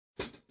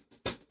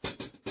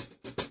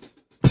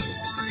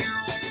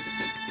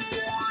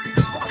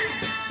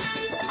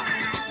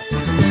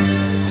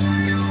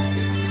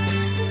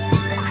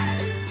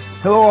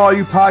Hello, all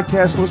you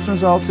podcast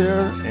listeners out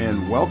there,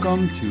 and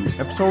welcome to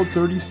episode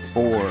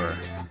 34.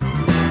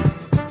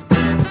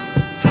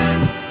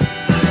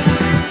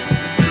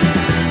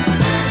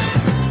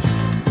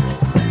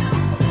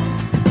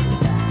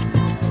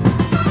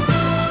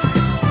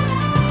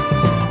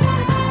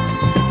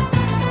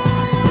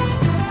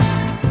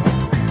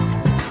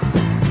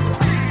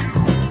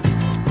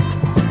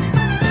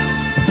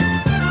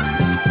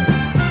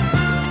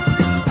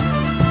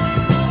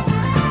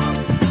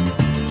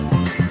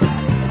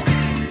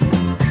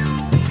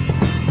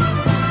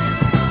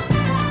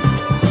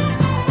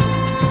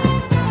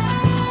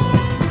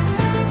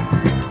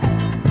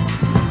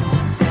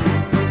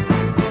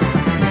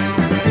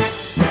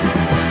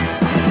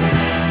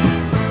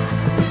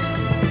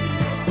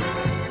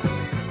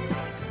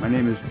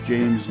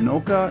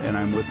 And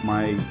I'm with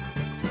my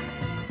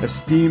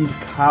esteemed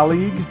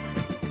colleague,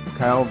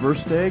 Kyle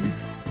Versteg.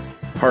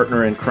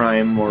 Partner in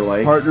crime, more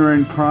like. Partner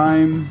in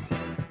crime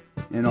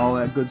and all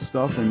that good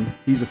stuff, and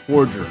he's a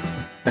forger.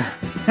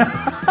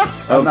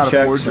 I'm not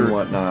a forger and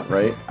whatnot,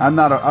 right? I'm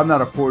not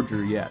a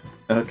forger yet.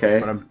 Okay.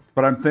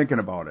 But I'm thinking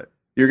about it.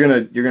 You're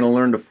gonna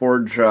learn to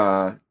forge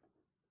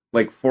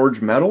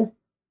forge metal?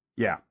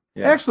 Yeah.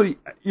 Actually,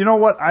 you know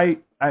what? I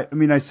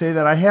mean I say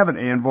that I have an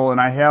anvil and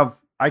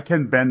I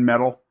can bend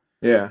metal.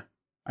 Yeah.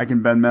 I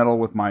can bend metal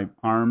with my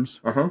arms,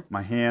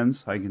 my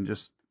hands. I can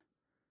just,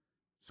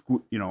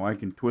 I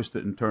can twist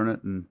it and turn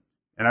it, and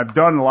I've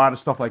done a lot of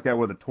stuff like that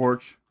with a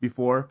torch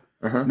before.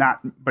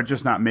 But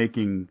just not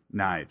making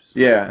knives.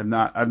 Yeah.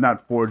 I've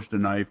not forged a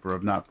knife or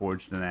I've not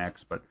forged an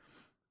axe, but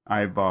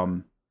I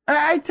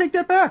take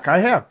that back.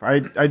 I have. I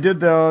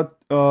did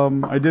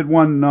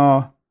one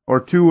or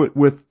two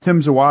with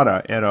Tim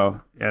Zawada at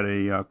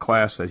a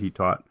class that he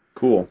taught.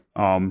 Cool.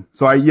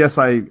 So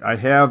I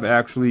have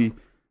actually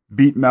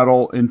beat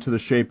metal into the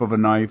shape of a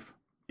knife,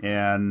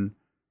 and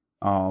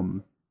but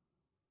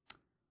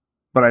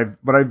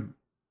I've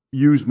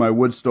used my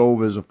wood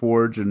stove as a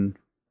forge, and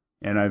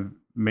I've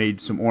made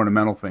some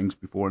ornamental things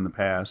before in the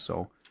past.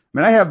 So I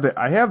mean, I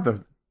have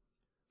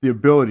the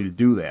ability to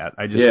do that.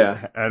 I just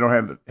I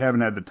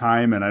haven't had the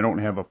time, and I don't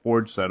have a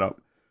forge set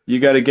up. You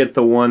got to get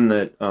the one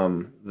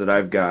that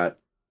I've got.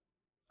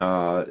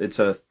 It's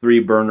a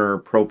 3-burner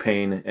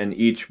propane, and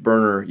each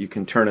burner you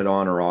can turn it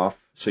on or off,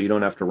 so you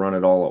don't have to run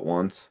it all at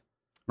once.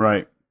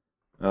 Right.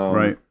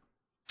 Right.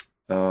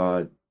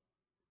 Lon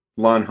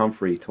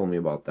Humphrey told me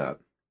about that.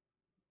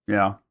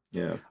 Yeah.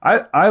 Yeah.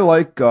 I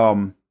like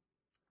and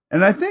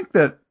I think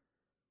that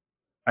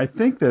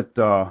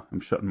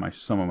I'm shutting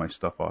some of my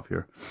stuff off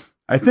here.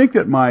 I think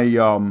that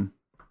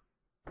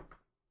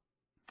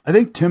I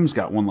think Tim's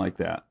got one like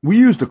that. We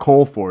used a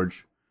coal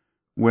forge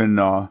when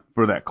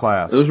for that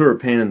class. Those were a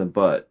pain in the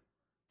butt.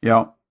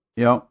 Yeah.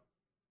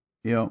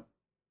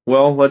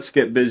 Well, let's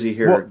get busy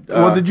here.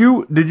 Well, did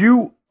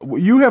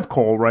you have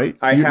coal, right?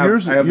 I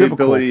have the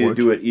ability to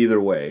do it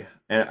either way.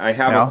 And I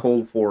have a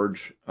cold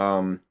forge,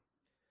 and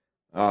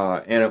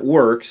it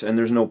works, and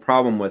there's no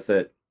problem with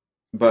it.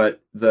 But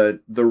the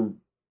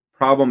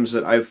problems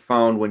that I've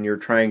found when you're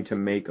trying to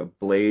make a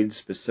blade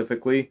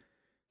specifically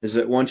is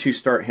that once you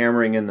start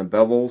hammering in the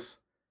bevels,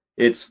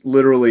 it's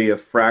literally a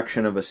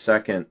fraction of a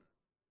second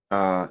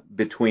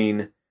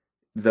between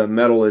the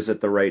metal is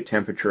at the right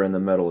temperature and the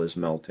metal is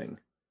melting.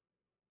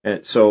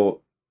 And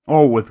so...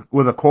 Oh,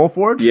 with a coal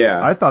forge?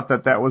 Yeah. I thought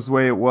that was the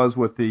way it was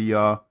with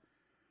the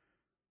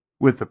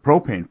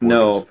propane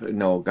forges.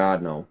 No,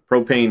 God, no.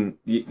 Propane,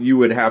 you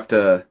would have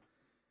to...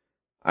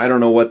 I don't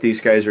know what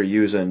these guys are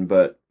using,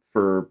 but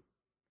for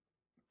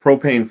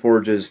propane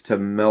forges to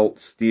melt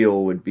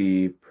steel would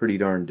be pretty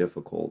darn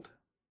difficult.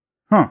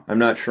 Huh. I'm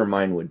not sure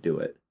mine would do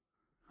it.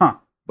 Huh.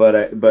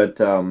 But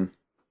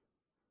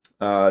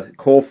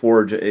coal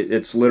forge,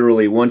 it's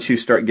literally once you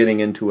start getting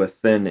into a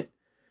thin...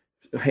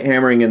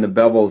 hammering in the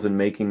bevels and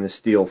making the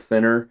steel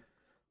thinner,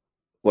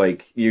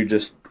 like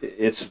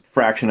it's a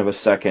fraction of a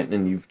second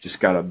and you've just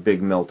got a big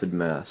melted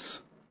mess.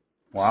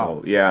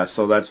 Wow.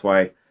 So that's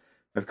why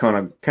I've kind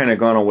of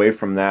gone away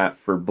from that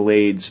for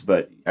blades,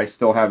 but I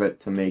still have it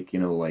to make,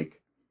 I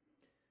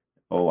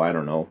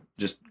don't know,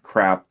 just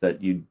crap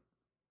that you'd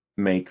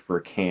make for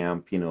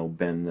camp,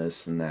 bend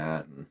this and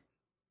that and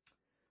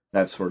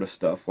that sort of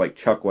stuff, like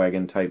chuck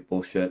wagon type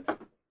bullshit.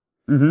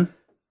 Mm-hmm.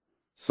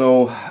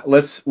 So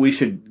we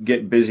should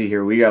get busy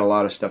here. We got a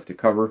lot of stuff to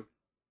cover.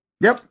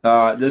 Yep.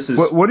 This is.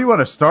 What do you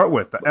want to start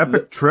with? The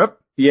epic trip?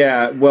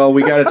 Yeah. Well,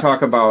 we got to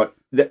talk about.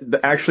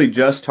 Actually,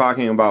 just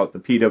talking about the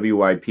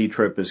PWYP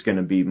trip is going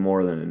to be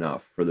more than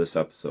enough for this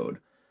episode.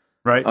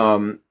 Right.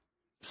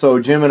 So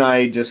Jim and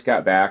I just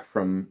got back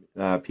from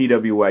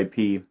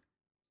PWYP,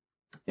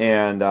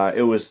 and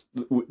it was.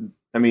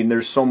 I mean,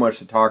 there's so much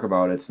to talk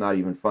about. It's not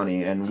even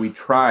funny. And we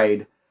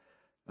tried.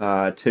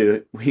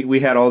 We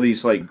had all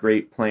these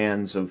great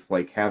plans of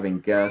having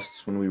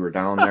guests when we were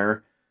down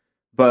there,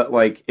 but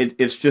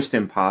it's just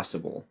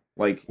impossible.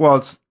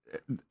 It's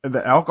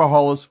the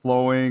alcohol is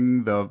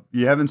flowing.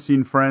 You haven't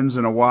seen friends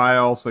in a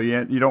while, so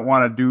you don't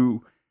want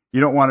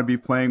to be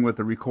playing with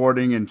the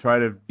recording and try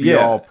to be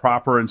all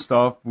proper and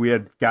stuff. We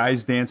had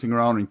guys dancing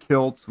around in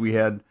kilts. We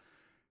had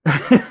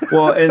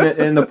Well,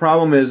 and the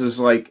problem is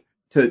like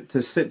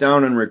to sit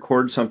down and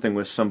record something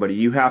with somebody,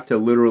 you have to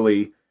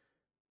literally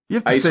you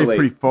have to stay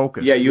pretty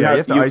focused. Yeah, you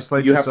have to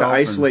isolate you yourself. You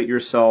have to isolate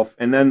yourself,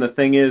 and then the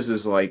thing is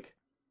like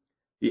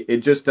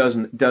it just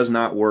does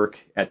not work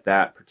at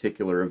that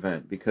particular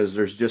event because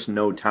there's just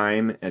no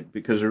time,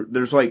 because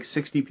there's like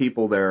 60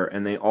 people there,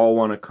 and they all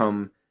want to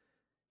come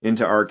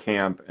into our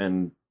camp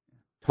and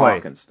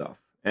talk and stuff,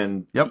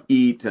 and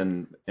eat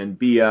and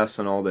BS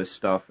and all this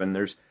stuff. And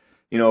there's,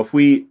 if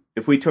we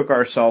took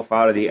ourselves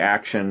out of the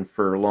action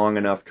for long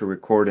enough to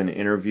record an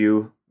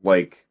interview,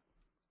 like,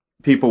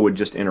 people would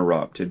just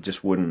interrupt. It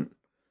just wouldn't.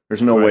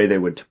 There's no way they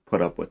would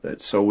put up with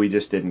it. So we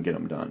just didn't get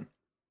them done.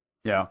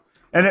 Yeah,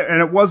 and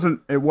it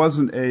wasn't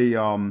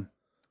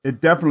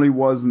it definitely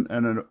wasn't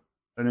an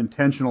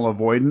intentional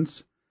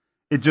avoidance.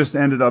 It just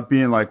ended up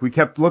being like we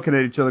kept looking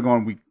at each other,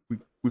 going,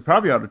 we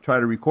probably ought to try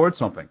to record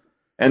something.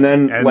 And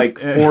then like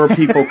 4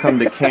 people come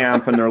to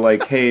camp and they're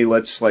like, hey,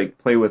 let's like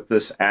play with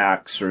this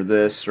axe or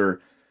this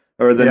or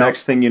the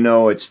next thing you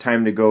know, it's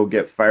time to go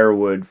get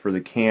firewood for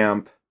the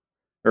camp.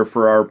 Or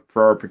for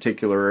our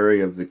particular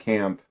area of the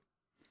camp,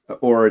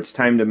 or it's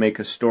time to make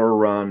a store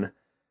run,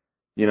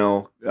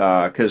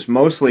 because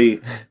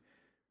mostly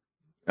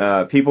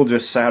people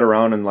just sat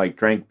around and like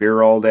drank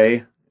beer all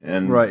day,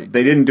 and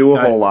they didn't do a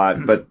whole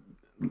lot. But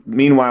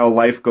meanwhile,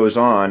 life goes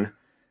on,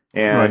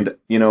 and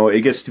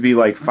it gets to be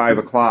like 5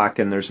 o'clock,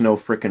 and there's no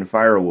frickin'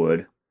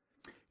 firewood.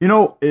 In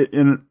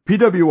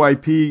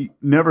PWYP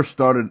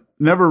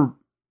didn't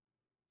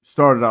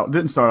start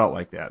out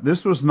like that.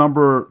 This was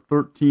number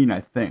 13, I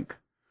think.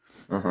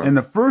 And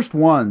the first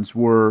ones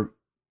were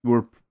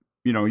you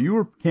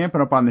were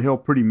camping up on the hill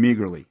pretty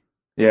meagerly.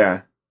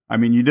 Yeah. I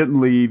mean, you didn't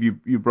leave.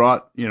 You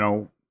brought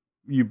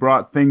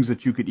things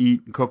that you could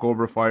eat and cook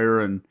over a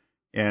fire, and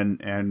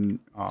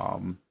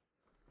all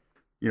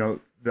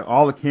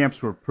the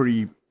camps were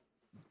pretty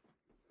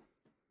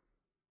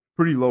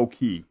low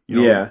key.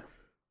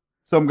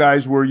 Some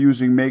guys were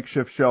using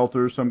makeshift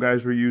shelters. Some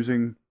guys were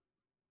using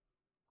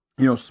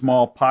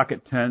small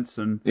pocket tents,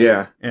 and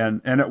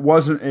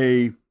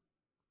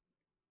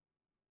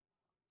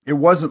it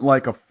wasn't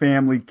like a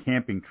family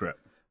camping trip.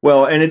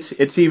 Well, and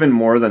it's even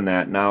more than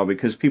that now,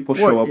 because people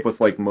show up with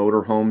like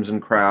motorhomes and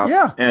crap.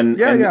 Yeah. And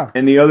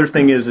the other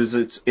thing is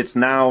it's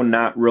now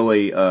not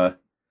really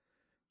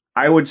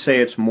I would say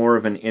it's more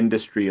of an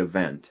industry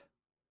event.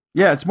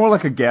 Yeah, it's more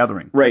like a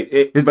gathering. Right.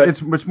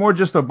 It's more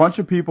just a bunch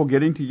of people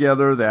getting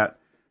together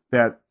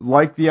that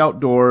like the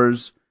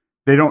outdoors.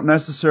 They don't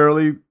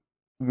necessarily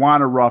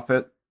want to rough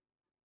it.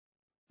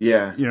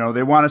 Yeah.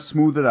 They want to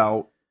smooth it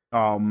out.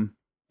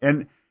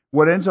 And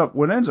what ends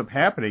up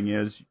happening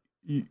is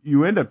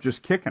you end up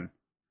just kicking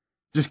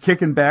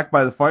back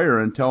by the fire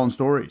and telling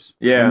stories.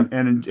 Yeah.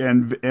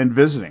 And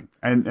visiting.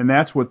 And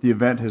that's what the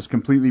event has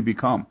completely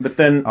become. But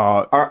then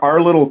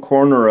our little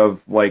corner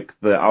of like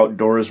the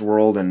outdoors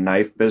world and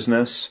knife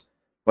business,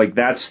 like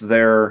that's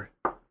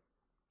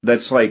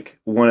like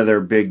one of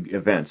their big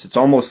events. It's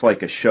almost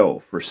like a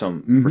show for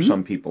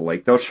some people.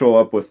 Like they'll show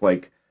up with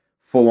like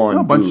full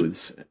on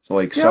booths,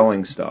 like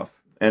selling stuff.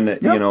 And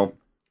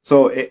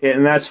so,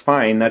 and that's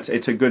fine.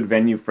 It's a good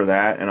venue for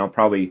that, and I'll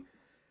probably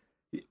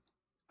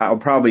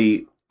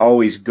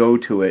always go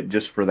to it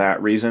just for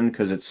that reason,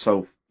 because it's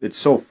so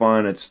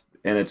fun. It's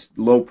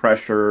low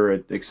pressure,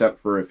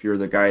 except for if you're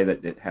the guy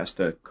that it has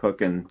to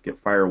cook and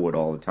get firewood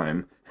all the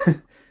time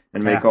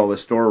and make all the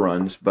store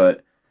runs.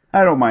 But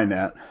I don't mind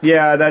that.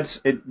 Yeah,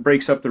 it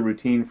breaks up the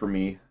routine for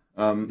me.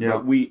 But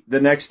the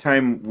next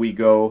time we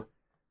go,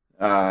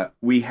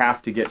 we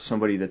have to get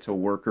somebody that's a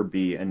worker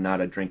bee and not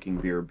a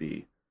drinking beer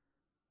bee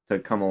to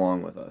come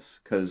along with us,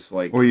 because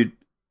like.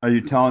 Are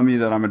you telling me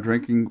that I'm a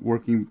drinking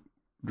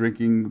beer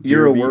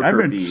You're a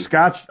worker bee.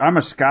 I'm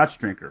a Scotch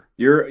drinker.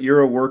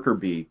 You're a worker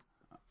bee.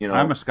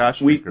 I'm a Scotch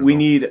drinker. We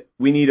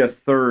need a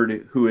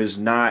third who is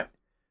not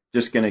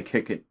just going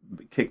to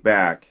kick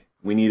back.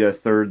 We need a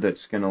third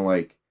that's going to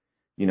like,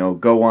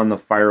 go on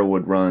the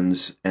firewood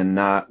runs and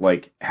not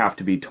like have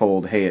to be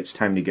told, hey, it's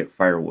time to get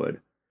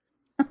firewood.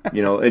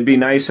 It'd be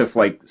nice if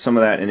like some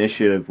of that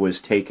initiative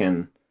was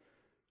taken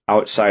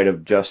outside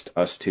of just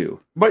us two.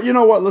 But you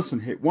know what?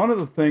 Listen, hey, one of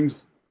the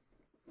things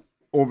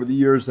over the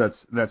years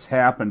that's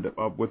happened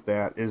with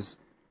that is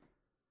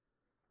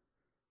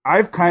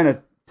I've kind of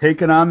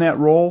taken on that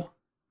role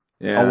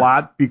a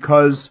lot,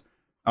 because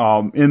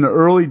in the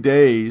early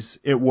days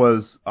it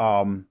was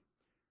can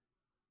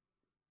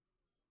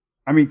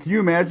you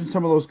imagine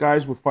some of those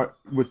guys with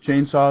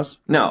chainsaws?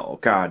 No,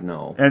 God,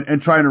 no.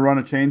 And trying to run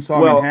a chainsaw.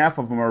 Well, half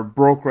of them are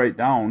broke right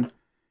down.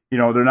 They're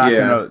not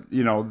gonna,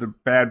 they're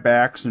bad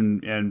backs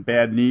and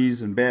bad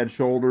knees and bad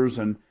shoulders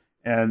and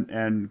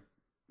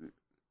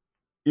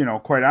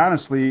quite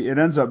honestly, it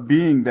ends up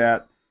being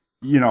that,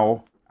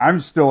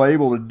 I'm still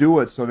able to do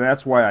it, so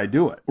that's why I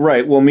do it.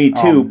 Right. Well, me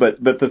too.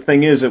 But the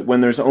thing is that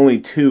when there's only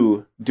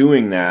two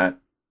doing that,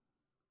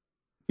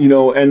 you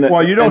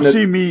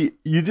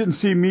didn't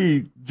see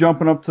me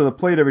jumping up to the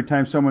plate every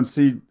time someone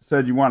said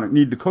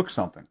need to cook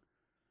something.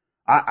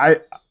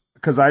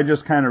 Because I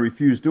just kind of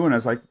refused doing it. I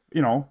was like,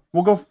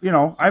 we'll go,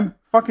 I'm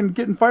fucking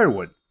getting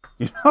firewood.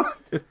 You know?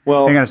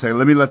 Well, hang on a second.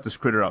 Let me let this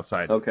critter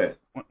outside. Okay.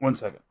 One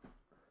second.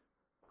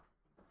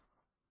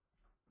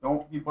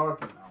 Don't be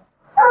barking now.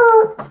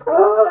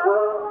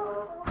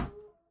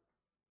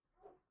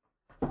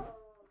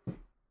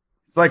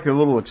 It's like a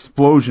little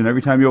explosion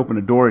every time you open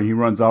a door and he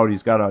runs out.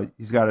 He's got a. I'm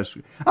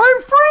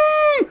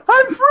free.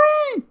 I'm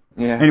free.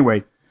 Yeah.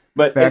 Anyway,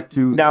 but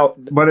to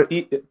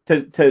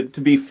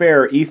be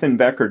fair, Ethan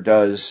Becker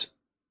does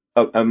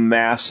a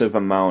massive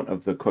amount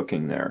of the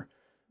cooking there.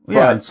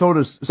 Yeah, and so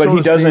does. But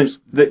he doesn't.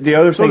 The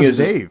other thing is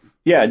Dave.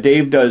 Yeah,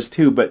 Dave does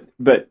too. But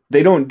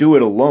they don't do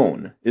it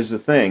alone. Is the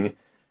thing,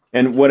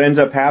 and what ends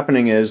up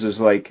happening is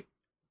like,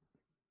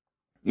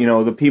 you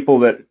know, the people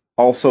that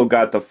also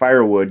got the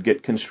firewood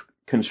get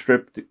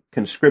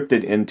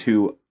conscripted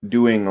into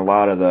doing a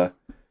lot of the,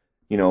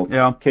 you know,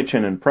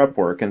 kitchen and prep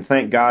work. And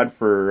thank God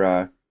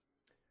for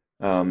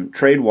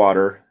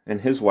Tradewater and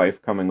his wife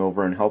coming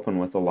over and helping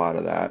with a lot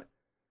of that.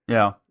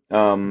 Yeah.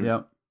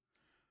 Yeah.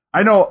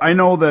 I know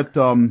that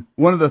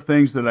one of the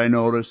things that I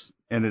notice,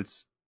 and it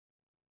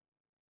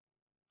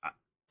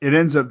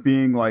ends up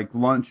being like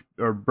lunch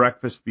or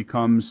breakfast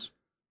becomes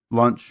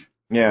lunch,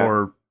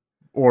 or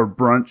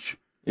brunch,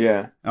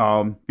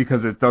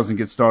 because it doesn't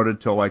get started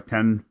till like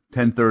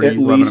 10:30,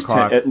 11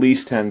 o'clock. At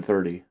least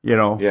 10:30. You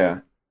know.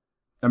 Yeah.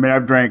 I mean,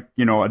 I've drank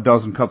a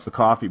dozen cups of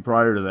coffee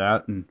prior to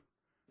that, and.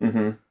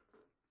 Mm-hmm.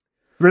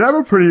 But I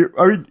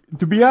mean,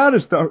 to be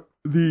honest,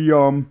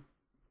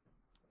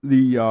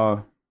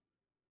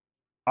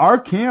 our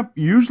camp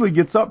usually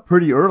gets up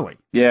pretty early.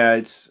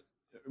 Yeah,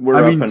 we're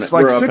up and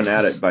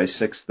at it by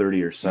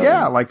 6:30 or so.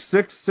 Yeah, like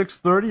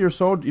 6:30 or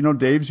so. You know,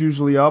 Dave's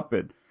usually up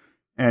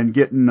and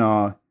getting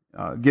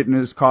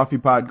his coffee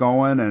pot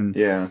going, and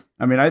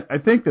I mean, I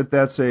think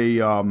that's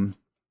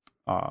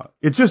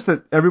it's just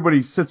that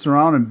everybody sits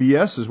around and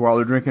BS's while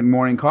they're drinking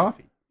morning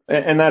coffee.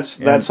 And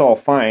that's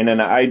all fine,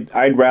 and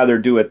I'd rather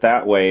do it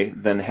that way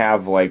than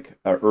have like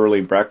an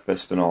early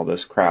breakfast and all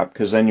this crap,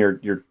 because then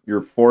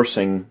you're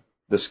forcing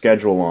the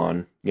schedule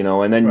on, you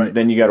know, and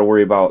then you got to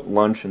worry about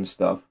lunch and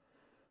stuff.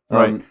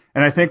 Right.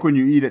 And I think when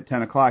you eat at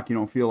 10 o'clock, you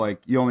don't feel like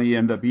you only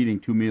end up eating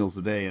 2 meals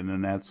a day, and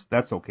then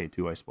that's okay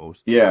too, I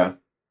suppose. Yeah.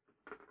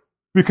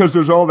 Because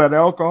there's all that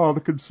alcohol to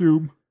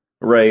consume.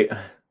 Right.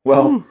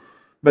 Well,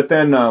 but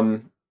then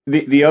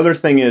the other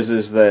thing is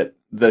that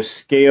the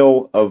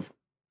scale of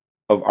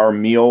our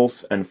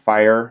meals and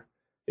fire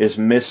is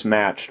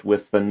mismatched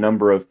with the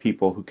number of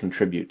people who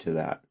contribute to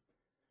that.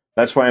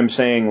 That's why I'm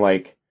saying,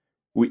 like,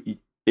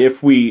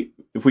 if we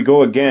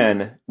go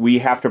again, we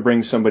have to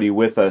bring somebody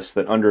with us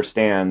that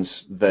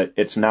understands that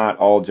it's not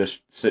all just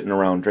sitting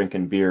around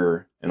drinking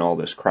beer and all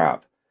this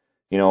crap.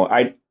 You know,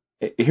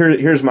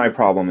 here's my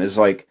problem is,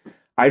 like,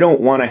 I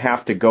don't want to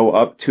have to go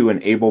up to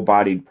an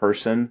able-bodied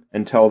person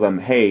and tell them,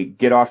 hey,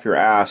 get off your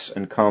ass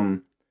and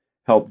come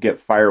help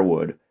get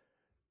firewood.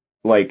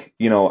 Like,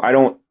 you know,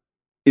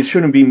 it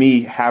shouldn't be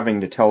me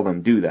having to tell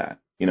them do that,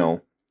 you know,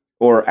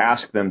 or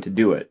ask them to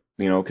do it,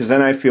 you know, because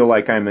then I feel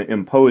like I'm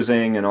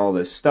imposing and all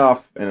this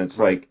stuff, and it's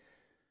like,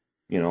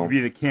 you know.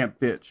 Be the camp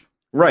bitch.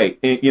 Right,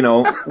 you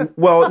know,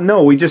 well,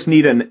 no, we just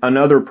need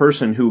another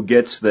person who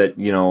gets that,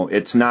 you know,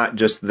 it's not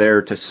just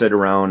there to sit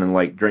around and,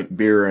 like, drink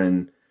beer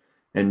and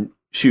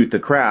shoot the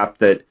crap,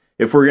 that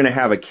if we're going to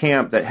have a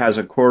camp that has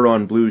a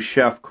Cordon Bleu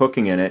Chef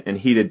cooking in it and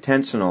heated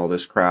tents and all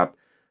this crap,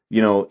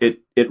 you know,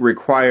 it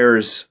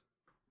requires,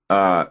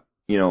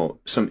 you know,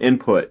 some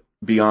input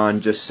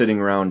beyond just sitting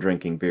around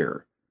drinking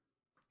beer.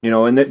 You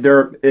know, and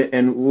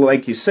and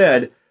like you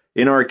said,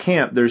 in our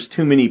camp, there's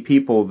too many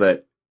people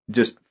that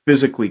just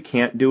physically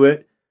can't do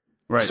it.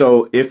 Right.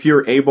 So if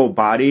you're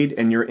able-bodied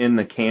and you're in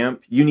the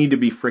camp, you need to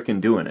be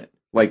frickin' doing it.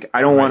 Like,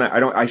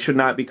 I should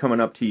not be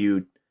coming up to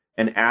you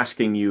and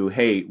asking you,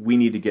 hey, we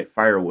need to get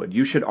firewood.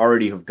 You should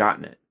already have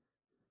gotten it.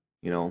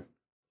 You know?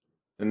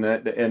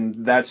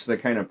 And that's the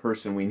kind of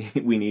person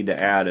we need to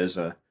add as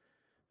a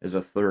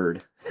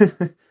third.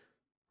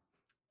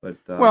 But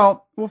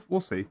well,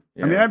 we'll see.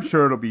 Yeah. I mean, I'm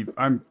sure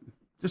I'm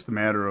just a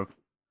matter of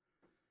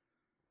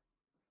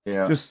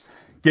just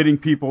getting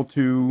people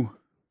to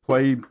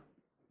play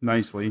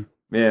nicely.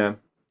 Yeah.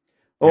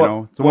 You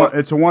know,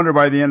 it's a wonder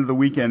by the end of the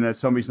weekend that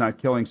somebody's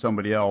not killing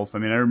somebody else. I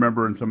mean, I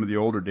remember in some of the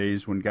older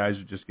days when guys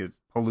would just get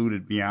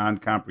polluted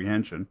beyond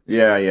comprehension.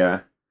 Yeah.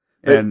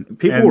 And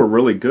people were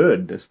really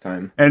good this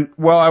time. And,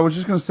 well, I was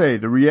just going to say,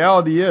 the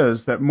reality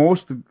is that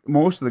most of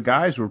the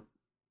guys were,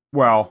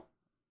 well,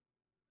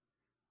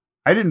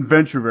 I didn't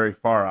venture very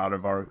far out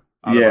of our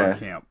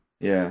camp.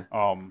 Yeah.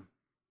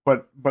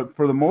 But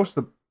for the most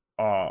of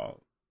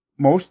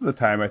the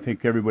time, I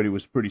think everybody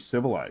was pretty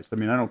civilized. I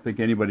mean, I don't think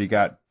anybody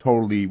got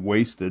totally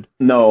wasted.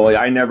 No,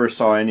 I never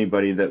saw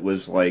anybody that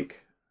was like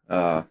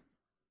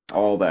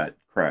all that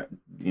crap,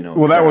 you know.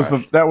 Well, that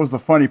was the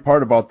funny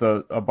part about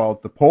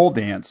the pole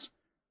dance.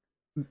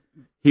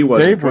 He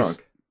wasn't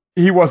drunk.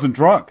 He wasn't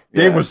drunk.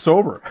 Dave was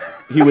sober.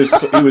 He was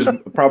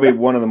probably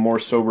one of the more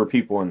sober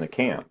people in the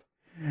camp.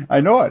 I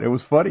know it. It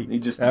was funny.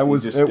 It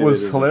was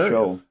hilarious.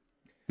 show.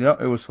 Yeah,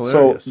 it was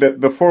hilarious. So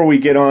before we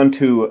get on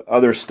to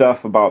other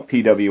stuff about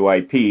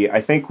PWYP,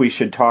 I think we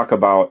should talk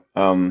about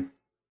what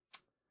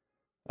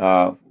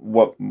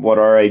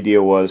our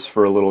idea was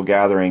for a little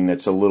gathering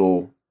that's a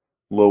little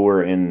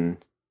lower in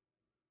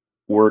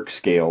work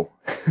scale.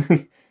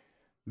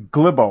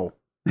 Glibbo.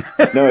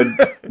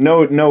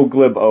 no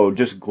glib-o,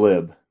 just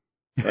glib.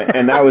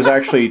 And that was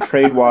actually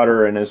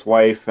Tradewater and his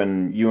wife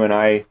and you and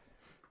I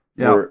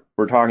were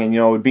talking,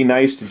 it would be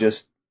nice to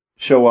just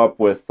show up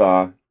with,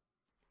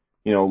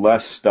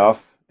 less stuff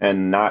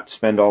and not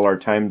spend all our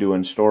time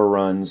doing store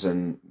runs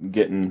and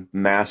getting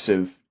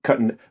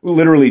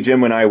literally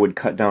Jim and I would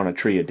cut down a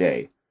tree a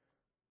day.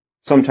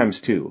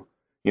 Sometimes two,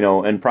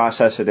 and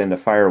process it into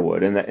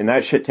firewood. And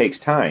that shit takes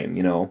time,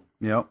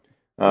 Yep.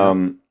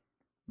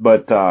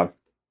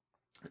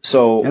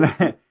 So.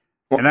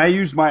 And I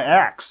used my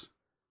axe.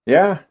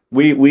 Yeah,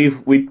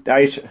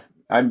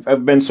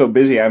 I've been so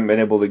busy I haven't been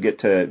able to get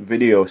to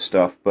video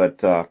stuff, but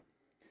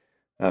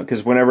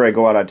because whenever I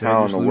go out of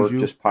town, the work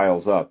just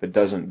piles up. It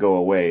doesn't go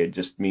away. It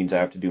just means I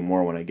have to do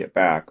more when I get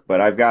back. But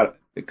I've got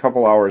a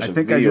couple hours of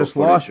video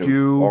footage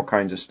of all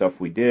kinds of stuff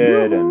we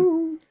did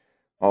and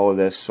all of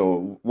this.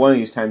 So one of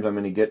these times I'm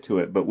going to get to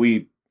it. But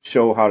we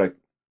show how to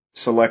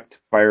select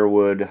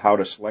firewood, how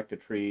to select a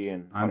tree,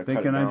 and how to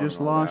cut it down. I just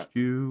lost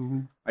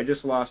you. I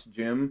just lost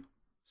Jim,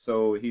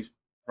 so he's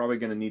probably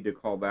going to need to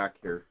call back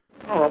here.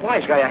 Oh, a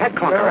wise guy, a head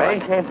clunker, eh?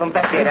 Came from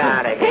Becker. Get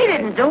out of here. He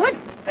didn't do it.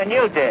 Then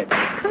you did.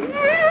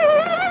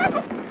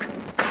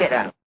 Get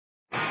out.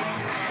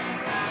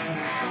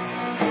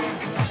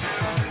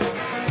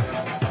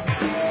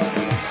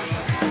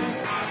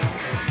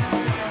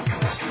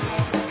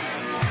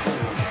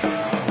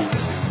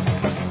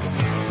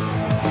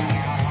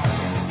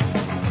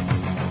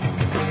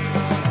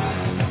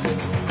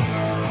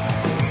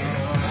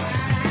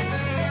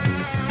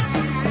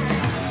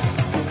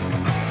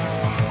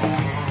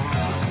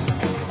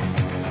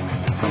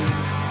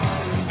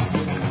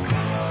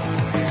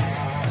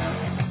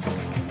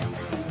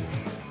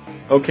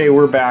 Okay,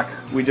 we're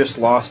back. We just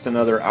lost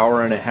another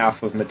hour and a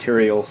half of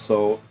material,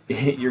 so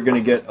you're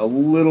going to get a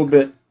little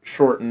bit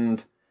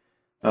shortened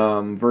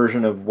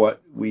version of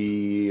what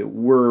we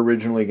were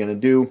originally going to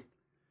do.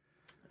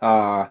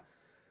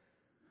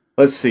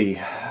 Let's see.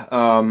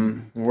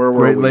 Where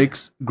were we?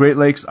 Great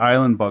Lakes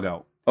Island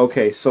Bugout.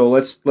 Okay, so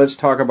let's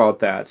talk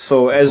about that.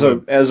 So as a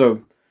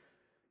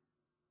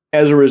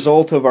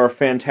result of our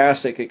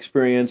fantastic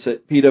experience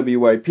at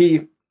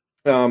PWYP,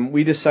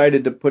 we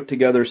decided to put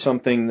together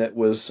something that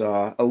was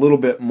a little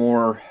bit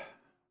more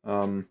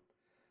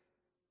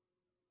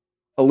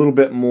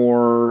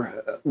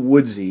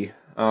woodsy,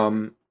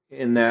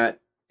 in that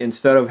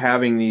instead of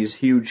having these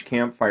huge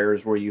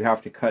campfires where you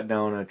have to cut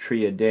down a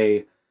tree a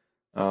day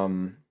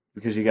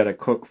because you got to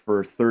cook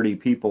for 30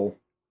 people,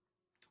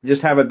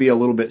 just have it be a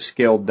little bit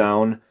scaled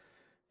down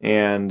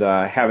and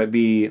have it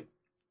be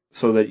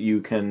so that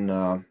you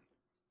can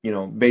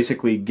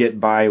basically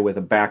get by with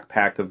a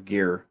backpack of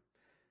gear.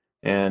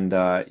 And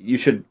you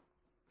should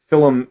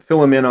fill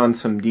them in on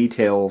some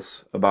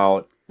details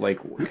about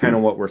kind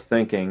of what we're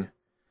thinking.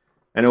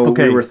 I know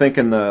we were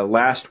thinking the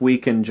last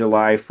week in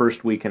July,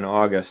 first week in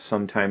August,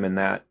 sometime in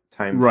that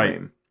time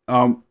frame.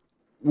 Right.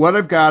 What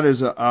I've got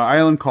is an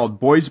island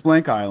called Boys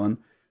Blank Island.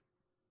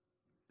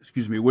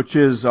 Excuse me, which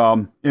is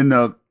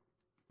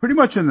pretty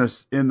much in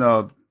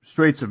the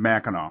Straits of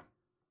Mackinac.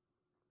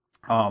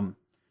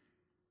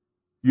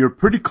 You're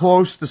pretty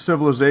close to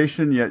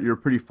civilization, yet you're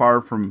pretty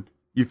far from.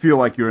 You feel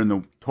like you're in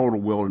the total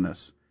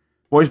wilderness.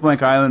 Boys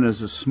Blank Island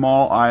is a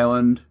small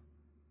island.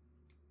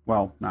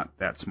 Well, not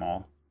that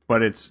small,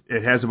 but it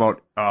has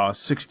about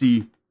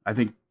 60, I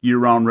think,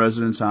 year-round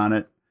residents on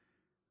it.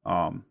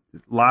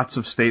 Lots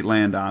of state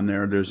land on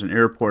there. There's an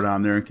airport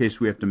on there in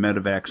case we have to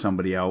medevac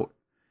somebody out.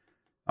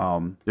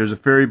 There's a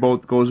ferry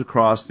boat that goes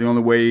across. The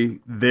only way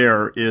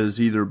there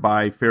is either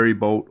by ferry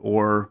boat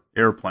or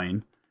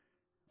airplane,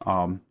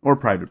 or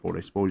private boat.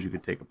 I suppose you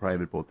could take a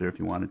private boat there if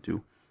you wanted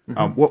to.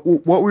 Mm-hmm.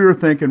 What we were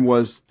thinking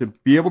was to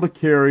be able to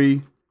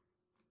carry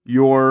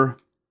your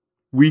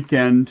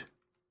weekend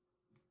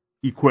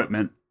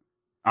equipment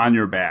on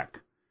your back.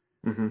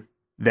 Mm-hmm.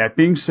 That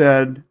being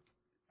said,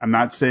 I'm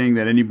not saying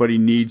that anybody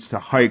needs to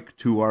hike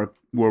to where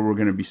we're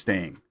going to be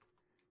staying.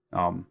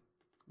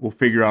 We'll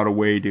figure out a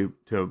way to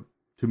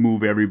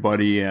move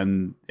everybody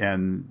and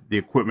the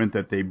equipment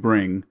that they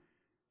bring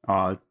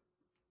to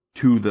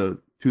the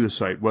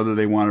site. Whether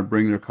they want to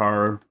bring their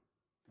car,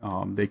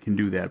 they can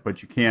do that,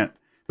 but you can't.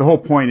 The whole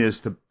point is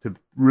to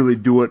really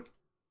do it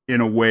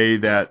in a way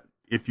that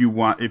if you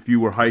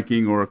were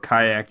hiking or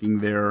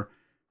kayaking there,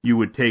 you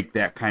would take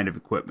that kind of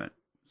equipment.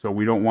 So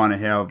we don't want to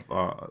have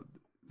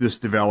this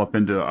develop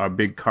into a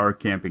big car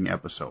camping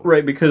episode.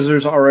 Right, because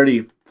there's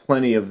already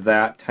plenty of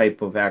that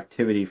type of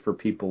activity for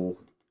people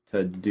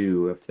to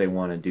do if they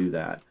want to do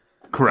that.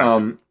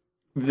 Correct.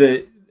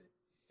 And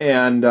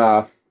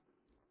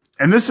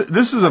this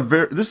is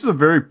a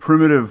very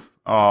primitive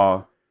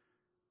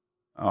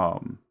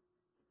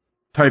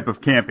type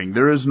of camping.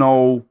 There is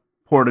no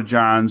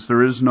porta-johns.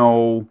 There is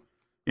no,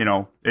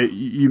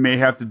 you may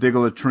have to dig a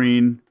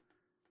latrine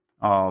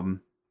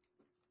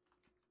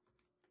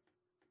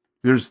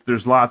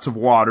There's lots of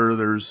water.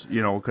 There's,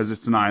 because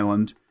it's an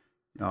island.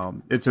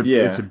 It's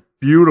a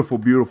beautiful,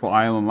 beautiful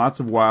island. Lots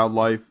of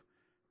wildlife.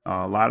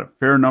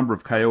 Fair number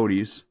of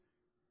coyotes.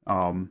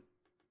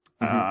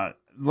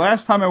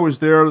 Last time I was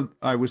there,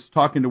 I was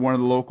talking to one of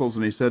the locals,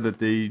 and they said that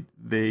they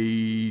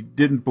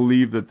didn't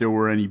believe that there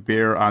were any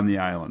bear on the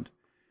island.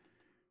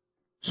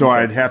 So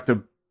I'd have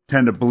to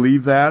tend to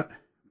believe that,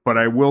 but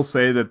I will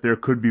say that there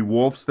could be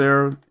wolves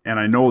there, and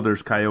I know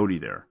there's coyote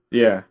there.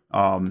 Yeah.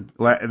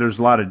 There's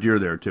a lot of deer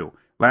there too.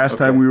 Last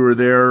time we were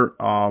there,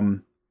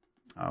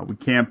 we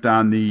camped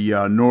on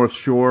the North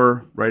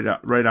Shore,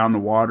 right on the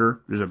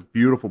water. There's a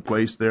beautiful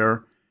place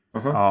there,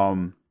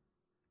 and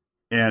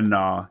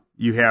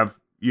you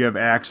have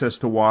access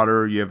to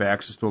water. You have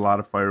access to a lot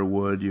of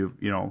firewood.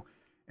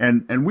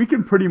 And we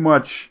can pretty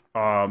much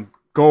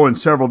go in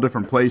several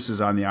different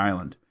places on the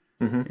island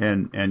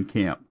and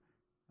camp.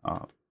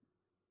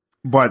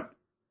 But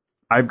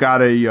I've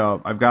got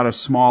a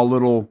small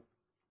little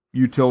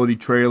utility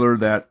trailer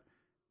that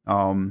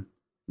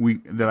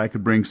I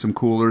could bring some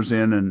coolers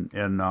in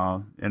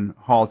and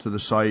haul to the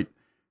site.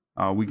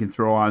 We can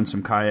throw on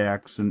some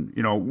kayaks, and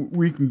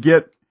we can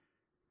get,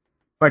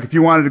 like, if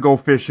you wanted to go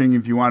fishing,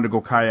 if you wanted to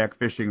go kayak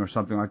fishing or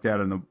something like that,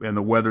 and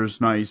the weather's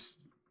nice,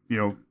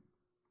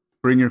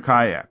 bring your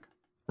kayak,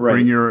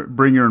 bring your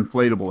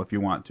inflatable if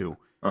you want to.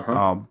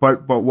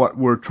 But what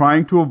we're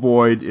trying to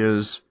avoid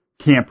is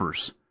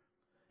campers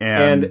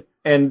and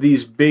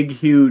these big,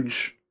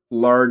 huge,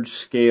 large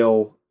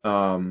scale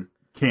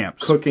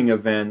camps, cooking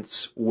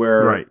events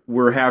where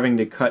we're having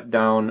to cut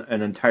down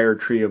an entire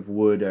tree of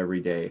wood every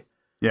day.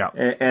 Yeah.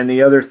 And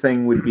the other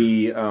thing would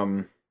be,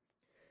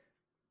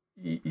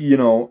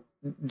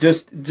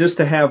 just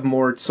to have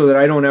more, so that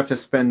I don't have to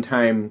spend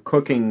time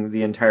cooking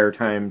the entire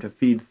time to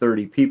feed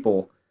 30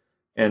 people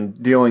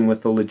and dealing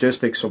with the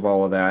logistics of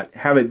all of that.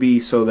 Have it be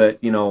so that,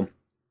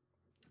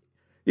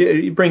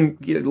 you bring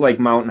like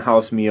Mountain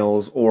House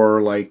meals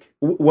or like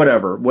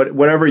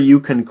whatever you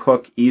can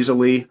cook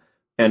easily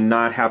and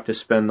not have to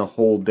spend the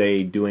whole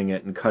day doing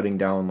it and cutting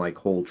down like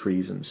whole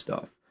trees and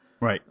stuff.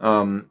 Right.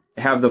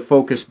 Have the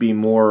focus be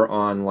more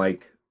on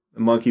like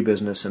monkey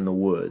business in the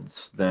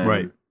woods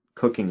than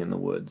cooking in the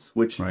woods,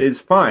 which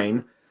is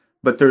fine,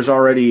 but there's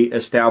already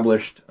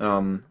established,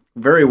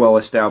 very well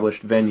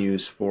established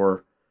venues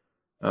for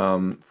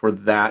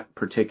that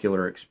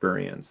particular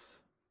experience.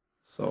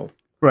 So.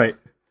 Right.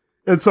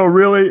 And so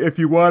really, if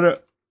you want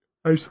to,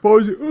 I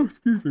suppose,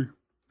 excuse me,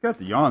 got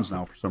the yawns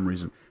now for some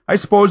reason. I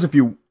suppose if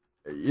I'm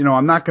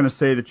not going to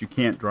say that you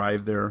can't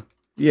drive there.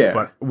 Yeah.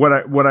 But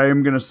what I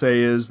am going to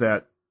say is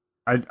that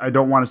I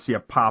don't want to see a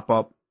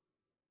pop-up,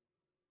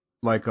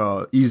 like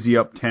easy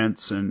up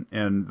tents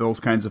and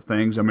those kinds of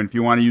things. I mean, if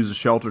you want to use a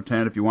shelter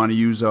tent, if you want to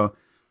use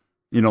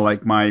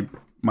like my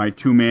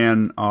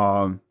 2-man,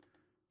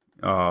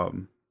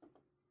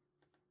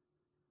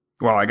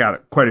 well, I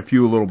got quite a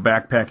few little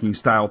backpacking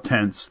style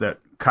tents, that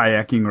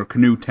kayaking or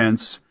canoe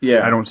tents.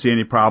 Yeah. I don't see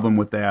any problem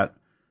with that.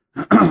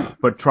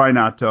 But try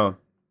not to,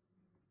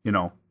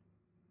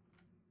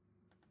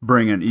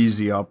 bring an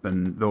easy up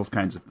and those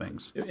kinds of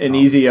things. An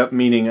easy up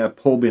meaning a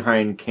pull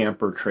behind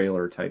camper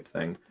trailer type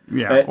thing.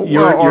 Yeah.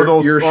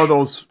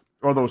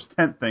 Or those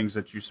tent things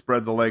that you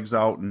spread the legs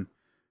out and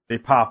they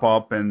pop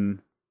up and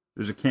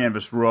there's a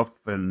canvas roof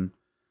and.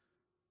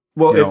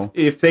 Well,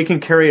 if they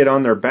can carry it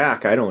on their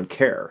back, I don't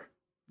care.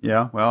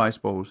 Yeah, well, I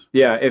suppose.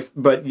 Yeah,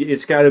 but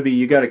it's got to be,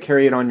 you got to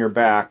carry it on your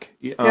back.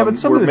 But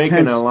some we're of the making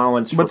tents, an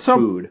allowance for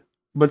food.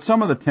 But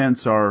some of the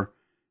tents are,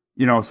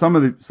 some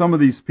of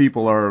these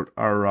people are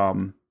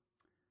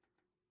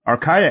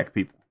kayak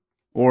people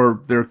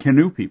or they're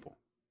canoe people,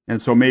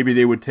 and so maybe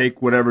they would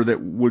take whatever that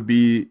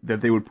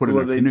they would put in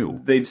a canoe.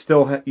 They'd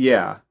still,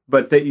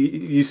 but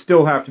you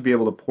still have to be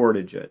able to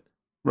portage it.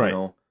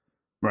 Right.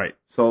 Right.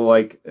 So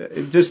like,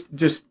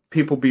 just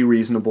people be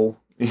reasonable.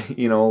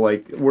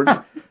 Like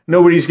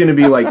nobody's going to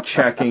be like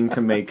checking to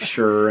make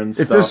sure and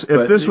stuff.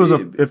 If this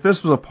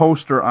was a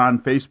poster on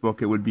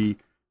Facebook, it would be,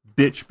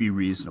 "Bitch, be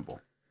reasonable."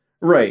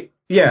 Right.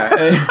 Yeah.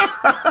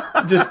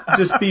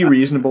 just be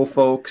reasonable,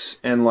 folks,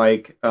 and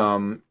like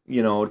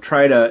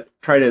try to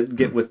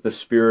get with the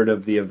spirit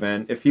of the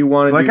event. If you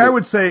want to, like I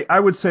would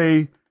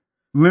say,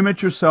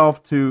 limit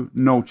yourself to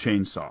no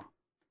chainsaw.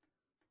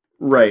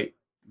 Right.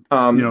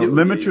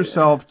 Limit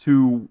yourself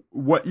to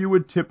what you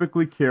would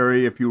typically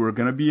carry if you were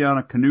going to be on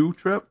a canoe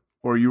trip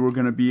or you were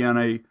going to be on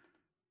a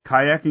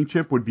kayaking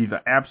trip would be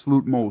the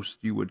absolute most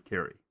you would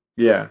carry.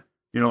 Yeah.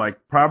 Like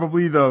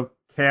probably the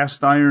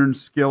cast iron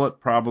skillet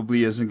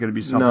probably isn't going to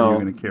be something you're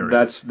going to carry.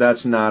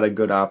 That's not a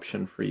good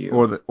option for you.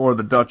 Or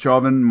the Dutch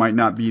oven might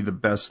not be the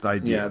best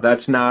idea. Yeah,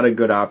 that's not a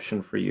good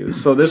option for you.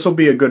 So this will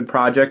be a good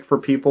project for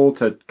people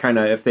to kind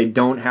of, if they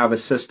don't have a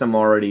system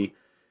already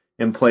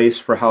in place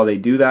for how they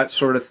do that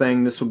sort of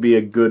thing, this will be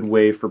a good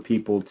way for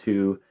people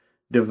to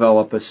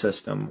develop a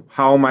system.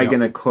 How am I going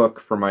to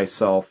cook for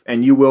myself?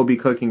 And you will be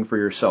cooking for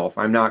yourself.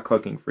 I'm not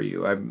cooking for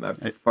you.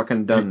 I've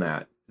fucking done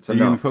that. It's enough.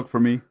 You going to cook for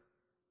me?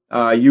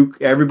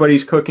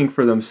 Everybody's cooking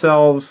for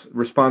themselves,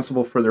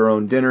 responsible for their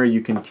own dinner.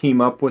 You can team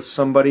up with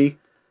somebody,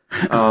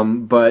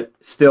 but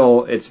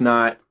still, it's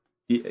not.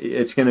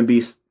 It's going to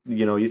be,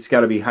 it's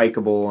got to be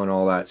hikeable and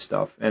all that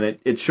stuff, and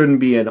it shouldn't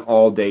be an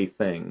all day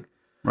thing.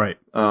 Right.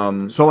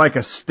 So like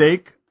a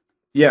steak.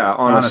 Yeah,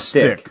 on a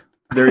stick.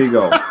 There you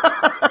go.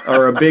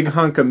 Or a big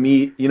hunk of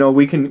meat.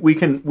 We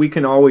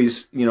can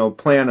always,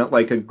 plan it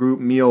like a group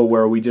meal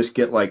where we just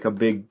get like a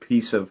big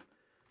piece of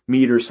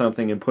meat or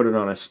something and put it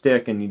on a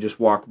stick and you just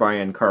walk by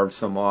and carve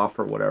some off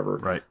or whatever.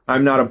 Right.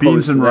 I'm not opposed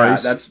beans and to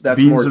rice. that. That's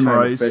beans more and time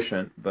rice.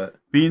 efficient, but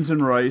beans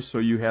and rice so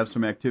you have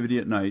some activity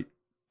at night.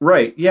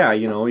 Right. Yeah,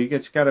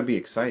 it's got to be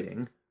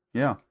exciting.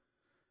 Yeah.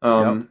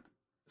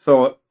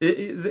 So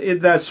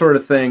that sort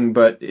of thing,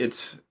 but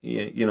it's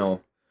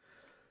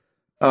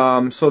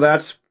so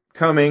that's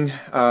coming.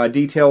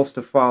 Details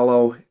to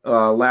follow.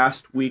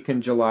 Last week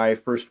in July,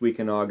 first week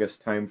in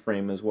August time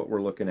frame is what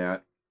we're looking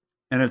at.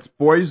 And it's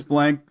Boys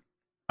Blank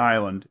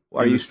Island.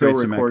 Are you still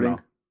recording?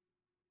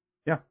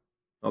 Yeah.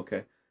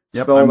 Okay.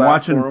 Yep. Spell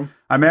that for 'em.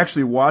 I'm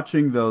actually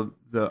watching the.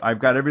 I've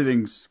got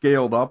everything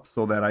scaled up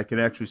so that I can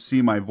actually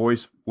see my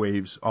voice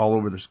waves all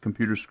over this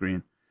computer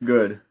screen.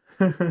 Good.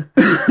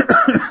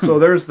 So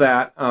there's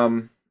that.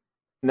 Now,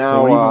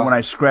 so even when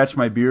I scratch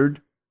my beard,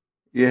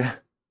 yeah,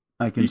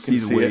 I can see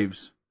the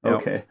waves. Yep.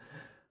 Okay.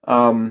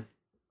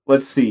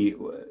 Let's see.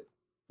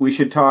 We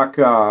should talk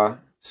about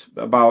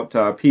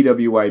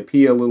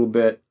PWYP a little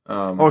bit.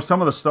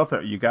 Some of the stuff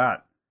that you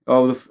got.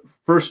 The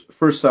first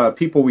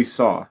people we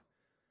saw.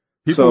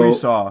 We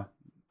saw.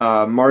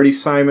 Marty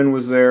Simon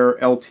was there.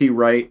 LT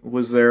Wright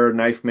was there.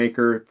 Knife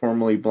maker,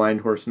 formerly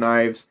Blind Horse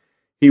Knives.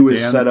 He was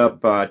set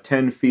up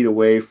 10 feet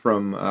away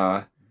from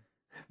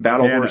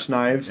Battle Horse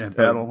Knives. And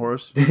Battle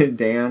Horse.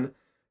 Dan.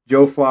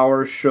 Joe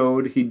Flowers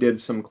showed. He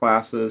did some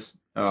classes.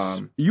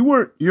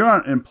 You're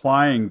not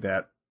implying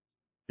that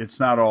it's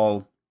not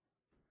all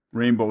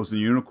rainbows and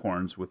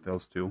unicorns with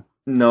those two.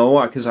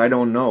 No, because I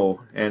don't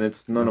know, and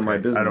it's none of my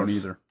business. I don't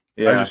either.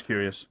 Yeah. I'm just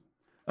curious.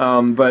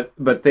 But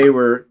they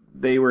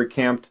were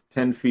camped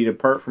 10 feet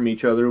apart from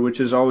each other, which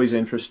is always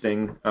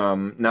interesting.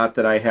 Not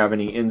that I have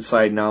any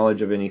inside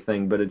knowledge of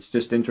anything, but it's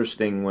just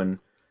interesting when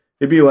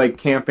it'd be like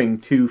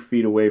camping 2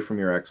 feet away from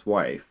your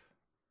ex-wife.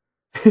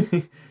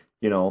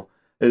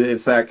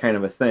 It's that kind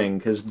of a thing,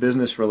 because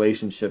business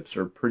relationships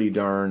are pretty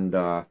darned,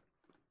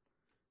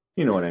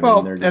 you know what I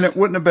mean? And it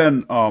wouldn't have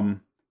been,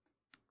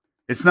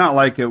 it's not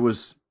like it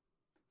was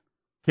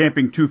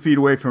camping 2 feet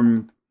away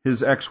from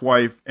his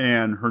ex-wife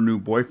and her new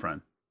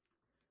boyfriend.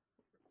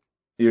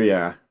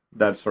 Yeah,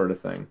 that sort of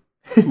thing.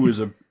 Who is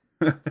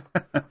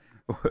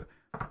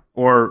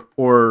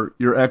or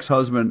your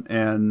ex-husband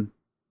and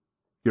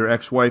your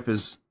ex-wife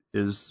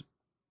is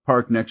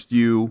parked next to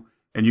you,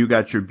 and you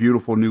got your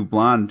beautiful new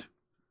blonde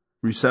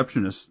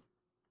receptionist.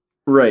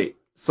 Right.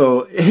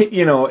 So,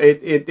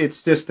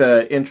 it's just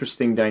an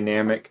interesting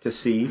dynamic to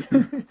see,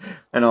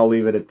 and I'll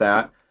leave it at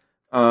that.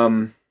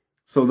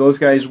 So those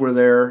guys were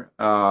there.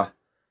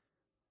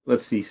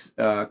 Let's see.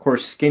 Of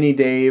course, Skinny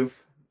Dave,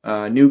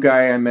 new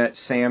guy I met,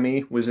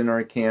 Sammy, was in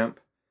our camp.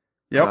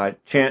 Yep.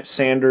 Chance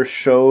Sanders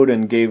showed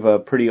and gave a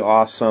pretty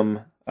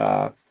awesome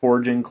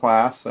forging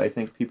class. I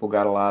think people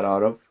got a lot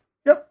out of.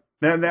 Yep.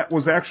 And that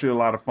was actually a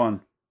lot of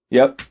fun.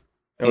 Yep.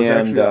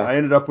 I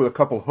ended up with a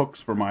couple hooks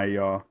for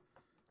my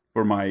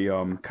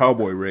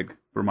cowboy rig,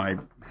 for my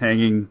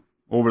hanging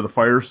over the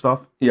fire stuff.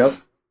 Yep.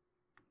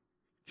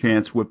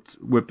 Chance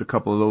whipped a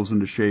couple of those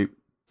into shape.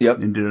 Yep.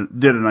 And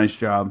did a nice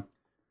job.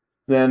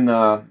 Then,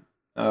 of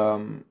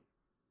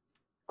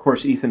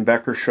course, Ethan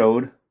Becker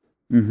showed.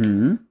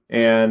 Mm-hmm.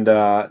 And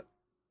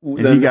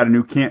he got a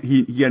new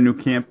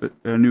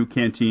new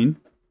canteen.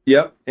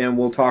 Yep. And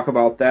we'll talk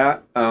about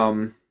that.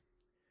 And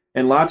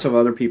lots of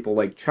other people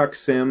like Chuck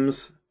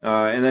Sims,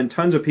 and then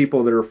tons of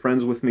people that are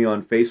friends with me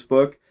on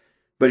Facebook.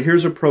 But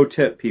here's a pro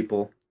tip,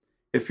 people.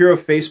 If you're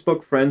a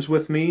Facebook friends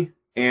with me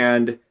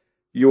and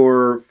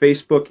your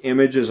Facebook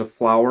image is a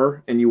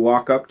flower and you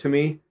walk up to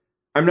me,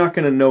 I'm not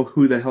going to know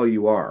who the hell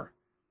you are.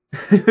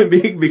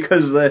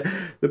 Because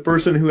the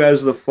person who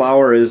has the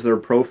flower as their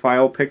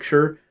profile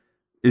picture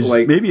is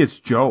maybe it's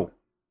Joe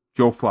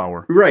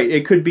Flower. Right,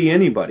 it could be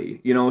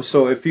anybody,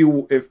 So if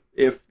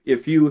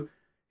you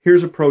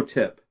here's a pro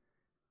tip.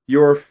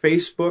 Your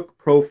Facebook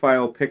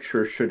profile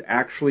picture should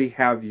actually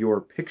have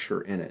your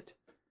picture in it.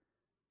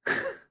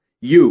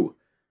 You,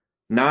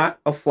 not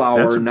a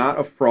flower, not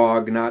a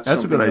frog, not something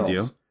else. That's a good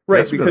idea.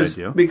 Right,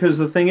 because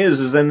the thing is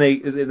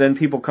then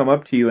people come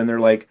up to you and they're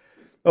like,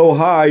 "Oh,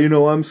 hi,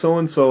 I'm so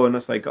and so," and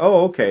it's like,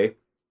 "Oh, okay."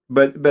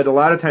 But a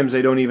lot of times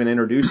they don't even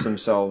introduce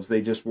themselves.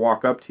 They just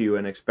walk up to you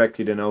and expect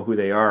you to know who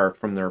they are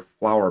from their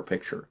flower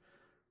picture,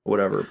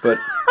 whatever. But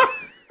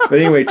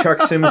anyway,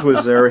 Chuck Sims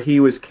was there. He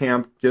was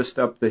camped just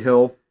up the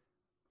hill.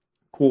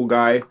 Cool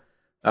guy.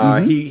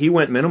 He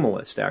went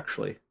minimalist,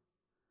 actually.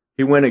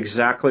 He went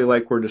exactly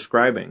like we're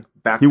describing.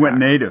 Backpack. He went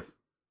native.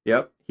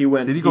 Yep. He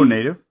went. Did he go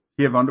native?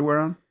 He have underwear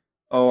on?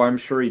 Oh, I'm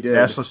sure he did.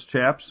 Assless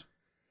chaps? Is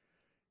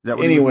that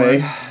what anyway,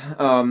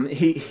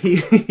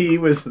 he was he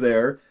was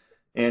there,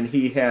 and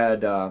he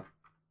had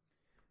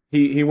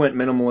He went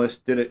minimalist,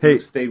 did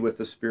it, stayed with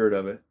the spirit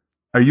of it.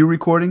 Are you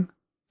recording?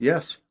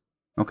 Yes.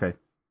 Okay.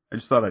 I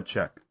just thought I'd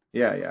check.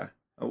 Yeah.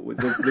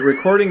 The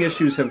recording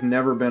issues have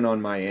never been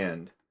on my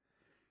end.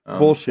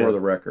 Bullshit. For the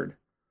record.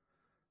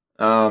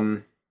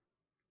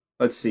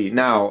 Let's see.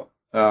 Now,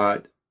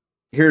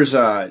 here's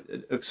so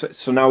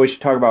now we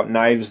should talk about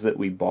knives that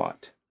we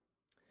bought.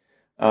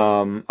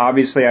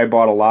 Obviously, I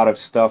bought a lot of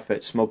stuff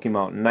at Smoky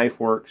Mountain Knife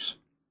Works,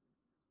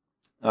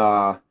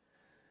 and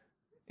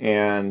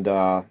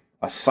a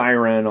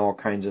siren, all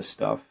kinds of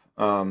stuff.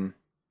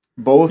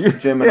 Both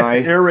Jim and I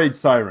air raid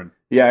siren.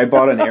 Yeah, I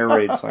bought an air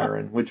raid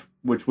siren, which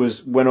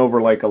went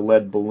over like a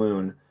lead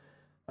balloon.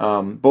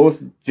 Both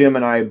Jim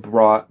and I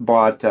bought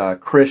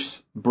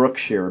Brookshear,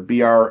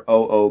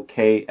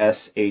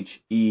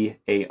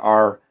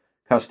 Brooksear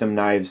Custom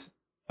Knives.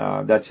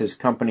 That's his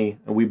company,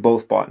 and we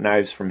both bought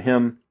knives from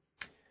him.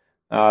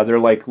 They're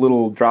like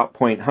little drop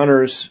point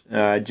hunters.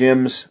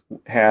 Jim's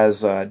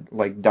has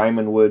like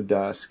diamond wood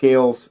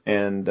scales,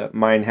 and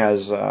mine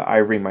has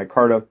ivory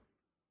micarta.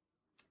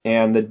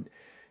 And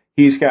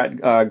he's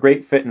got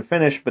great fit and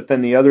finish, but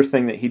then the other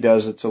thing that he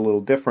does that's a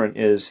little different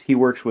is he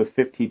works with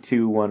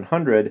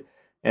 52-100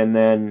 and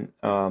then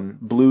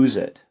blues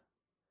it.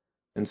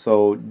 And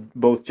so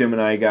both Jim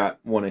and I got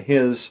one of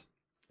his,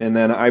 and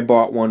then I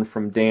bought one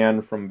from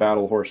Dan from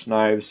Battle Horse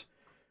Knives.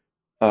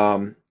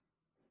 I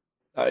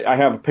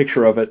have a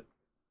picture of it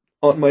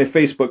on my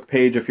Facebook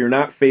page. If you're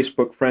not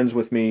Facebook friends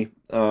with me,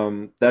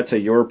 that's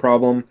your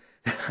problem.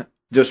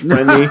 Just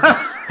friend me.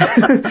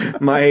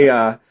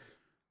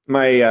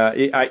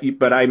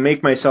 But I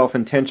make myself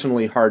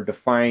intentionally hard to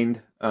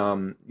find.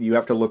 You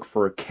have to look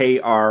for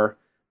KR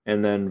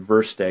and then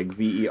Versteeg,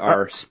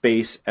 VER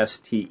space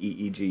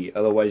STEEG.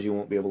 Otherwise, you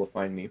won't be able to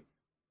find me.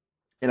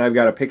 And I've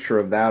got a picture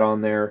of that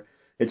on there.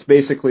 It's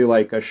basically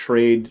like a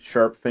Schrade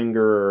sharp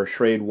finger or a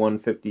Schrade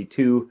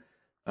 152,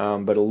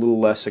 but a little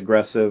less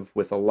aggressive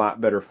with a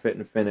lot better fit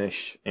and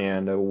finish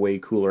and a way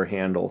cooler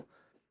handle.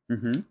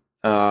 Mm-hmm.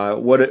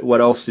 What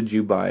else did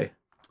you buy?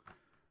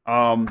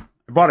 I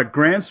bought a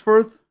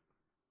Gransfors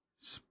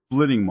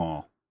splitting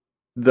maul.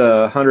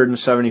 The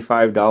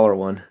 $175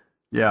 one.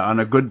 Yeah, on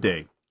a good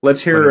day.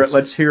 Let's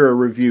hear a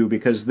review,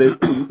 because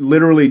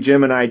literally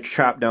Jim and I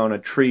chop down a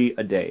tree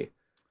a day.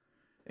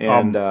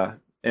 And I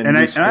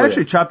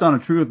actually chopped down a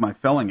tree with my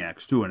felling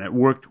axe too, and it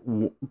worked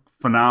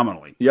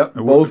phenomenally. Yep,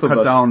 both of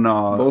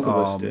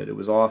us did. It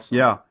was awesome.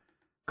 Yeah,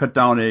 cut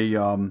down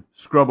a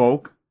scrub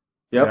oak.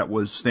 Yep. That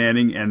was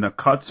standing, and the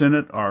cuts in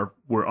it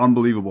were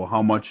unbelievable.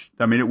 How much?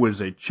 I mean, it was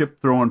a chip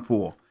throwing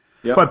fool.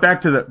 Yep. But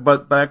back to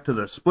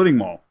the splitting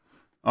maul.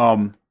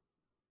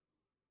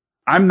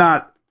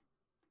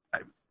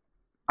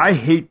 I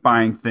hate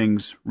buying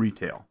things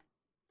retail.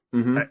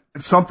 Mm-hmm.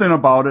 Something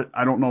about it,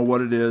 I don't know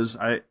what it is.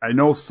 I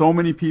know so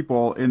many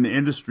people in the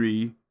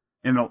industry,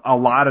 in a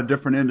lot of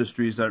different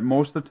industries, that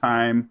most of the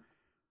time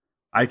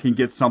I can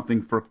get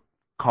something for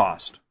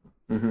cost.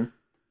 Mm-hmm.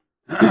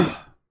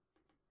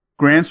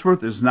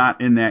 Gransfors is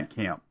not in that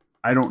camp.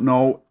 I don't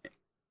know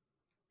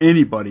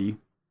anybody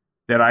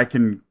that I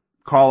can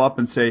call up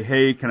and say,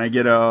 hey, can I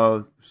get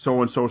a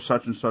so-and-so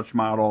such-and-such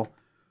model?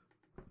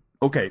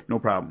 Okay, no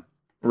problem.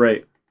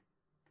 Right.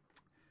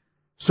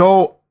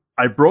 So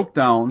I broke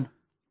down,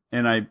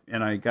 and I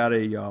got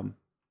a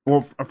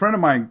friend of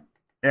mine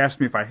asked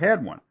me if I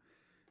had one.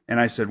 And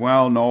I said,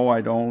 well, no,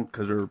 I don't,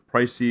 because they're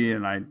pricey,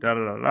 and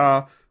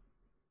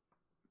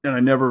and I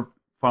never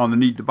found the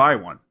need to buy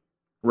one.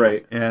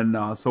 Right. And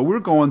so we're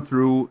going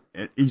through,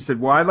 and he said,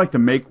 well, I'd like to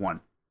make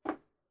one.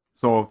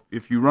 So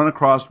if you run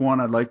across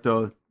one, I'd like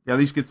to at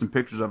least get some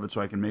pictures of it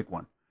so I can make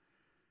one.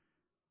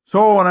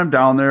 So when I'm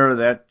down there,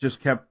 that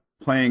just kept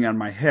playing on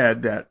my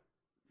head that,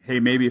 hey,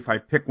 maybe if I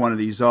pick one of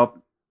these up,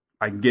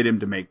 I can get him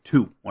to make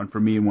two, one for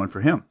me and one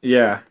for him.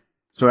 Yeah.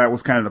 So that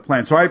was kind of the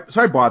plan. So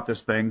I bought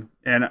this thing,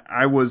 and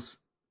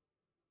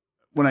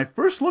when I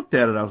first looked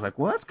at it, I was like,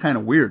 well, that's kind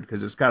of weird,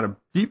 because it's got a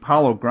deep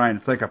hollow grind.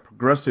 It's like a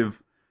progressive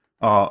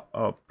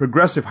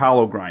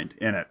hollow grind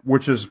in it,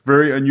 which is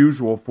very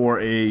unusual for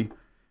a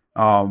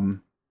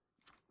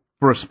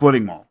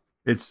splitting maul.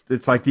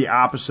 It's like the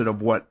opposite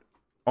of what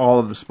all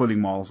of the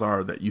splitting mauls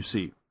are that you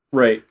see.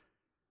 Right.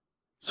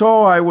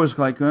 So I was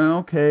like,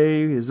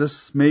 okay, is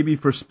this maybe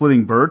for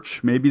splitting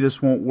birch? Maybe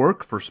this won't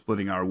work for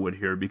splitting our wood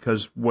here,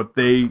 because what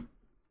the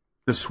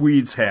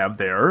Swedes have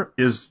there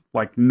is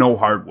like no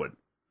hardwood.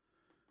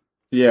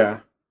 Yeah.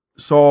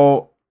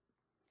 So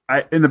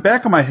in the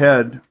back of my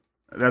head,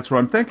 that's what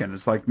I'm thinking.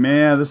 It's like,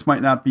 man, this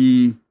might not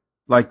be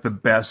like the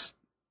best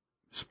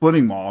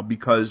splitting maul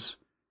because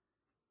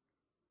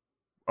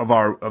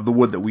of the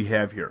wood that we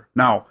have here.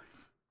 Now,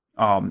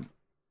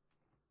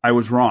 I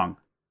was wrong.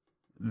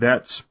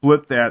 That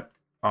split that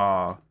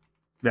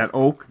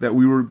oak that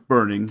we were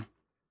burning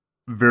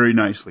very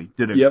nicely.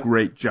 Did a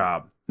great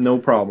job. No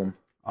problem.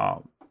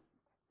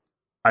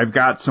 I've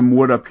got some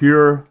wood up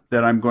here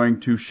that I'm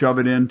going to shove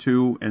it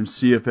into and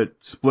see if it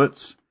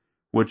splits,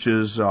 which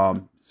is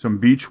some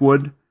beech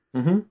wood,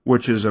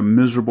 which is a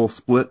miserable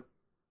split.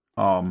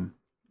 And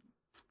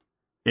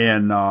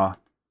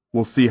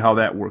we'll see how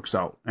that works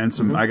out. And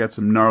I got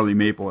some gnarly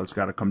maple that's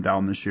got to come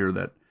down this year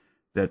that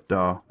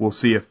we'll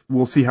see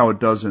how it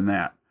does in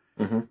that.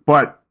 Mm-hmm.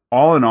 But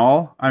all in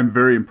all, I'm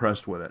very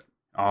impressed with it.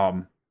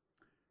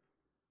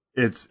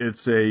 It's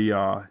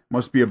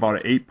must be about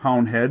an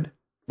 8-pound head,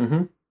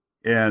 mm-hmm.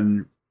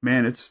 and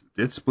man, it's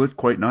split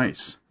quite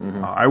nice.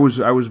 Mm-hmm. I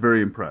was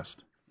very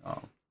impressed,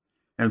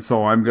 and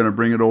so I'm going to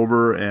bring it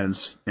over, and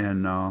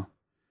Tim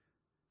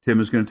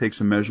is going to take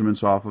some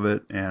measurements off of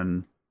it,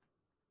 and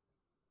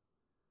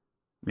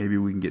maybe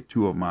we can get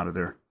 2 of them out of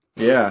there.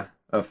 Yeah,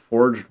 a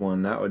forged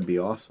one, that would be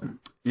awesome.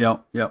 Yeah.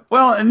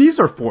 Well, and these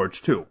are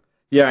forged too.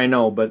 Yeah, I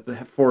know, but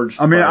the forged.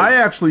 I mean,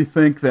 I actually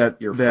think that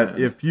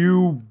if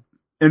you,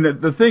 and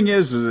the thing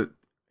is that,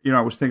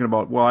 I was thinking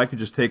about, well, I could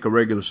just take a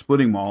regular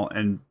splitting maul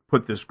and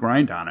put this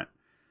grind on it.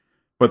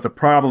 But the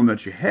problem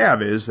that you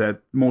have is that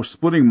most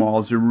splitting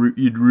mauls,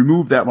 you'd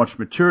remove that much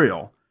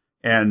material,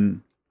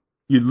 and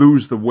you'd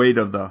lose the weight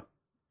of the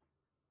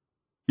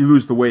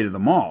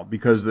maul,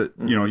 because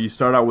you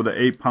start out with an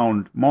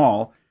 8-pound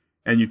maul,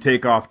 and you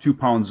take off 2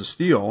 pounds of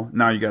steel.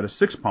 Now you got a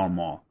 6-pound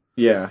maul.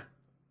 Yeah.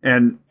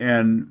 And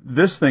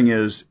this thing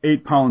is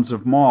 8 pounds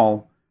of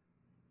maul,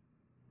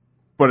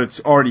 but it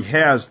already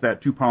has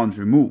that 2 pounds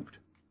removed.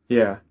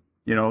 Yeah.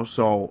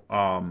 So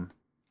I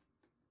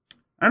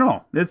don't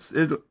know.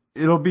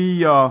 It'll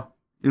be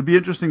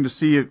interesting to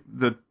see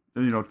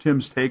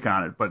Tim's take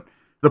on it. But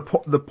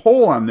the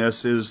pole on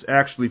this is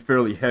actually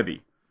fairly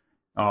heavy,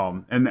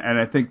 and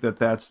I think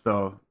that's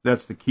the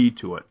key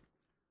to it.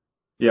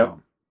 Yeah.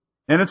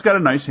 And it's got a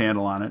nice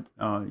handle on it,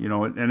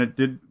 and it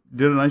did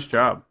a nice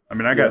job. I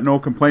mean, I got no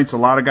complaints. A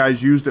lot of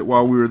guys used it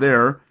while we were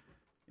there,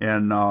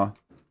 and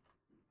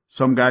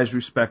some guys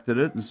respected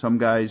it, and some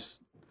guys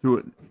threw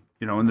it,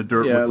 in the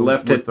dirt. Yeah,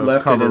 left it in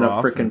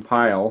a frickin'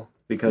 pile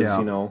because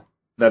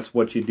that's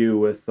what you do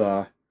with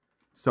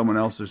someone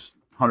else's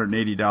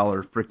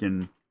 $180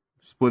 frickin'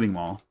 splitting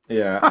maul.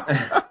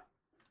 Yeah.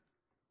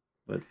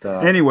 But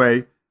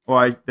anyway,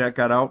 that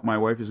got out. My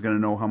wife is going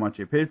to know how much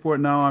I paid for it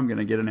now. I'm going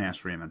to get an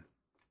ass reaming.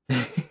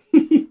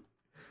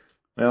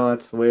 Well,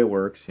 that's the way it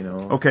works,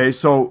 Okay,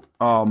 so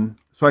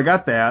I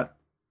got that,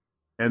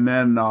 and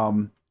then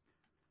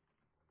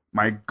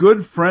my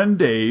good friend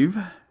Dave,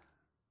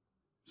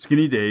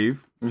 Skinny Dave,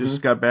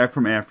 just got back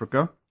from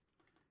Africa,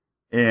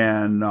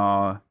 and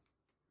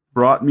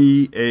brought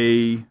me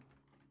a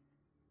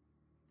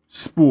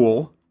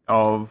spool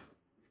of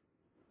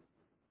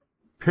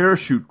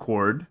parachute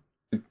cord.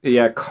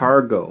 Yeah,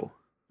 cargo.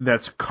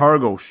 That's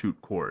cargo chute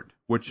cord,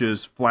 which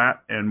is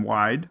flat and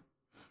wide.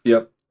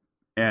 Yep.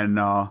 And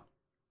of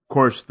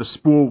course, the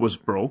spool was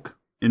broke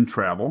in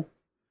travel,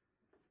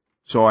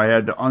 so I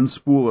had to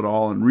unspool it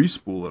all and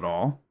respool it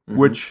all,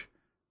 which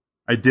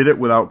I did it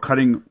without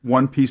cutting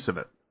one piece of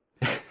it.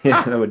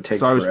 Yeah, that would take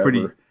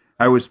forever.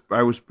 I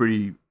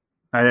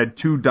had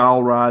 2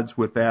 dowel rods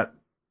with that,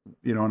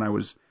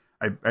 and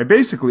I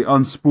basically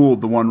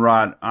unspooled the one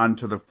rod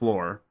onto the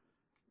floor,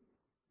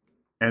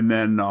 and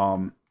then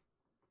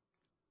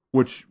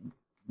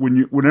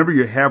whenever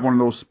you have one of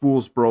those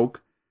spools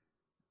broke,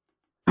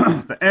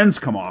 the ends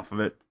come off of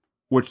it,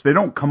 which they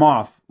don't come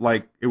off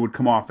like it would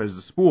come off as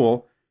a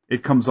spool.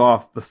 It comes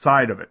off the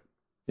side of it.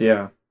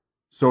 Yeah.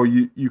 So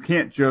you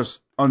can't just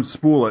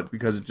unspool it,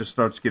 because it just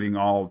starts getting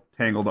all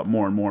tangled up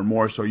more and more and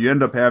more. So you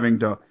end up having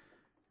to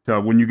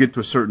when you get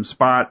to a certain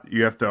spot,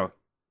 you have to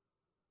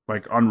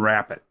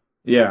unwrap it.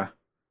 Yeah.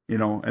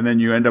 And then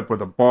you end up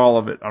with a ball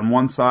of it on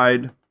one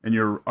side, and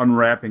you're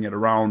unwrapping it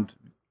around,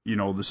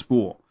 the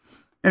spool.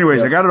 Anyways,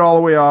 yep. I got it all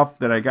the way off.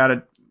 Then I got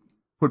it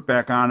put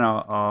back on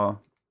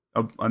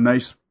a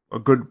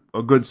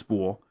good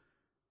spool.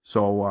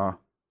 So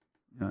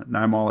now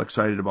I'm all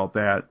excited about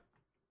that.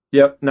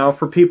 Yep. Now,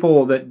 for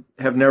people that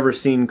have never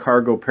seen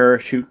cargo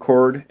parachute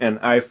cord, and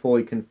I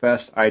fully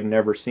confessed I'd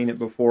never seen it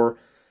before,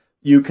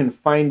 you can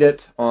find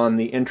it on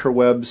the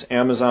interwebs.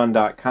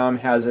 Amazon.com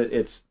has it.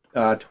 It's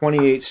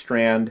 28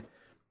 strand,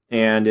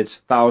 and it's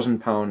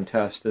 1,000-pound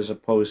test as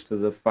opposed to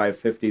the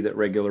 550 that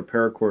regular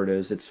paracord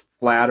is. It's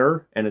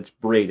flatter, and it's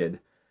braided.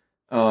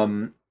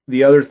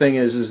 The other thing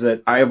is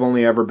that I have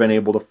only ever been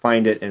able to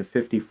find it in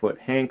 50-foot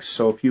hanks,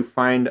 so if you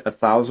find a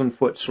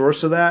 1,000-foot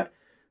source of that,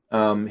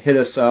 hit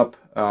us up,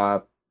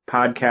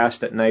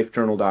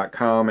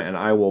 podcast@knifejournal.com, and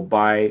I will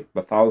buy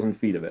 1,000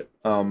 feet of it.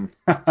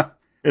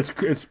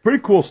 It's pretty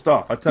cool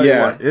stuff. I tell you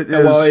what, it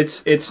is. Well,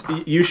 it's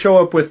you show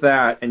up with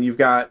that, and you've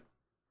got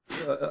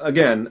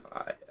again,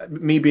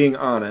 me being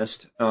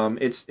honest,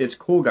 it's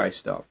cool guy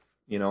stuff,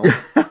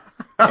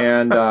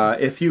 And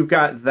if you've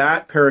got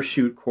that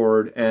parachute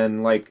cord,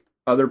 and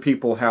other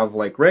people have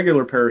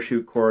regular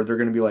parachute cord, they're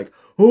going to be like,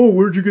 "Oh,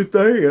 where'd you get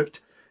that?"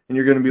 And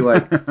you're going to be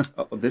like,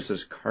 "Oh, this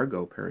is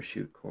cargo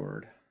parachute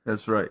cord."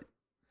 That's right.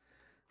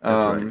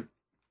 Right.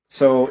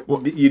 So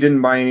you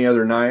didn't buy any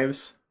other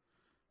knives?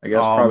 I guess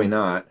probably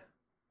not.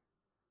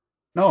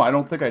 No, I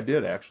don't think I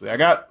did actually. I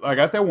got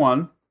that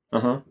one.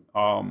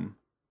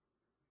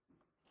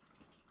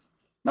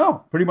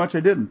 No, pretty much I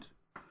didn't.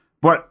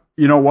 But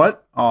you know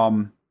what?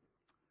 The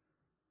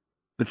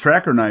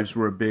tracker knives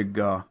were a big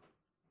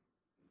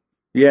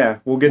Yeah,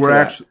 we'll get to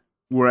that.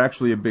 Were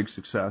actually a big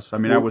success. I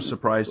mean, I was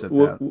surprised at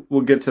that.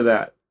 We'll get to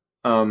that.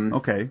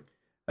 Okay.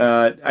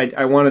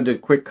 I wanted to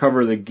quick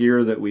cover the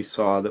gear that we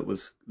saw that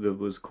was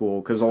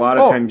cool, because a lot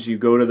of times you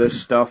go to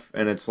this stuff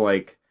and it's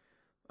like,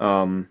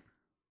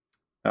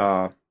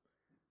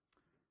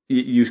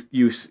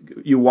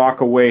 you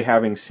walk away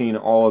having seen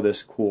all of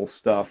this cool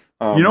stuff.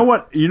 You know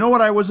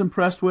what I was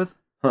impressed with?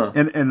 Huh.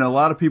 And a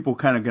lot of people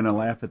kind of going to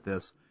laugh at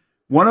this.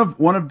 One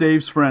of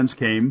Dave's friends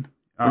came,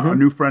 a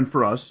new friend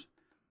for us,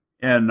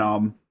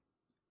 and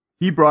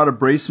he brought a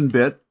brace and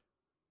bit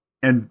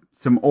and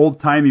some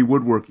old-timey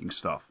woodworking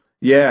stuff.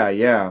 Yeah,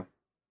 yeah.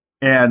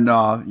 And,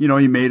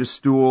 he made a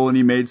stool, and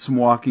he made some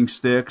walking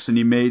sticks, and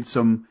he made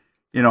some,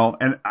 he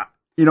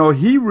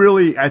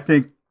really, I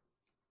think,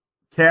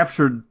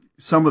 captured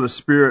some of the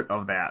spirit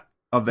of that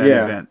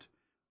event.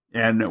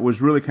 And it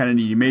was really kind of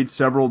neat. He made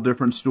several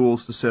different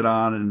stools to sit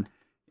on, and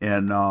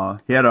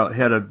he had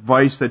a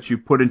vise that you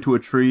put into a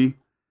tree.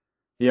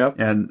 Yep.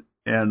 And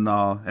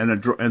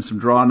some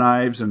draw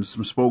knives and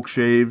some spoke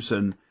shaves,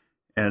 and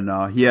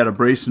he had a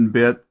brace and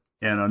bit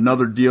and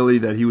another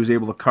dealie that he was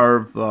able to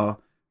carve the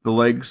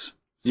legs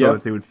so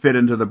that they would fit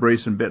into the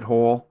brace and bit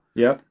hole.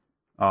 Yep.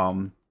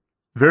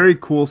 Very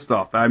cool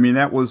stuff. I mean,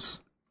 that was,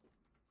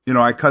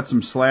 I cut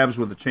some slabs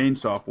with a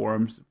chainsaw for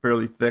him,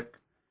 fairly thick,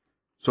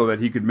 so that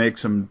he could make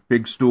some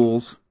big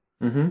stools.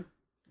 Mm-hmm.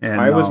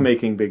 And I was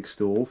making big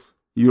stools.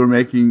 You were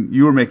making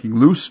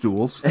loose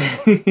stools.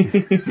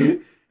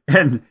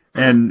 And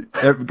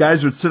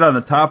guys would sit on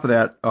the top of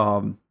that,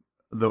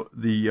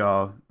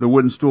 the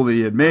wooden stool that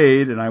he had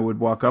made, and I would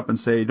walk up and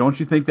say, "Don't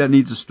you think that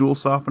needs a stool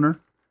softener?"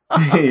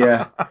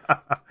 Yeah.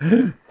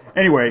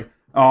 Anyway,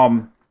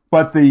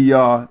 but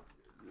the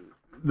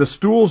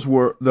stools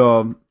were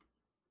the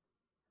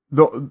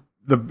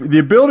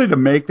ability to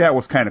make that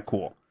was kind of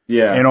cool.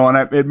 Yeah.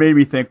 And it made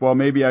me think, well,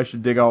 maybe I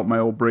should dig out my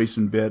old brace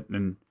and bit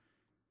and,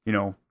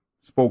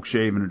 spoke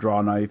shave and a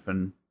draw knife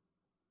and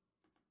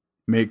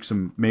make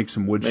some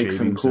wood shavings. Make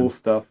some cool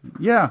stuff.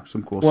 Yeah,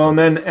 some cool stuff. Well,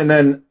 and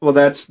then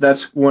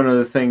that's one of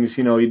the things,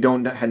 you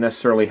don't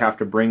necessarily have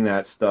to bring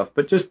that stuff,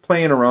 but just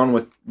playing around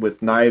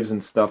with knives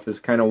and stuff is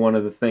kind of one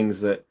of the things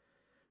that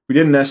we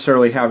didn't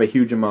necessarily have a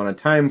huge amount of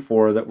time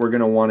for, that we're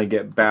going to want to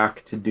get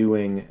back to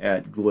doing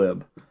at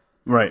Glib.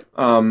 Right.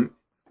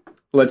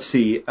 Let's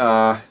see.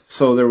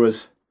 So there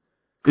was.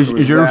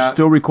 Is yours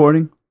still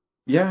recording?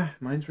 Yeah,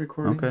 mine's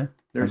recording. Okay.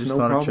 There's no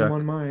problem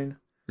on mine.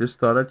 Just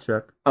thought I'd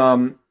check.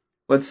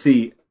 Let's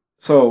see.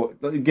 So,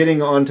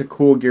 getting on to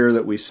cool gear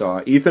that we saw,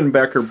 Ethan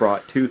Becker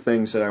brought two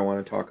things that I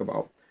want to talk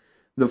about.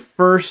 The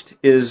first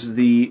is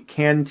the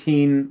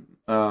canteen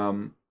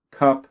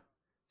cup,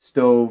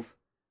 stove,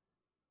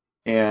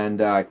 and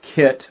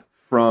kit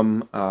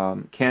from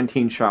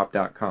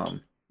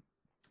canteenshop.com.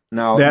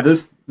 Now,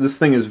 this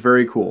thing is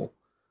very cool.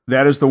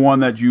 That is the one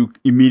that you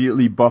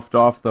immediately buffed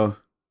off the...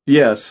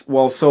 Yes.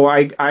 Well, so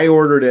I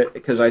ordered it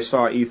because I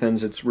saw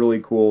Ethan's. It's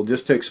really cool.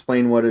 Just to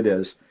explain what it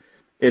is.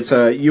 It's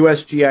a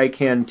USGI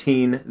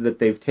canteen that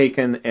they've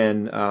taken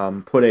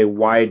and put a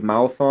wide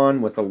mouth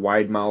on with a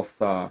wide mouth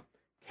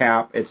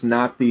cap. It's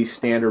not the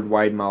standard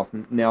wide mouth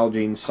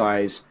Nalgene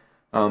size,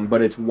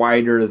 but it's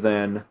wider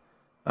than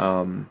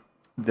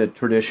the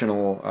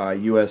traditional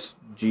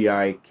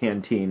USGI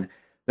canteen.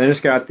 Then it's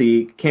got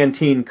the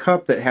canteen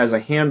cup that has a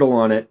handle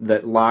on it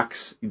that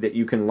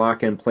you can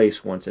lock in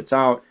place once it's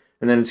out,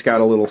 and then it's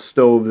got a little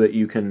stove that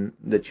you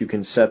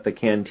can set the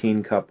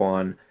canteen cup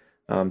on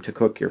to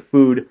cook your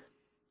food.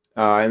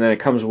 And then it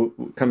comes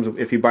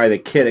if you buy the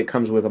kit, it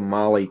comes with a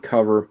Molly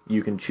cover.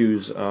 You can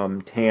choose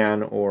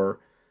tan or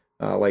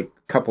like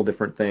a couple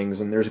different things,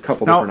 and there's a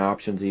couple different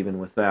options even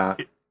with that.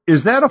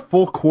 Is that a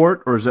full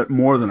quart or is that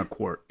more than a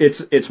quart?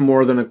 It's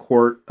more than a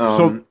quart.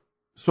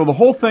 So the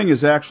whole thing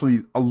is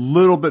actually a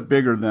little bit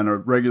bigger than a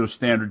regular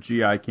standard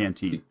GI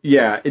canteen.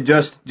 Yeah,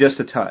 just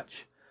a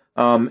touch.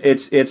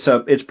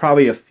 It's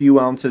probably a few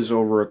ounces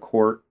over a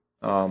quart.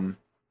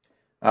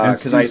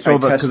 Because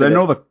I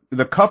know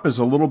the cup is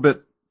a little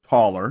bit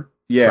taller.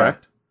 Yeah,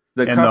 correct?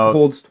 The cup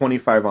holds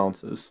 25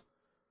 ounces.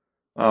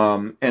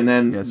 And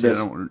then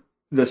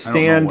the stand.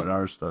 I don't know what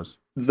ours does.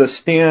 The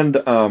stand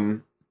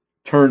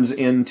turns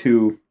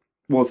into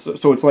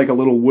so it's like a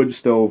little wood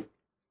stove.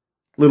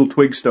 Little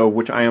twig stove,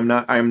 which I am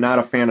not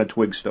a fan of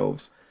twig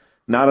stoves.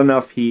 Not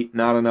enough heat,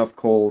 not enough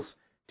coals,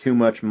 too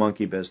much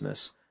monkey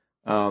business.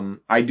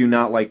 I do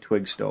not like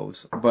twig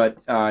stoves, but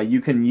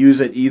you can use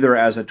it either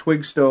as a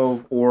twig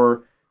stove,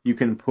 or you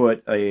can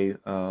put a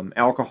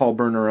alcohol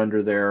burner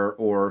under there,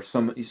 or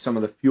some of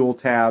the fuel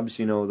tabs,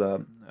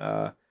 the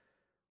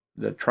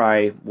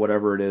try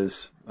whatever it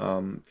is,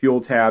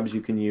 fuel tabs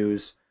you can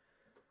use.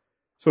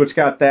 So it's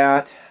got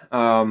that.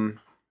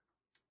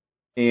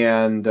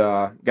 And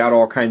got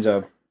all kinds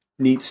of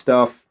neat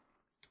stuff,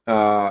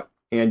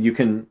 and you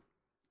can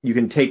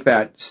take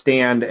that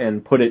stand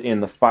and put it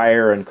in the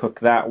fire and cook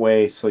that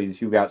way, so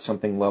you've got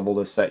something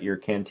level to set your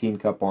canteen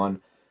cup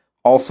on.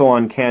 Also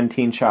on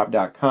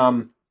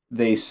canteenshop.com,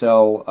 they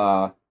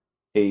sell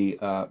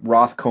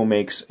Rothko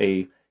makes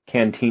a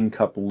canteen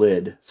cup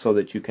lid so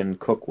that you can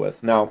cook with.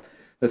 Now,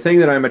 the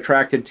thing that I'm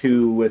attracted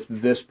to with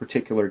this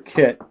particular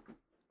kit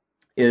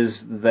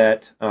is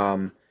that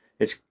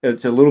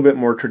it's a little bit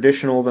more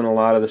traditional than a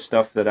lot of the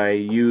stuff that I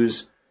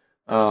use,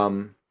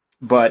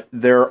 but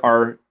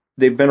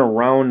they've been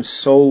around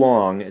so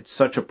long, it's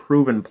such a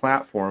proven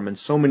platform, and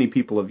so many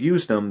people have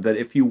used them that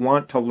if you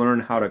want to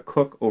learn how to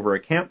cook over a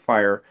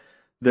campfire,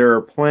 there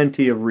are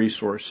plenty of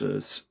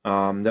resources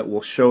that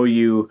will show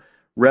you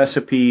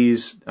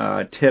recipes,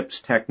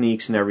 tips,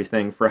 techniques, and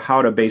everything for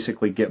how to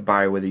basically get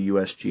by with a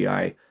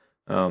USGI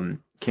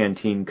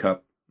canteen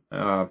cup.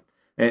 And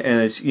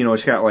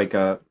it's got like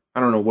I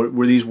don't know,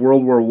 were these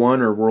World War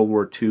I or World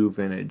War II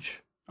vintage?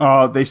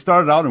 They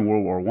started out in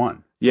World War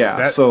One.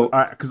 Yeah,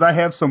 because I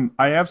have some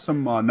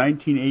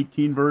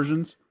 1918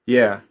 versions.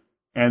 Yeah,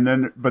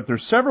 but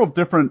there's several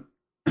different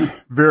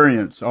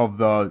variants of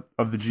the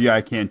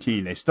GI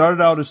canteen. They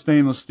started out as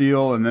stainless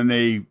steel, and then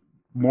they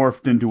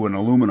morphed into an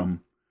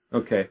aluminum.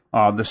 Okay.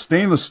 The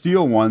stainless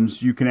steel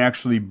ones, you can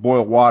actually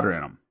boil water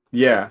in them.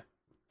 Yeah.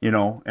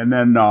 And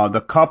then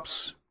the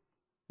cups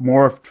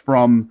morphed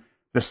from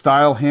the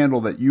style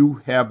handle that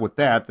you have with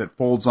that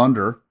folds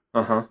under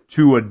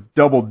to a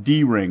double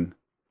D ring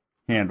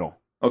handle.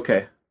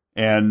 Okay.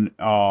 And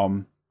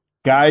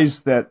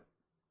guys that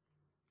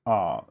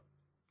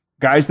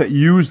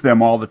use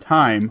them all the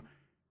time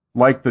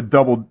like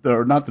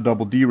not the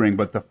double D ring,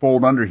 but the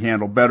fold under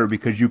handle better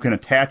because you can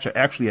attach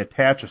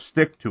a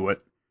stick to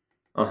it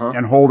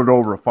and hold it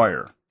over a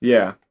fire.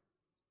 Yeah.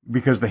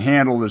 Because the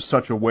handle is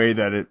such a way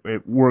that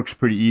it works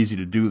pretty easy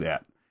to do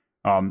that.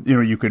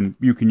 You can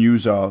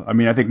use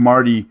I think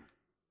Marty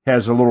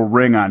has a little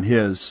ring on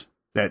his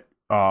that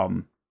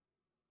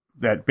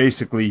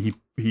basically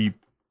he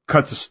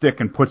cuts a stick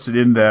and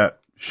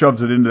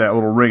shoves it into that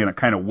little ring, and it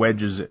kind of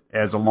wedges it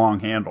as a long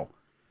handle.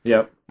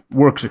 Yep.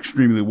 Works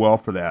extremely well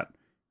for that.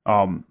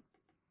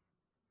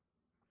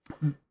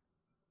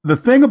 The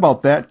thing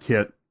about that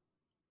kit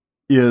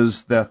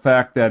is the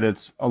fact that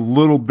it's a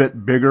little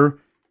bit bigger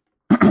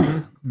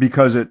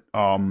because it,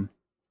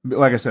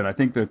 like I said, I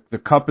think the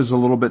cup is a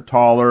little bit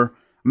taller.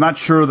 I'm not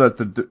sure that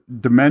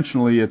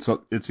dimensionally I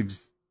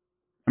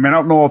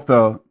don't know if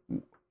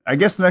I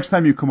guess the next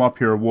time you come up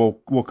here,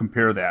 we'll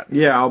compare that.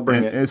 Yeah, I'll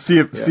bring it. And see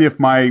if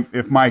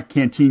my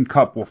canteen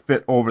cup will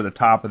fit over the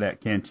top of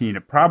that canteen.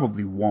 It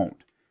probably won't.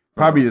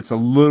 Probably it's a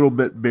little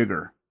bit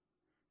bigger.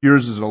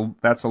 Yours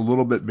that's a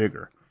little bit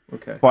bigger.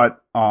 Okay.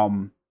 But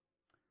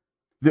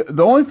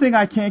the only thing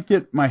I can't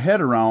get my head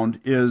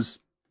around is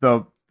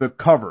the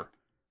cover.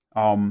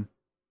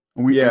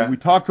 We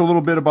talked a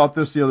little bit about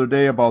this the other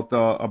day about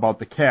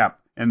the cap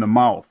and the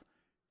mouth.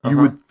 You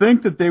would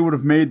think that they would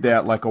have made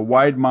that like a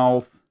wide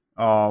mouth,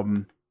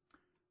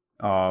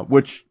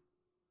 which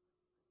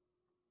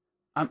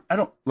I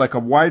don't like a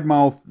wide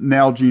mouth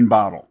Nalgene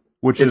bottle,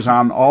 which is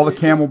on all the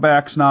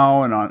Camelbacks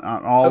now and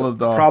on all of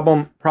the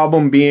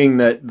problem being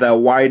that the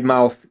wide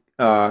mouth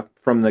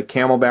from the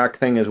Camelback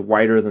thing is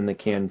wider than the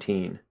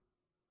canteen.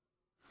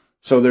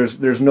 So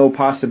there's no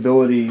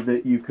possibility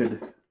that you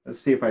could.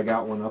 Let's see if I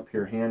got one up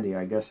here handy.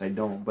 I guess I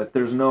don't, but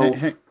there's no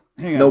hang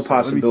on no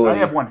possibility.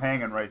 I have one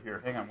hanging right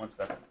here. Hang on one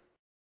second.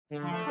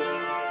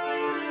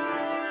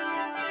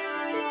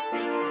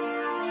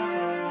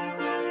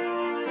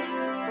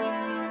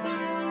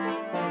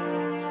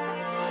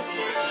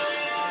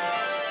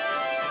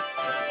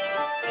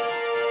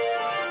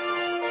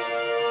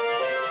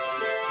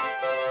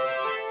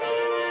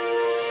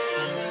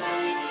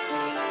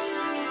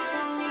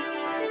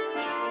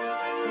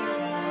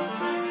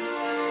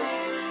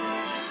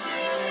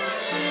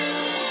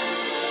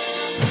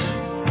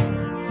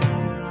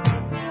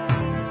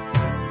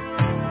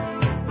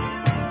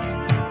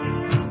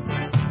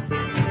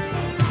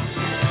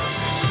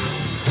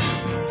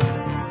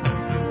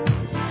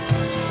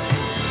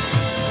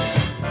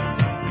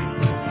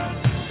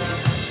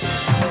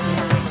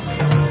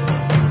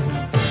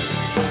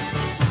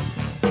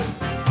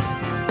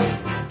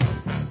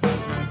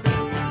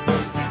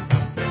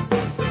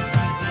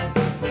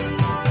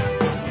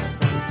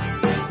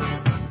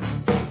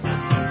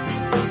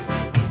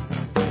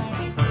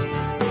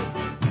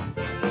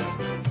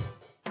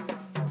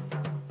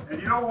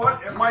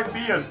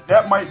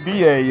 That might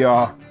be a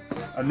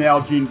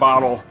Nalgene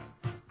bottle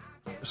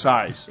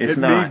size. It's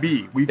not. May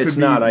be. We could it's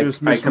be not.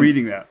 just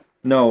misreading that.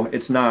 No,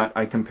 it's not.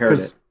 I compared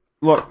it.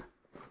 Look,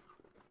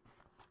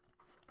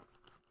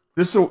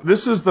 this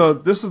is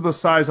the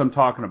size I'm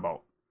talking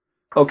about.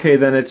 Okay,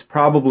 then it's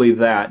probably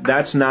that.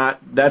 That's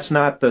not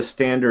the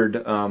standard.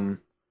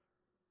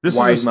 This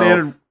wide is a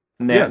standard.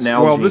 Yes.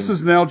 Nalgene. Well, this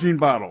is an Nalgene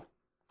bottle.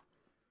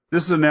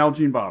 This is a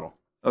Nalgene bottle.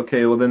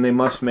 Okay, well then they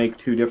must make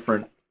two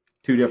different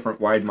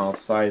wide mouth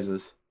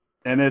sizes.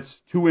 And it's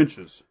 2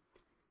 inches.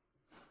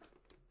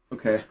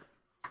 Okay.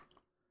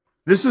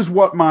 This is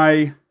what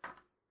a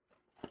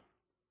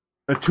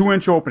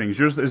 2-inch opening. Is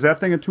that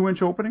thing a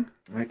 2-inch opening?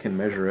 I can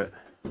measure it.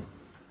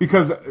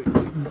 Because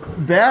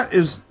that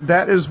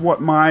is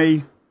what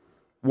my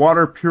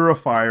water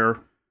purifier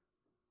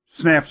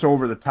snaps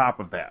over the top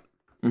of that.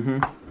 Mm-hmm.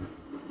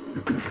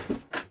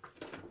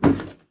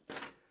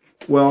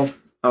 Well,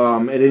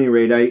 At any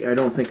rate, I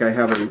don't think I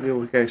have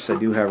I guess I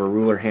do have a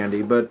ruler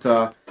handy, but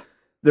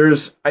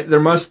there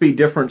must be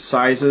different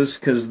sizes,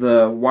 because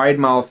the wide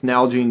mouth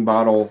Nalgene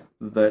bottle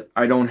that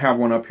I don't have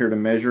one up here to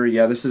measure.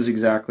 Yeah, this is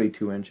exactly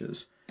 2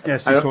 inches.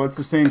 Yes, so it's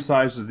the same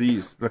size as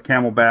these, the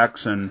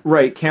Camelbacks and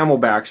right,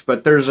 Camelbacks.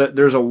 But there's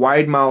a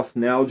wide mouth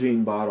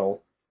Nalgene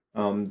bottle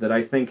that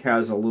I think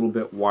has a little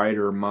bit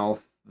wider mouth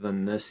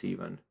than this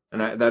even,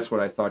 and that's what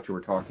I thought you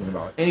were talking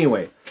about.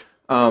 Anyway,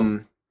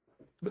 so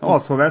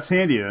that's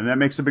handy, and that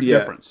makes a big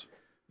difference.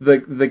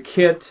 The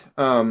kit,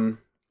 I'm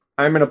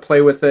going to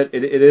play with it.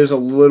 It is a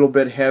little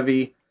bit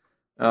heavy.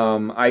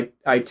 I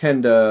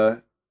tend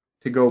to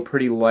go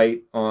pretty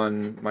light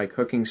on my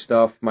cooking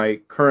stuff. My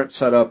current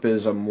setup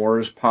is a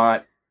Moore's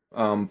pot,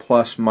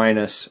 plus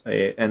minus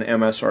an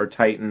MSR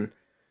Titan,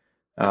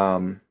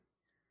 and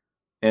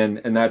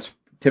that's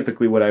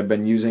typically what I've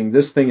been using.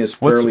 This thing is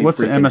fairly what's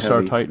an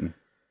MSR heavy. Titan?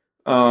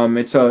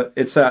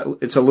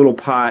 It's a little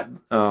pot.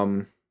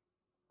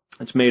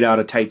 It's made out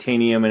of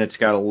titanium, and it's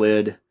got a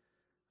lid.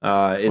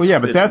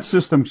 But that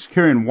system's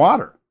carrying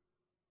water.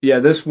 Yeah,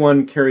 this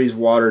one carries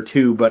water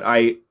too, but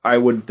I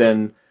would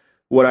then,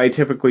 what I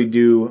typically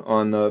do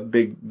on the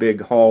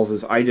big hauls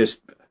is a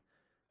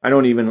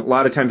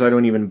lot of times I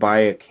don't even buy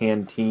a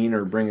canteen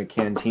or bring a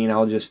canteen.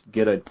 I'll just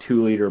get a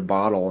 2-liter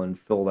bottle and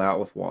fill that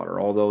with water.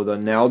 Although the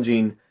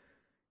Nalgene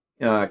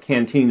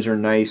canteens are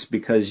nice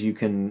because you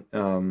can,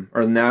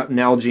 or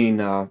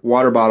Nalgene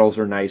water bottles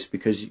are nice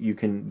because you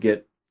can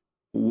get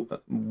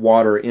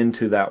water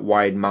into that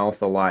wide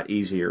mouth a lot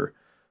easier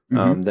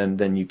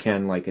than you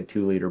can like a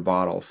 2-liter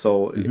bottle.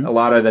 So a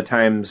lot of the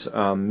times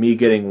me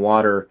getting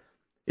water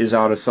is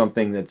out of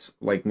something that's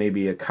like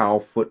maybe a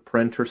cow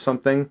footprint or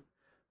something,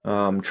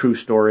 true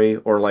story,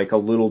 or like a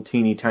little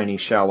teeny tiny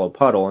shallow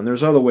puddle. And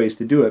there's other ways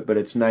to do it, but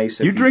it's nice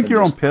if you drink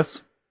your own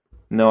piss?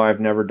 No, I've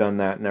never done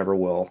that, never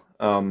will.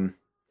 Why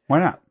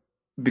not?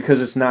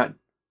 Because it's not,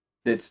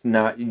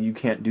 you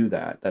can't do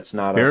that. That's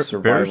not a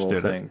survival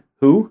thing. It.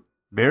 Who?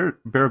 Bear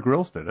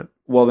Grylls did it.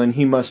 Well, then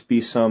he must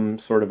be some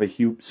sort of a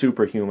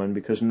superhuman,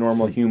 because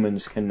normal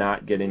humans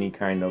cannot get any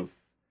kind of...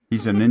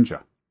 He's a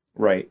ninja.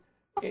 Right.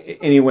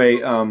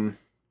 Anyway,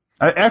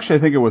 I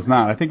think it was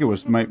not. I think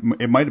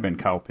it might have been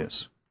cow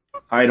piss.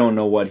 I don't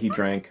know what he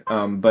drank,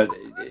 but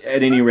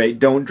at any rate,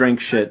 don't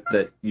drink shit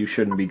that you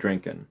shouldn't be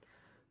drinking.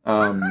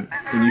 And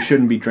you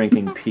shouldn't be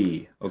drinking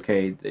pee,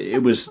 okay?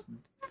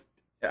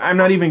 I'm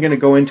not even going to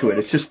go into it.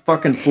 It's just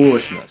fucking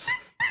foolishness.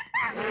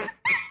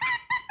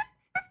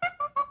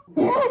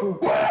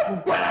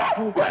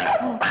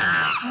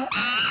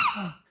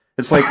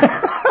 It's like,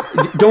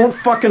 don't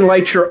fucking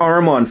light your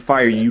arm on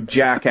fire, you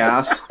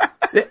jackass.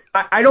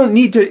 I don't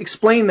need to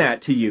explain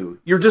that to you.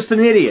 You're just an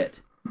idiot.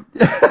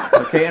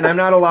 Okay, and I'm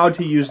not allowed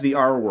to use the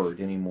R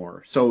word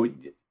anymore. So,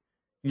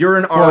 you're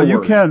an R word.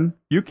 Well,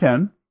 you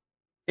can.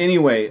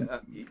 Anyway,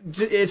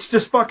 it's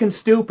just fucking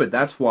stupid,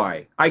 that's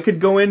why. I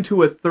could go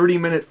into a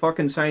 30-minute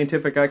fucking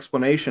scientific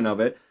explanation of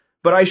it,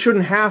 but I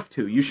shouldn't have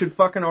to. You should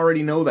fucking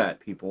already know that,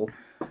 people.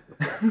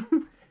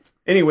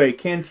 Anyway,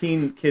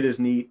 canteen kit is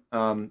neat.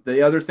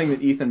 The other thing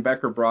that Ethan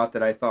Becker brought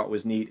that I thought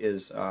was neat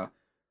is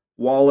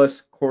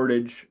Wallace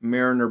Cordage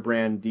Mariner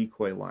brand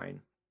Decoy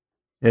line.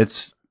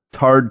 It's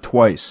tarred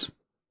twice.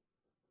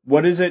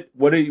 What is it?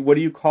 What do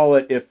you call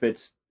it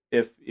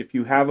if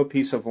you have a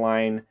piece of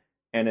line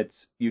and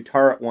you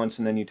tar it once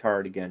and then you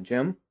tar it again,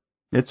 Jim?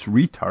 It's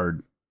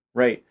retard.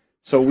 Right.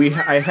 So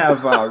I have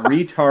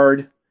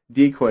retard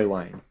Decoy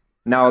line.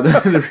 Now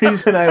the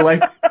reason I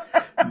like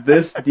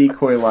this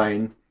Decoy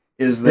line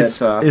is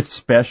that it's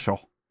special.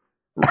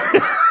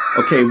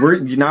 Okay,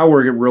 we're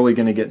really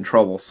going to get in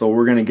trouble, so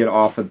we're going to get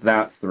off of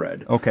that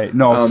thread. Okay,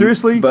 no,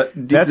 seriously, but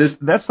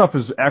that stuff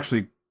is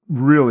actually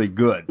really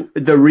good.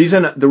 The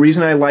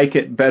reason I like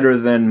it better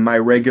than my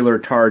regular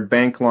tarred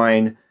bank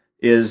line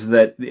is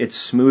that it's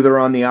smoother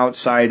on the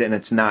outside and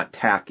it's not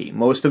tacky.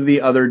 Most of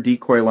the other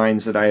Decoy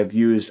lines that I have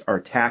used are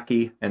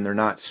tacky and they're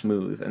not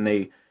smooth, and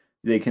they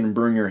can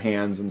burn your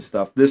hands and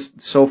stuff. This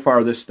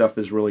stuff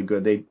is really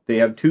good. They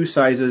have 2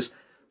 sizes,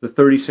 the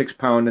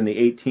 36-pound and the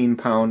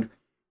 18-pound.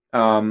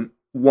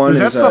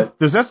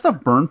 Does that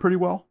stuff burn pretty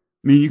well?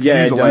 I mean, you can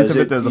use the length of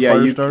it as a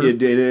fire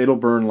starter? It'll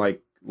burn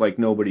like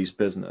nobody's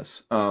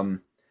business.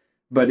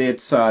 But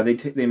it's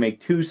they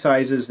make 2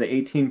 sizes, the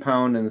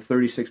 18-pound and the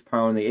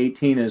 36-pound. The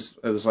 18 is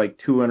like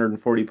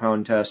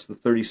 240-pound test. The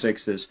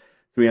 36 is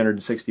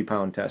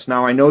 360-pound test.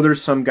 Now, I know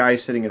there's some guy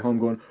sitting at home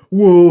going,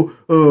 well,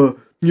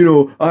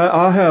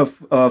 I have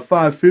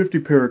 550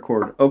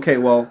 paracord. Okay,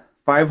 well,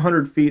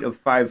 500 feet of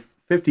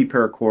 550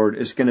 paracord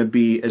is going to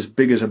be as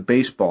big as a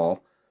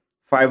baseball.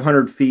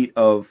 500 feet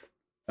of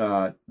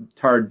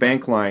tarred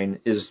bank line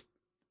is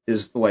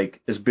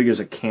like as big as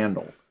a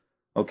candle.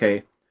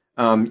 Okay,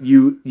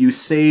 you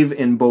save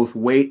in both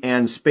weight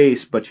and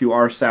space, but you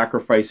are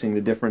sacrificing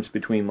the difference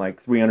between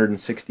like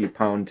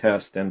 360-pound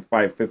test and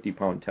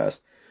 550-pound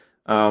test.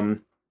 I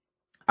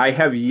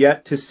have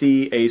yet to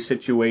see a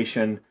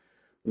situation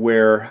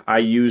where I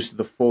used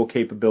the full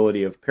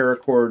capability of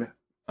paracord.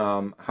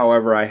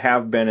 However, I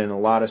have been in a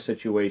lot of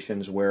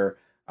situations where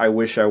I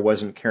wish I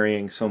wasn't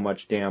carrying so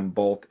much damn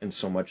bulk and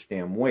so much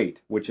damn weight,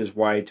 which is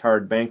why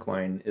tarred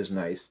bankline is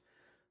nice.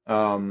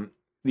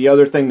 The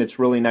other thing that's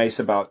really nice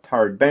about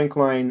tarred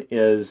bankline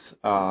is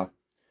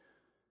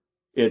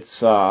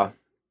it's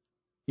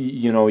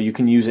you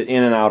can use it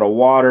in and out of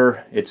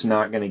water. It's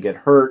not going to get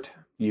hurt.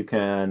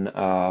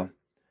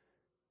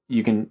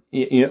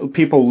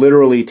 People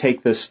literally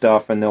take this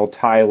stuff and they'll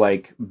tie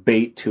like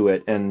bait to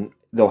it, and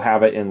they'll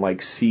have it in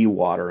like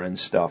seawater and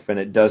stuff, and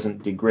it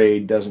doesn't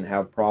degrade, doesn't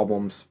have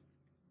problems.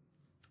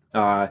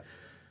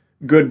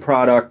 Good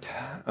product.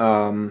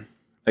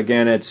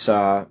 Again, it's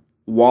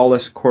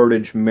Wallace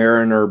Cordage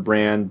Mariner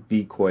brand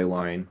Decoy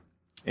line,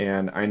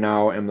 and I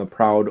now am the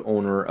proud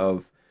owner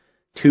of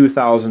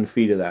 2,000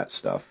 feet of that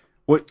stuff.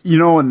 Well,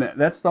 and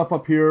that stuff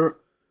up here,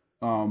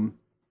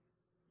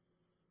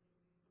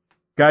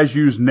 guys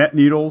use net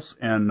needles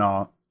and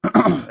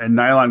and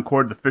nylon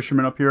cord, the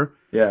fishermen up here.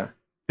 Yeah.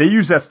 They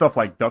use that stuff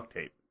like duct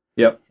tape.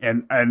 Yep.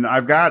 And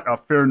I've got a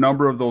fair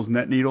number of those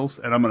net needles,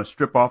 and I'm going to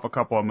strip off a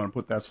couple. I'm going to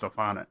put that stuff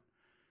on it.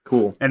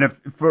 Cool. And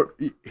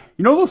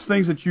those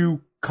things that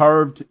you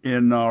carved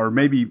in, or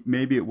maybe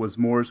it was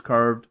Moore's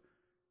carved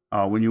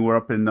when you were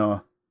up in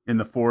the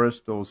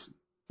forest, those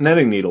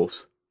netting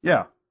needles.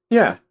 Yeah.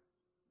 Yeah.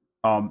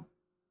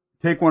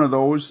 Take one of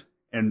those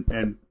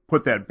and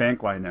put that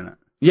bank line in it.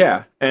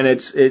 Yeah, and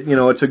it's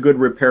a good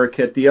repair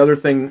kit. The other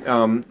thing,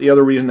 the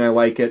other reason I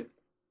like it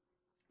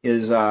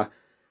is,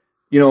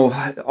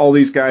 all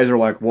these guys are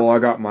like, well, I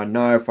got my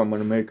knife, I'm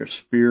going to make a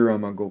spear,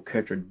 I'm going to go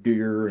catch a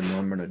deer, and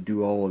I'm going to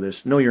do all of this.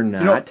 No, you're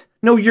not.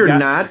 No, you're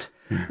not.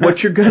 What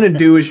you're going to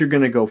do is you're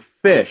going to go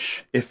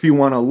fish if you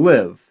want to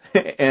live.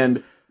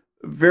 And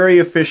very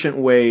efficient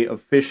way of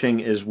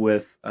fishing is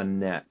with a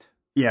net.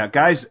 Yeah,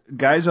 guys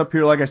up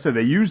here, like I said,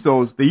 they use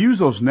those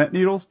net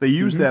needles. They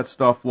use that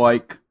stuff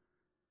like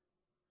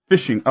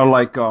fishing, or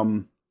like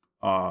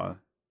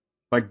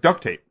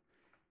duct tape.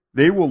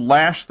 They will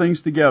lash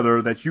things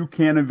together that you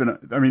can't even.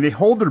 I mean, they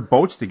hold their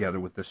boats together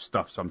with this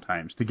stuff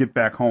sometimes to get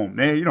back home.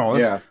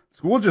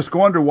 We'll just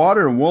go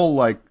underwater and we'll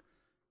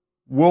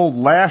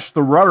lash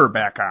the rudder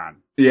back on.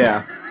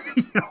 Yeah,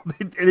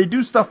 they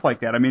do stuff like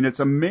that. I mean, it's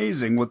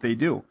amazing what they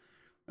do.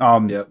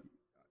 Yep.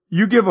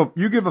 You give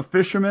a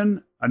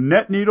fisherman a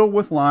net needle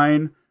with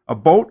line, a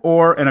boat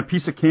oar, and a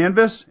piece of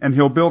canvas, and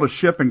he'll build a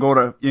ship and go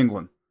to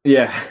England.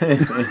 Yeah.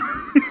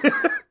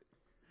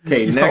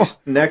 Okay,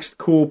 next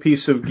cool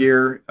piece of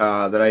gear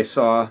that I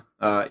saw,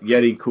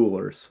 Yeti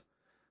coolers.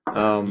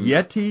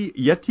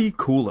 Yeti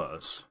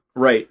coolers.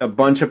 Right, a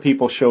bunch of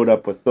people showed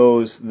up with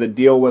those. The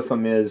deal with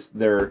them is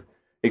they're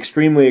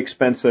extremely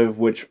expensive,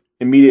 which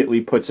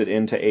immediately puts it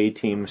into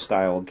A-team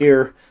style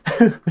gear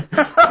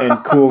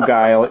and cool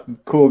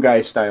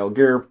guy style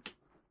gear.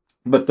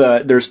 But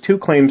there's two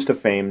claims to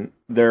fame.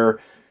 They're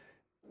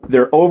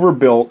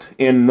overbuilt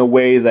in the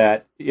way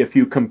that if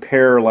you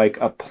compare like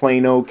a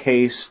Plano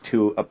case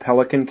to a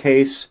Pelican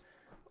case,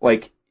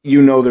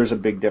 there's a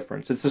big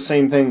difference. It's the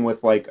same thing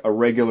with like a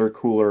regular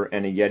cooler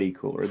and a Yeti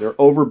cooler. They're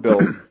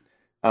overbuilt,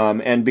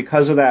 and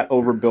because of that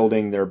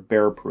overbuilding, they're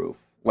bear proof.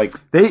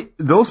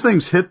 Those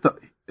things have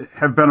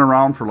been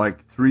around for like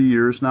 3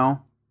 or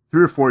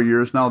 4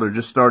 years now. They're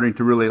just starting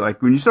to really,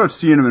 like, when you start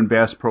seeing them in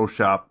Bass Pro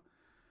Shop,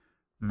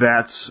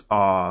 that's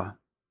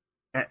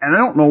and I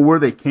don't know where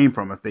they came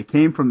from. If they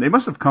came from, they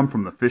must have come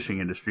from the fishing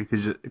industry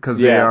because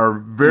they are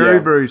very,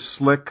 very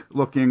slick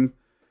looking.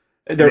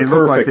 They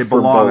look like they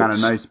belong on a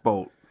nice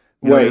boat.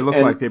 They look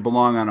like they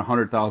belong on a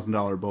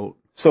 $100,000 boat.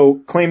 So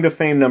claim to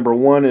fame number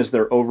one is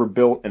they're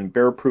overbuilt and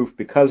bear proof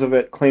because of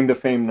it. Claim to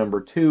fame number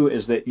two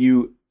is that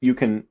you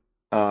can,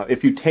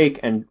 if you take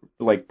and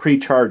like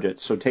pre-charge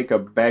it, so take a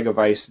bag of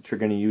ice that you're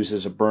going to use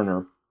as a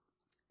burner,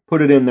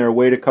 put it in there,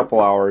 wait a couple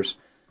hours,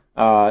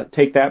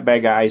 take that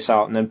bag of ice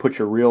out, and then put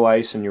your real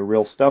ice and your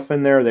real stuff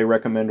in there. They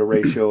recommend a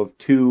ratio of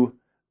 2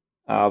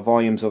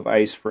 volumes of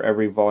ice for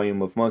every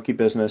volume of monkey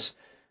business.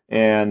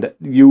 And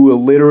you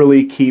will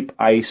literally keep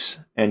ice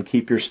and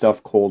keep your stuff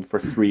cold for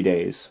 3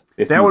 days.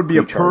 That would be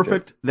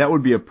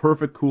a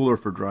perfect cooler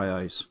for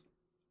dry ice.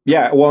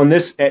 Yeah, well,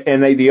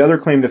 the other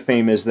claim to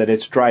fame is that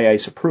it's dry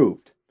ice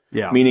approved.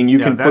 Yeah. Meaning you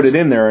can put it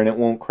in there and it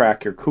won't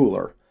crack your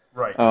cooler.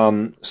 Right.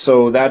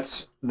 So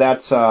that's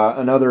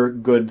another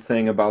good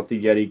thing about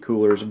the Yeti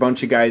coolers. A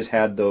bunch of guys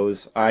had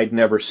those. I'd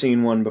never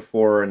seen one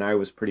before, and I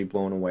was pretty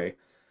blown away.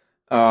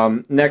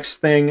 Next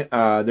thing,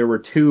 there were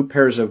 2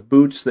 pairs of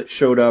boots that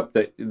showed up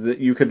that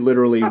you could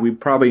literally, we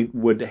probably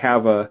would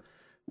have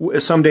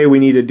someday we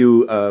need to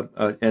do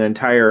an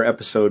entire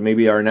episode.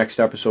 Maybe our next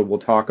episode we'll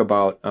talk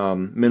about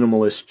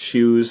minimalist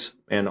shoes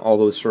and all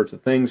those sorts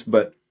of things.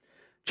 But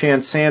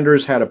Chance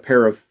Sanders had a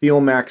pair of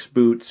Feelmax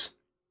boots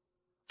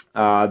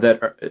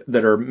that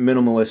are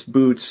minimalist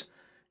boots,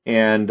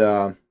 and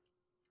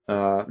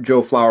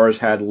Joe Flowers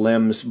had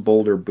Lems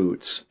Boulder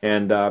Boots.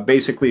 And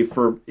basically,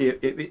 for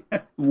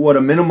what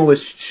a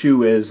minimalist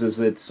shoe is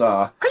it's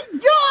ninja.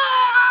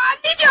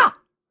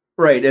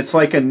 Right, it's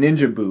like a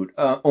ninja boot.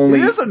 Only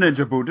it is a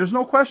ninja boot. There's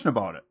no question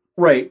about it.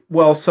 Right.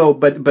 Well, so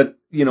but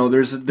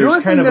there's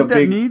kind of a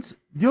big.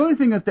 The only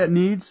thing that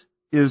needs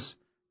is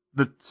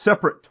the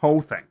separate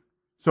toe thing,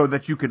 so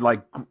that you could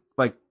like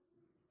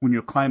when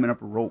you're climbing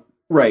up a rope.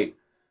 Right.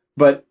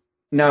 But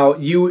now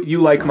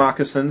you like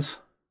moccasins.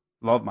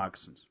 Love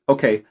moccasins.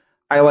 Okay,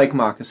 I like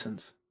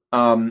moccasins.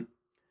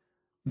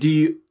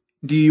 Do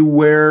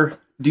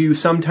you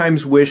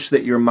sometimes wish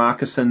that your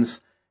moccasins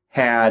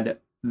had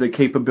the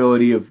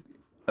capability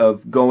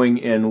of going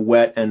in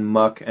wet and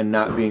muck and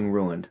not being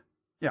ruined?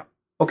 Yeah.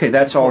 Okay,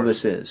 that's all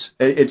this is.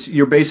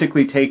 You're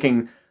basically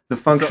taking the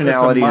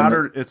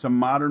functionality. It's a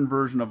modern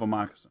version of a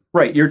moccasin.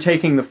 Right. You're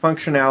taking the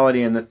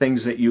functionality and the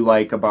things that you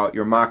like about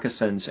your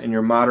moccasins, and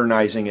you're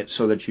modernizing it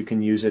so that you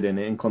can use it in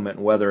inclement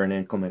weather and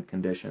inclement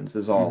conditions.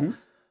 Is all.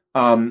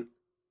 Mm-hmm.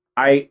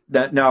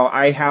 Now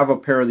I have a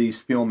pair of these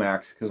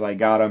Feelmax because I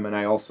got them, and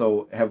I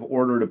also have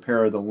ordered a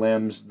pair of the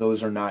Lems.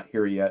 Those are not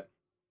here yet.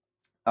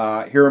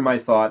 Here are my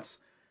thoughts.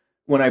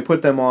 When I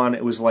put them on,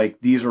 it was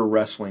like, these are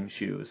wrestling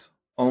shoes.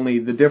 Only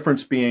the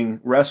difference being,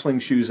 wrestling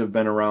shoes have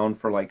been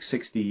around for like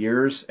 60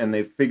 years, and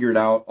they've figured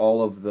out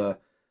all of the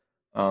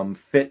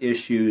fit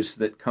issues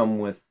that come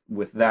with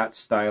that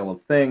style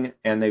of thing,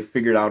 and they've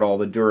figured out all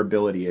the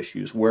durability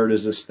issues. Where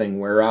does this thing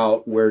wear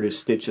out? Where do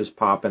stitches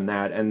pop in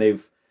that? And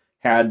they've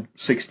had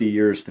 60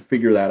 years to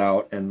figure that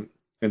out and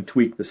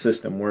tweak the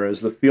system,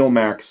 whereas the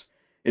Feelmax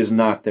is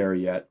not there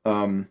yet.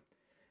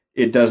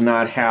 It does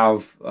not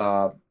have...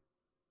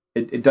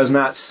 It does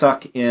not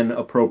suck in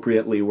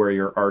appropriately where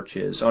your arch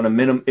is. On a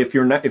if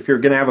you're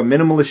going to have a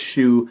minimalist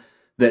shoe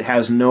that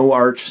has no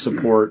arch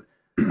support,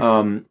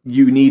 that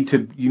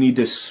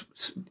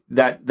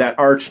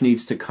arch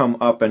needs to come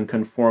up and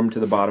conform to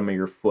the bottom of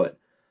your foot.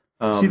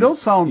 See,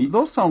 those sound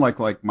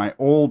like my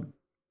old,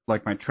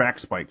 like my track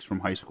spikes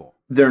from high school.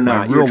 They're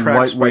not. Your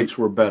track spikes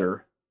were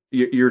better.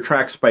 Your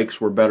track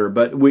spikes were better,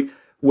 but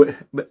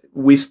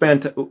we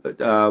spent,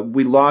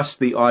 we lost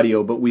the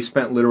audio, but we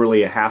spent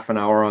literally a half an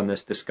hour on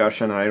this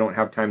discussion. I don't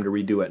have time to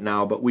redo it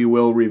now, but we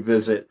will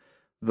revisit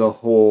the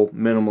whole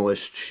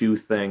minimalist shoe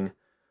thing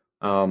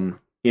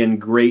in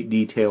great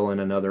detail in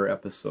another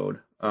episode.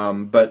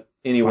 But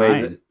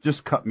anyway,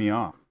 just cut me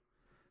off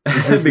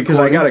because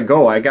I gotta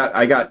go. I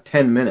got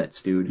 10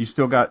 minutes, dude. You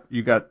still got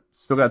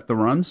the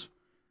runs?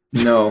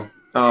 No.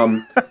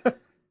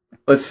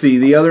 Let's see.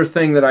 The other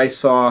thing that I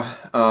saw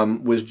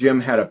was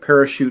Jim had a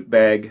parachute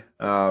bag.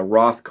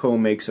 Rothco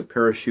makes a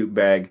parachute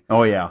bag.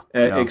 Oh, yeah.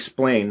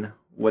 Explain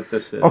what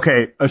this is.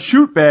 Okay. A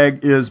chute bag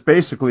is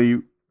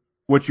basically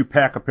what you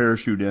pack a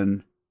parachute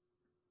in.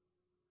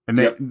 And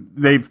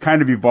they've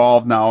kind of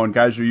evolved now, and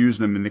guys are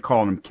using them, and they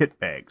call them kit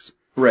bags.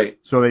 Right.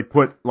 So they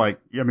put,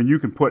 you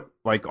can put,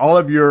 all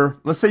of your,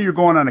 let's say you're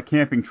going on a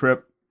camping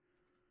trip.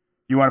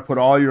 You want to put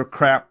all your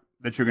crap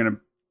that you're going to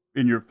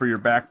for your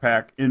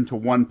backpack into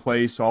one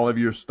place, all of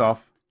your stuff.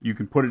 You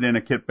can put it in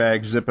a kit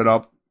bag, zip it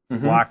up,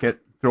 lock it,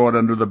 throw it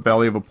under the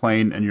belly of a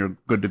plane, and you're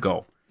good to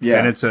go. Yeah.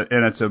 And it's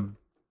a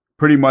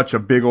pretty much a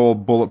big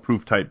old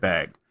bulletproof type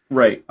bag.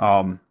 Right.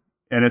 And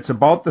it's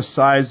about the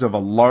size of a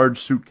large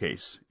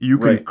suitcase. You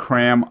can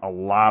cram a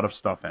lot of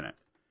stuff in it.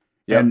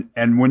 Yep.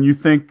 And when you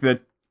think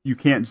that you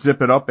can't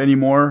zip it up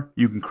anymore,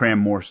 you can cram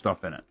more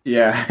stuff in it.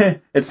 Yeah.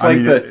 It's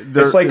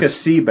like a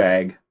sea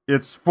bag.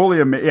 It's fully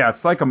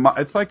it's like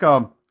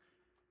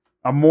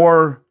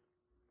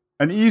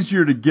an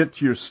easier to get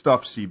to your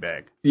stuff sea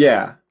bag.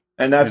 Yeah,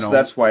 and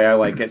that's why I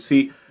like it.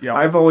 See,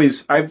 I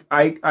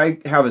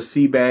have a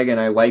sea bag and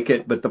I like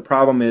it, but the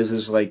problem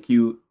is like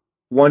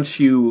once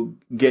you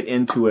get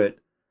into it,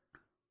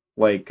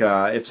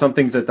 if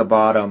something's at the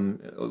bottom,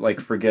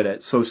 forget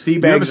it. So sea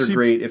bags are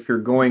great if you're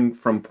going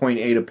from point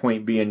A to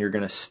point B and you're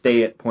going to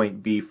stay at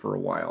point B for a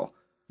while.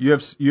 You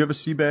have a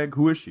sea bag?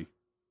 Who is she?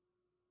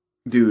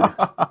 Dude,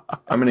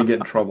 I'm going to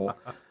get in trouble.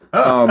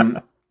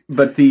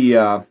 But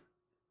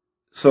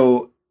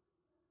so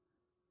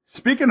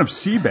speaking of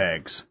sea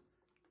bags,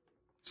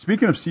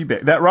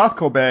 that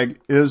Rothco bag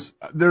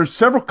there's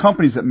several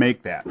companies that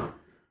make that.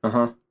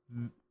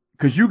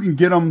 Because you can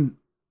get them,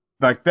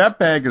 that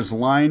bag is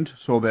lined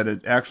so that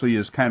it actually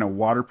is kind of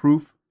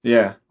waterproof.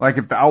 Yeah. Like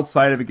if the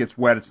outside of it gets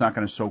wet, it's not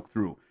going to soak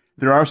through.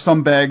 There are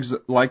some bags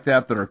like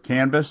that are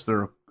canvas.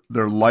 They're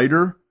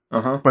lighter,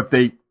 but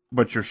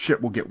your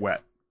shit will get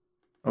wet.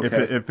 Okay.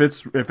 If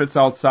it's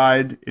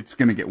outside, it's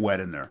going to get wet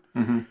in there.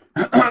 That's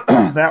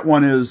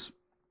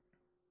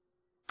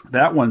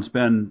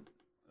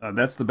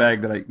the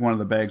bag one of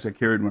the bags I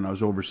carried when I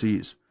was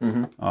overseas.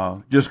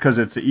 Just because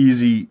it's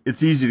easy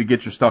to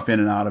get your stuff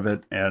in and out of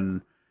it,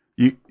 and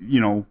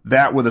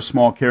that with a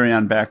small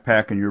carry-on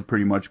backpack, and you're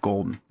pretty much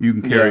golden.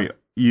 You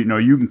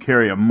can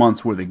carry a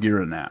month's worth of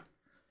gear in that.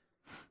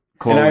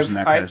 Clothes and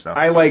that kind of stuff.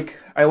 I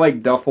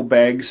like duffel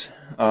bags.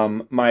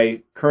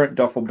 My current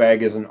duffel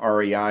bag is an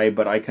REI,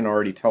 but I can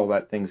already tell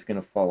that thing's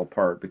going to fall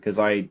apart because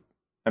I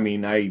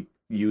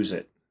use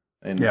it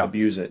and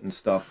abuse it and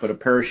stuff. But a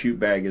parachute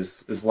bag is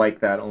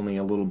like that, only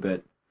a little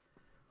bit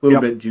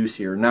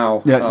juicier.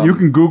 Now, you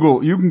can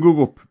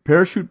Google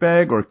parachute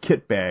bag or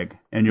kit bag,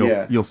 and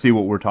you'll see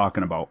what we're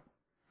talking about.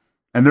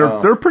 And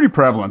they're pretty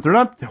prevalent. They're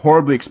not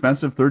horribly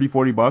expensive,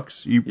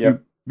 $30-$40.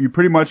 You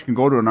pretty much can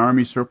go to an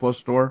Army surplus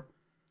store.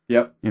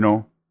 Yep.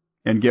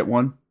 And get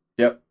one.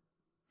 Yep.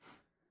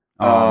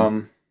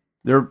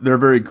 They're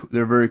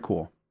very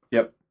cool.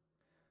 Yep.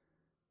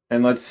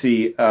 And let's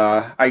see.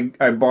 I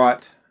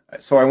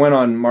went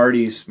on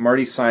Marty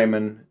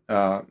Simon.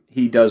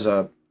 He does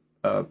a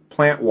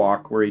plant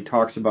walk where he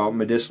talks about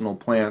medicinal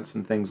plants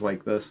and things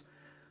like this.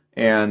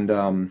 And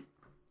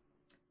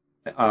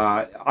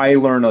I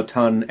learn a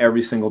ton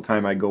every single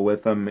time I go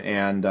with him.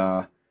 And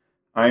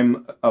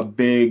I'm a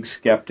big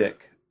skeptic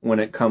when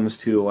it comes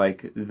to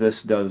like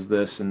this does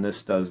this and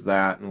this does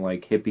that and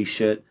like hippie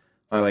shit.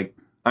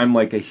 I'm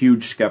like a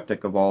huge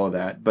skeptic of all of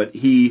that. But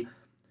the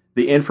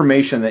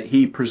information that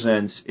he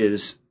presents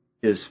is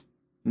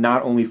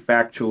not only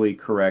factually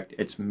correct,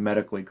 it's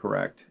medically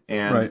correct.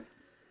 And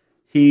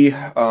he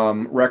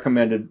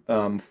recommended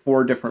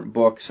 4 different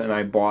books, and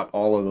I bought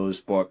all of those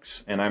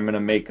books. And I'm going to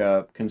make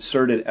a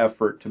concerted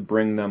effort to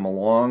bring them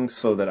along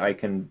so that I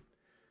can,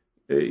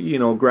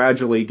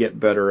 gradually get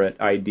better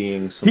at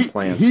IDing some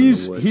plants in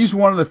the woods. He's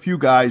one of the few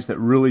guys that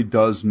really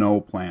does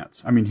know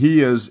plants. I mean,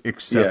 he is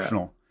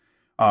exceptional.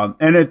 Yeah.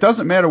 And it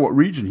doesn't matter what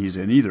region he's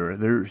in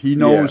either. He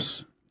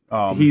knows.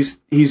 Yeah.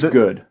 He's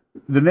good.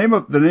 The name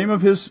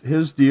of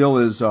his deal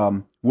is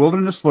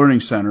Wilderness Learning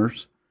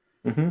Centers.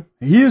 Mm-hmm.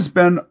 He has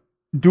been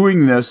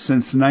doing this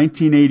since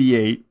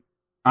 1988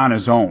 on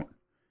his own.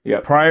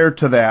 Yep. Prior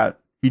to that,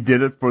 he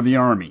did it for the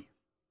Army.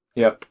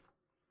 Yep.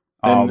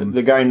 And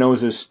the guy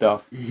knows his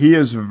stuff. He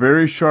is a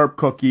very sharp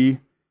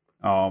cookie.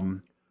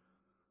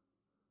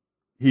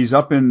 He's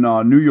up in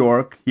New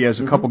York. He has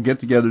a couple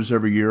get-togethers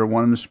every year,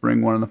 one in the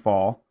spring, one in the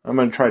fall. I'm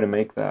going to try to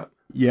make that.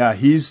 Yeah,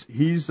 he's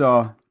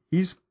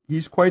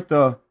quite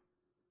the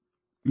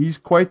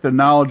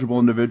knowledgeable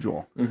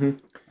individual.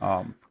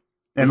 Mm-hmm.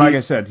 And like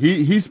I said,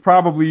 he's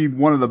probably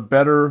one of the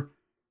better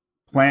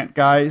plant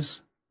guys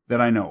that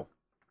I know.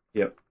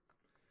 Yep.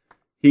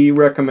 He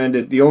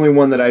recommended, the only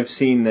one that I've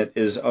seen that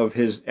is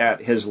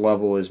at his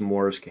level is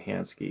Morris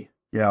Kahansky.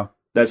 Yeah.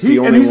 That's the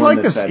only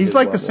one that's at his he's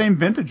like level. The same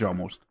vintage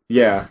almost.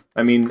 Yeah.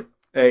 I mean,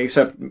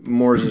 except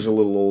Morris is a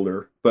little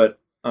older, but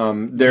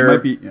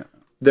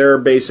they're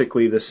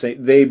basically the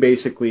same. They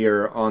basically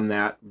are on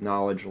that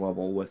knowledge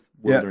level with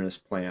wilderness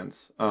plants.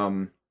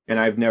 And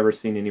I've never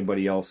seen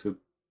anybody else who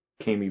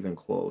came even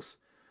close.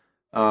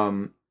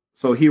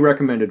 So he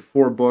recommended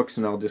 4 books,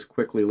 and I'll just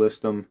quickly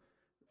list them.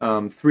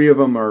 3 of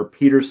them are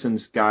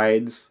Peterson's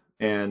guides,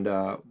 and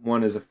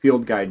one is a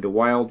field guide to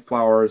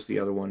wildflowers, the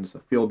other one is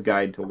a field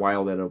guide to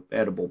wild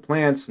edible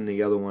plants, and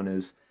the other one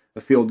is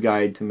a field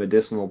guide to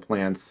medicinal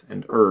plants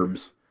and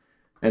herbs.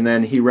 And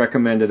then he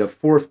recommended a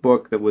 4th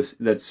book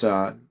that's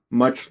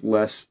much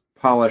less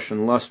polish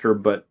and luster,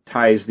 but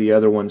ties the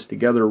other ones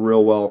together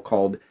real well,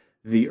 called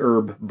The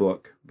Herb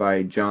Book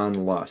by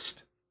John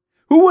Lust.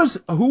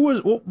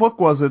 What book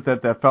was it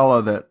that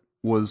fella that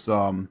was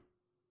the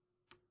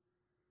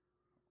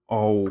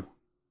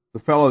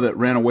fellow that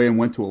ran away and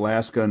went to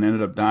Alaska and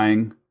ended up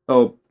dying?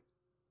 That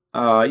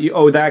guy.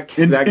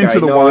 Into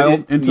the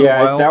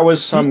Wild? That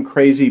was some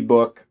crazy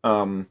book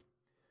that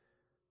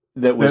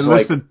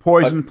listed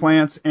poison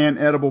plants and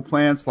edible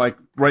plants like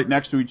right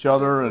next to each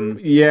other. And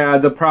yeah,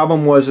 the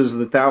problem was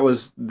that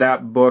was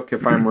that book,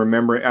 if I'm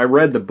remembering. I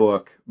read the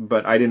book,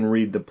 but I didn't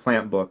read the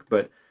plant book.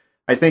 But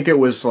I think it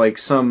was like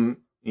some,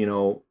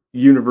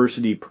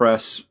 university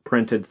press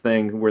printed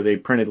thing where they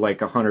printed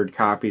like 100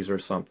 copies or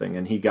something,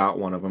 and he got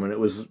one of them, and it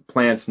was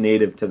plants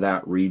native to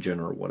that region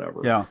or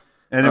whatever. Yeah,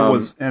 and it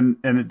was, and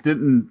it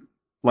didn't,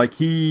 like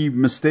he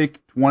mistaked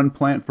one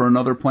plant for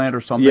another plant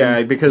or something.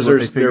 Yeah, because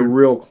they're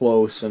real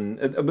close,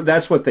 but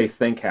that's what they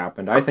think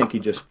happened. I think he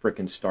just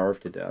freaking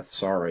starved to death.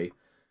 Sorry.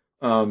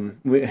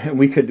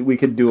 We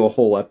could do a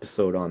whole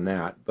episode on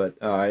that,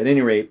 but at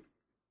any rate,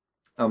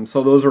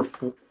 so those are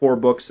 4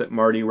 books that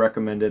Marty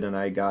recommended, and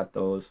I got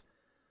those.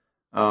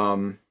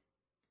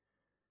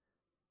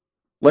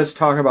 Let's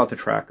talk about the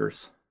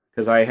trackers,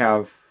 because I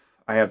have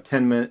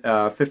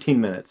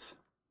 15 minutes.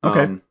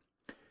 Okay.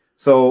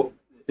 So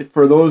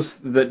for those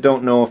that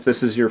don't know, if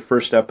this is your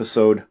first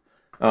episode,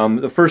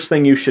 the first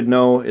thing you should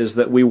know is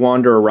that we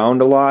wander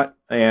around a lot,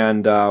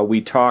 and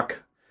we talk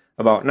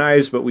about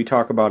knives, but we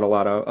talk about a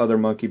lot of other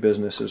monkey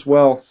business as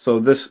well.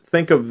 So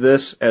think of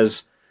this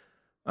as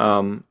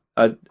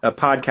a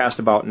podcast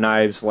about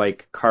knives,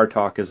 like Car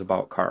Talk is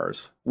about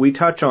cars. We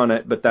touch on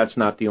it, but that's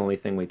not the only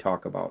thing we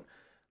talk about.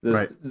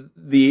 Right.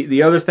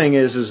 The other thing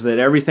is that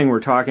everything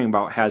we're talking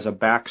about has a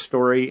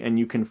backstory, and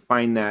you can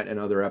find that in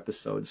other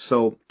episodes.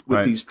 So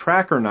with these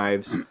tracker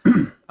knives,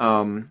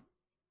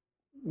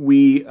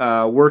 we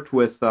worked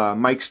with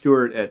Mike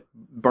Stewart at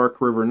Bark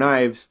River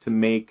Knives to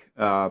make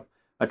a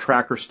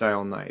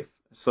tracker-style knife.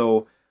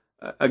 So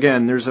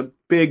again, there's a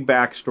big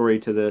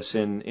backstory to this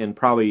in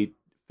probably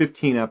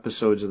 15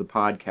 episodes of the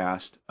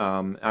podcast.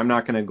 I'm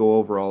not going to go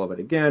over all of it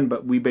again,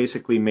 but we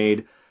basically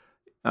made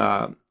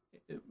 4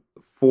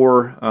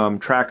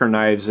 tracker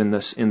knives in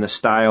the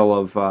style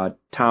of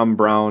Tom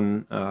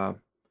Brown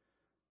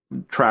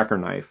tracker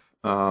knife,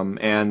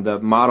 and the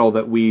model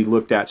that we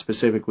looked at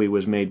specifically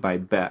was made by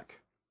Beck.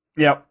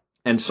 Yep.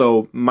 And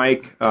so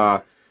Mike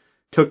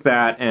took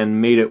that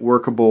and made it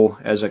workable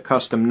as a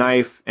custom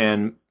knife,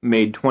 and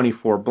made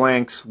 24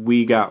 blanks.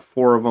 We got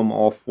 4 of them.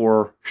 All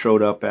 4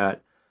 showed up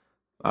at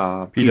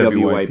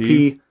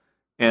PWYP.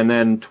 And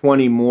then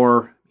 20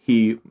 more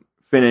he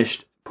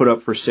finished, put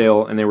up for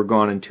sale, and they were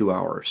gone in 2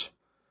 hours.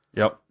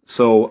 Yep.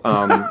 So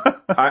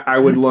I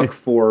would look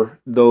for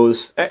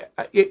those.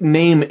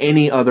 Name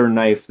any other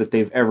knife that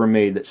they've ever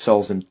made that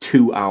sells in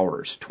 2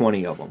 hours,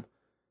 20 of them.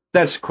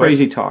 That's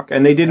crazy talk.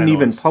 And they didn't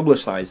even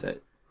publicize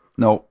it.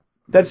 No.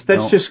 That's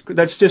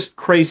just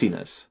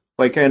craziness.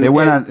 Like, and it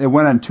went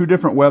on 2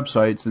 different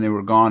websites, and they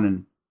were gone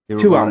in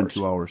 2 hours.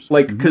 In 2 hours.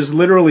 Like, because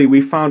literally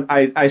we found,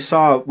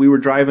 we were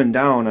driving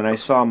down and I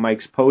saw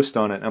Mike's post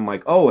on it. And I'm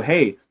like, oh,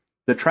 hey,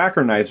 the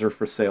tracker knives are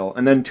for sale.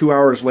 And then 2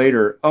 hours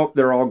later, oh,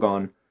 they're all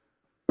gone.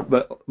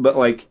 But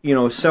like,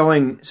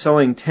 selling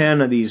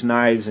 10 of these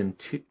knives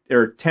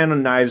or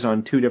 10 knives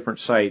on 2 different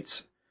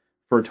sites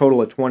for a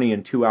total of 20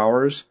 in 2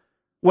 hours.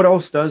 What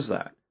else does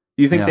that?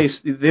 Do you think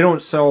they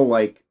don't sell,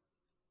 like,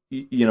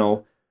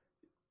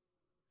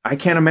 I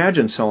can't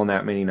imagine selling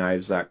that many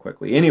knives that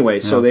quickly.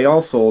 Anyway, so they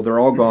all sold. They're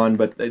all gone,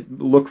 but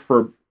look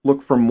for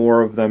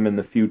more of them in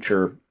the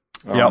future.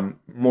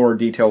 More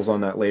details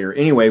on that later.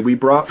 Anyway, we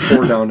brought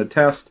 4 down to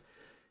test,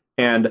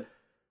 and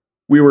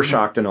we were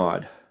shocked and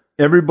awed.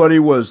 Everybody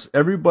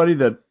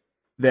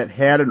that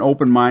had an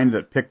open mind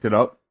that picked it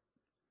up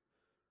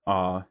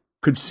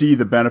could see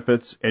the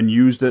benefits and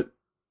used it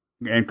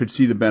and could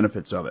see the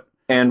benefits of it.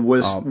 And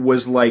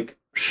was like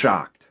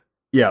shocked.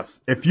 Yes.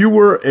 If you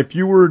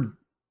were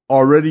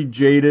already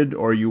jaded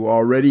or you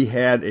already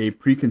had a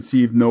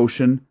preconceived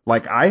notion,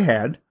 like I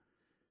had,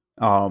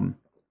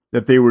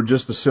 that they were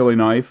just a silly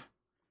knife,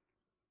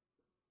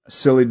 a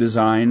silly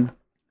design,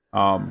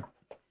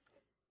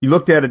 you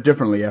looked at it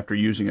differently after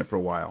using it for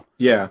a while.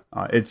 Yeah.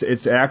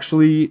 It's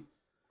actually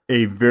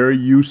a very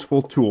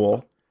useful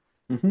tool.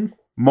 Mm-hmm.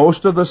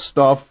 Most of the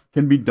stuff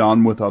can be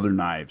done with other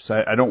knives.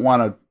 I don't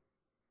want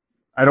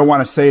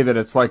to say that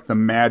it's like the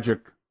magic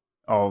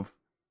of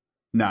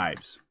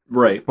knives.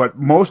 Right. But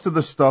most of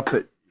the stuff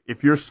that,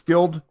 if you're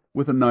skilled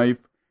with a knife,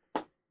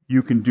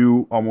 you can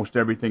do almost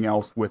everything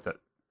else with it.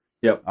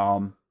 Yep.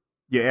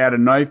 You add a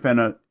knife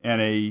and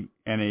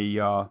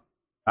a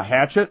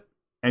hatchet,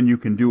 and you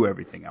can do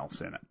everything else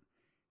in it.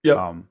 Yep.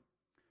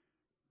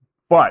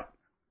 But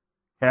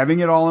having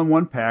it all in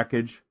one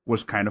package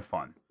was kind of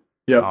fun.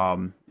 Yep.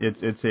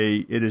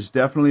 It is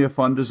definitely a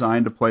fun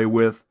design to play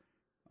with.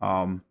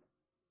 I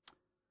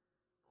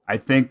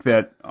think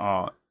that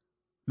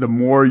the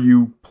more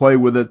you play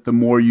with it, the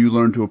more you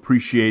learn to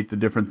appreciate the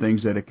different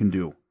things that it can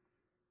do.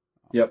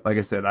 Yep. Like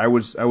I said, I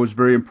was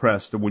very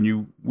impressed when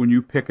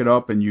you pick it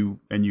up and you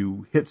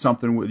hit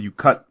something with, you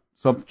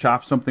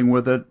chop something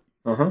with it.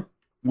 Uh-huh.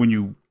 When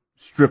you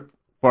strip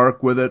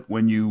bark with it,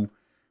 when you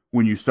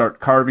start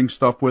carving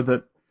stuff with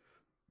it,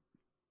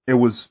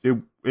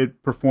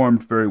 it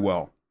performed very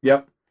well.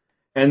 Yep.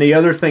 And the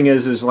other thing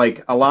is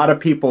like a lot of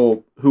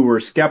people who were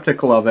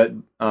skeptical of it,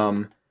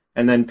 and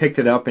then picked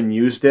it up and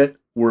used it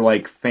were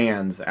like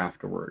fans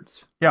afterwards.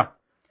 Yeah.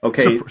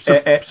 Okay.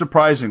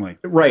 Surprisingly.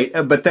 Right.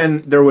 But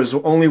then there was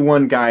only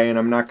one guy, and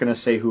I'm not going to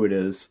say who it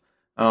is,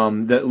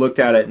 that looked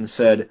at it and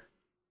said,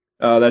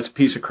 that's a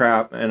piece of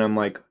crap. And I'm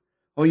like,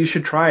 oh, you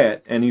should try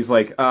it. And he's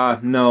like,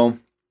 no,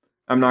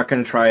 I'm not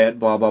going to try it,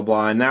 blah, blah,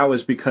 blah. And that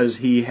was because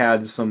he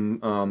had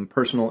some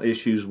personal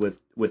issues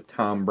with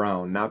Tom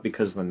Brown, not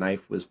because the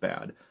knife was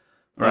bad.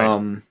 Right.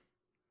 And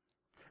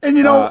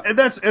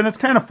it's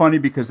kind of funny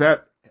because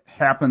that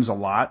happens a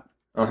lot.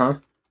 Uh-huh.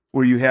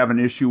 Where you have an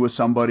issue with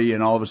somebody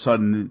and all of a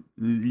sudden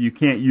you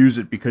can't use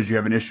it because you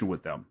have an issue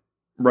with them.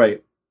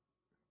 Right.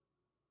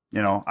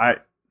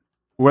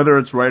 Whether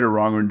it's right or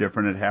wrong or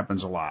indifferent, it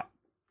happens a lot.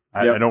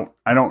 Yep.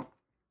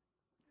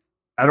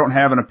 I don't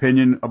have an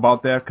opinion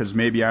about that because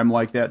maybe I'm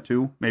like that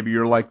too. Maybe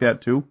you're like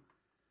that too.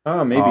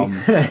 Oh, maybe.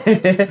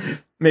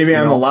 Maybe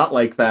I'm a lot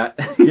like that.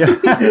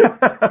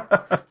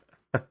 Yeah.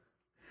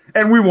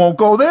 And we won't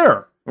go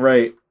there.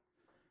 Right.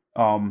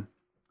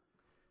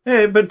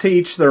 But to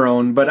each their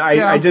own. But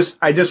I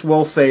just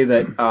will say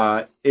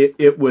that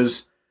it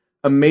was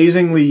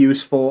amazingly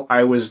useful.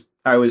 I was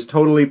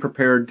totally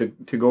prepared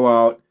to go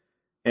out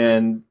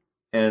and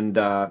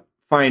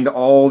find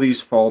all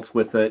these faults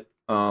with it.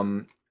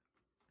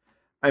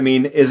 I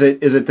mean, is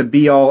it the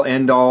be all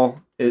end all?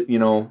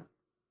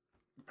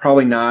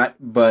 Probably not.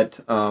 But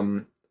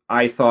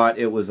I thought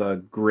it was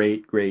a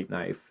great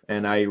knife,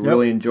 and I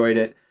really enjoyed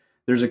it.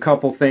 There's a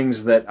couple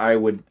things that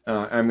I'm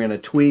going to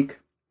tweak.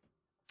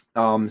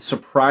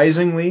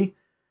 Surprisingly,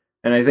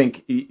 and I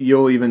think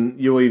you'll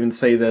even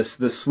say this,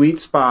 the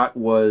sweet spot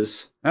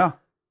was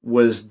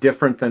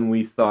different than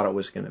we thought it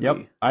was going to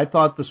be. I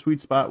thought the sweet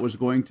spot was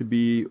going to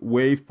be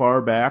way far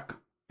back,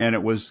 and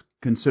it was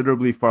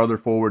considerably farther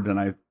forward than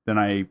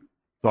I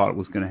thought it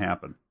was going to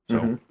happen.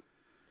 So,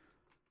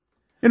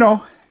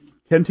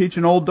 can teach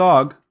an old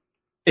dog.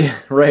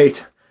 Right.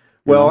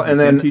 Well, and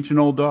then teach an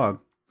old dog.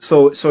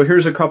 So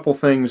here's a couple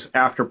things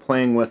after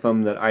playing with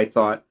them that I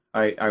thought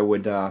I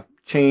would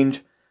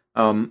change.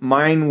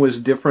 Mine was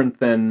different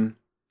than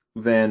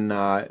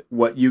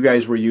what you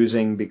guys were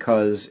using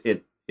because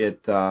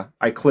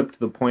I clipped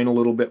the point a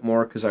little bit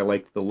more because I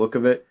liked the look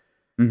of it.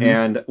 Mm-hmm.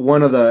 And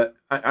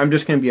I'm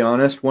just going to be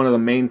honest, one of the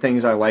main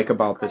things I like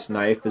about this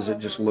knife is it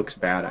just looks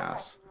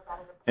badass.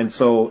 And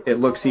so it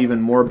looks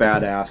even more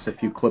badass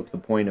if you clip the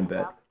point a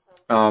bit.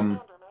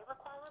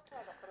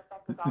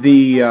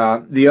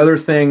 The other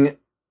thing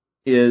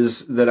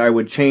is that I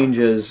would change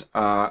is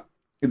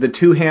the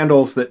two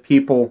handles that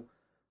people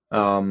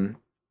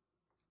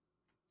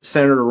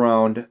centered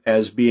around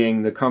as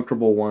being the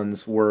comfortable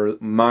ones were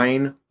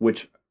mine,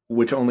 which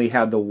only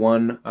had the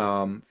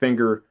one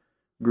finger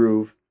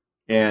groove,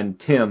 and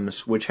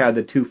Tim's, which had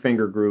the two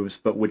finger grooves,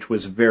 but which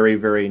was very,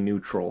 very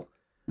neutral.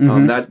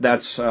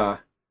 Mm-hmm.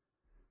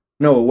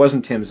 No, it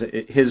wasn't Tim's.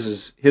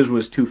 His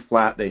was too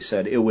flat, they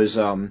said. It was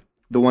the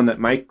one that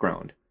Mike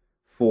ground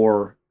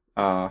for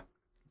Brian.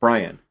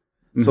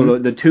 Mm-hmm. So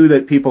the two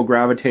that people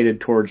gravitated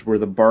towards were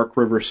the Bark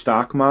River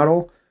stock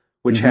model,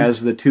 which mm-hmm.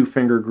 has the two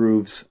finger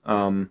grooves,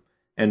 and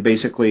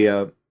basically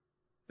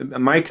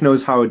Mike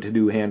knows how to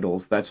do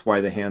handles. That's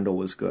why the handle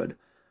was good.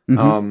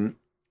 Mm-hmm.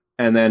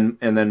 And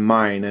then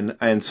mine.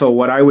 And so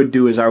what I would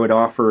do is I would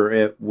offer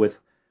it with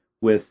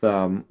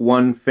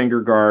one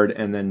finger guard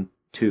and then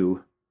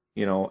two,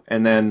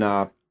 and then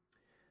I'm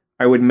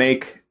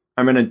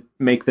going to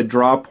make the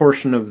draw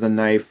portion of the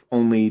knife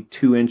only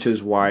 2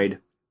 inches wide,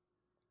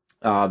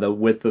 the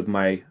width of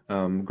my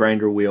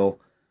grinder wheel,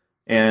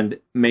 and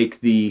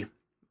make the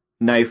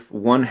knife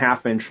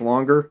 1/2 inch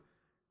longer,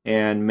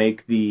 and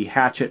make the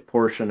hatchet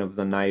portion of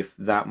the knife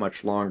that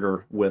much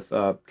longer with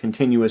a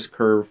continuous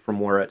curve from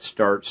where it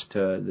starts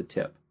to the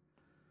tip.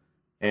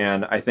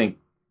 And then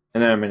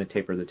I'm going to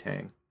taper the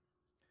tang.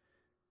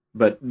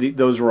 But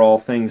those were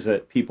all things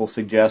that people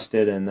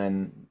suggested, and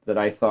then that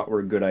I thought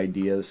were good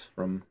ideas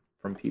from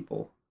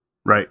people.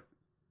 Right.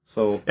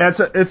 So yeah,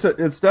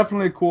 it's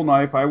definitely a cool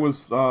knife. I was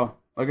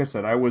like I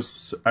said, I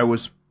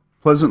was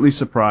pleasantly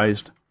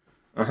surprised.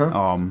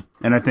 Uh-huh.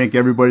 And I think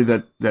everybody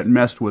that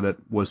messed with it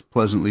was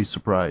pleasantly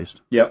surprised.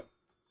 Yep.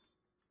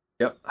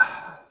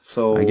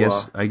 So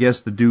I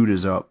guess the dude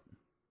is up.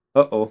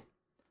 Uh-oh.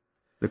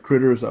 The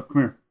critter is up.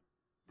 Come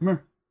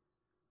here.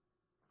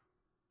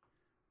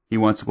 He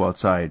wants to go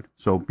outside,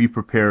 so be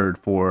prepared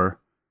for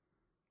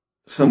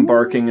some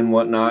barking and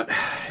whatnot.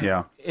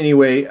 Yeah.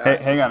 Anyway,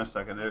 hang on a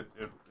second.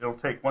 It'll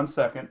take 1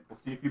 second. We'll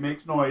see if he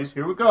makes noise.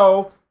 Here we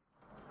go.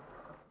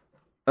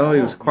 Oh,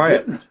 he was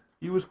quiet.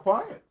 He was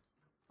quiet.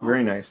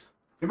 Very nice.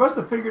 He must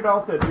have figured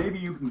out that maybe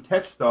you can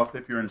catch stuff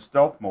if you're in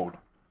stealth mode.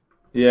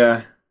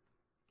 Yeah.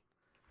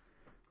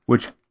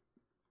 Which,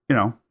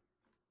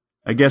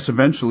 I guess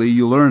eventually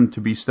you learn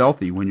to be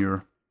stealthy when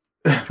you're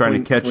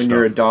trying to catch when stuff.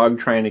 You're a dog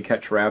trying to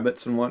catch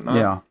rabbits and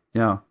whatnot.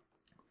 Yeah.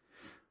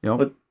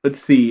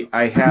 Let's see.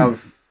 I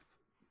have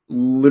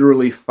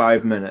literally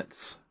 5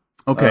 minutes.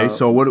 Okay,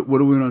 so what are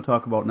we going to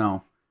talk about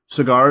now?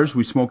 Cigars.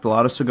 We smoked a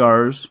lot of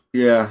cigars.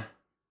 Yeah.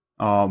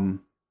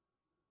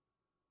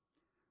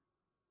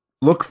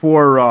 Look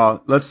for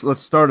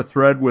let's start a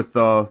thread with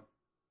the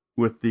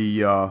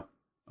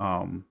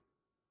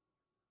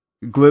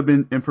glib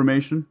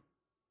information.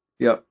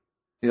 Yep.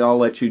 Yeah, I'll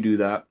let you do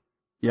that.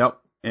 Yep.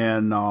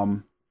 And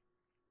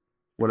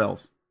what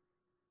else?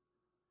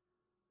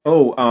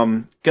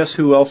 Oh, guess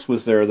who else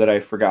was there that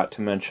I forgot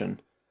to mention?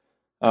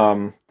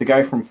 The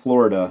guy from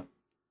Florida.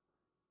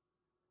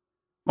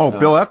 Oh,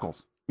 Bill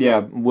Echols. Yeah,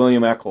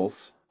 William Echols.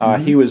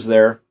 Mm-hmm. He was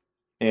there.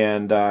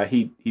 And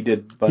he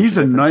did. He's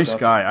a nice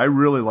guy. I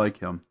really like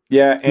him.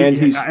 Yeah, and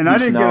he's I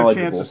didn't get a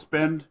chance to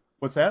spend.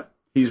 What's that?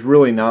 He's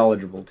really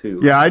knowledgeable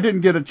too. Yeah, I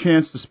didn't get a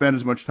chance to spend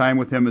as much time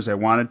with him as I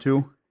wanted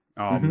to,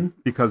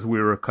 because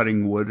we were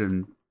cutting wood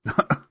and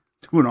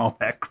doing all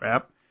that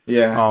crap.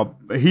 Yeah.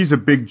 He's a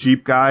big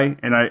Jeep guy,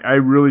 and I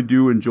really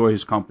do enjoy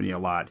his company a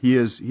lot. He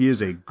is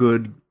a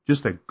good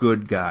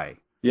guy.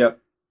 Yep.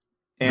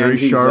 And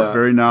very sharp,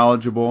 very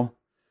knowledgeable.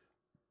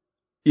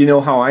 You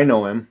know how I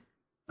know him?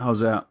 How's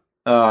that?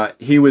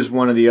 He was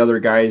one of the other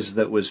guys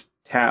that was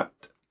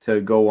tapped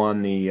to go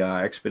on the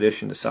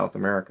expedition to South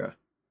America.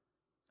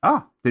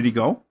 Ah, did he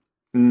go?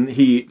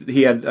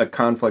 He had a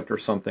conflict or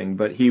something,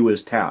 but he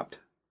was tapped.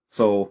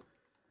 So,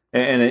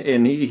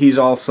 and he's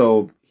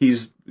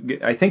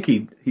I think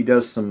he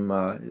does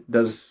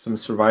some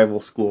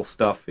survival school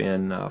stuff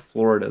in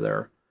Florida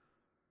there.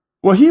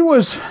 Well,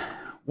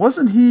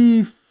 wasn't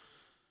he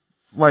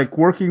like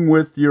working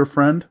with your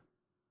friend?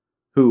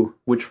 Who?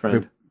 Which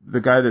friend? The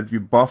guy that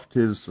you buffed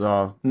his...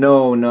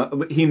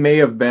 No, he may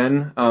have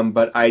been,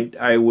 but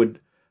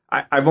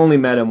I've only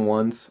met him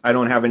once. I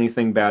don't have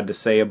anything bad to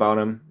say about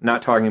him.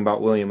 Not talking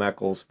about William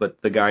Echols,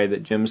 but the guy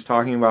that Jim's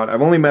talking about.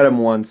 I've only met him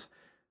once.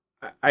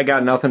 I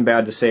got nothing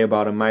bad to say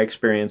about him. My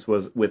experience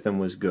with him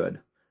was good.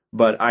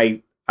 But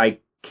I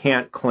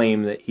can't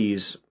claim that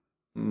he's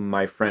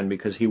my friend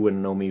because he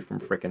wouldn't know me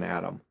from frickin'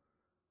 Adam.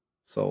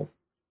 So...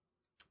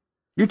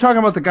 You're talking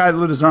about the guy that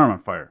lit his arm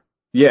on fire?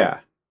 Yeah.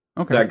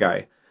 Okay. That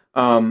guy.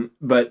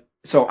 But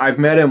so I've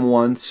met him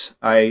once.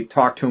 I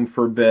talked to him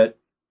for a bit,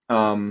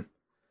 but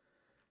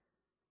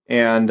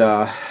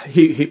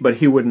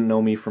he wouldn't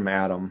know me from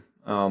Adam.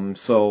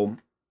 So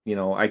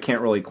I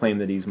can't really claim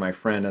that he's my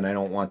friend, and I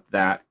don't want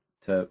that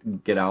to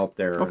get out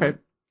there. Okay.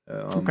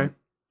 Okay.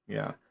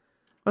 Yeah.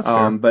 That's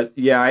fair. But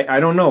yeah, I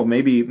don't know.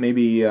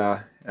 Maybe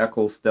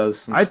Echols does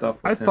some stuff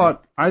with him.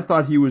 I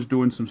thought he was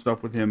doing some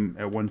stuff with him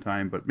at one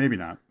time, but maybe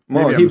not.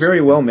 Well, he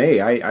very well may.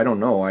 I don't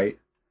know.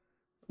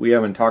 We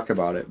haven't talked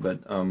about it, but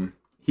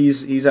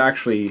he's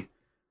actually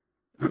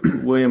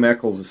William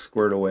Echols is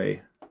squared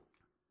away.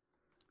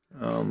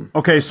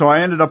 Okay, so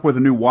I ended up with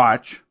a new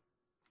watch.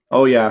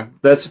 Oh yeah,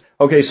 that's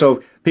okay.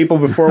 So people,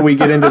 before we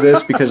get into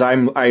this, because I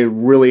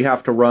really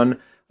have to run.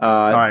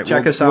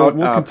 Check us out.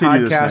 We'll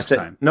continue this next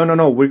time.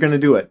 No, we're going to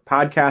do it.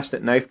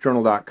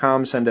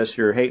 Podcast@knifejournal.com. Send us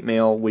your hate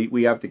mail.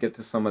 We have to get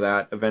to some of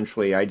that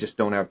eventually. I just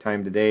don't have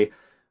time today.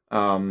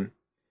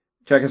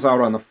 Check us out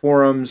on the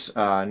forums,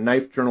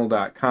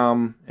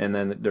 knifejournal.com, and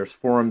then there's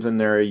forums in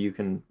there. You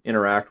can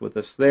interact with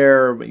us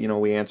there. But,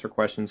 we answer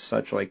questions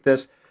such like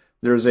this.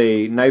 There's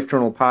a Knife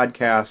Journal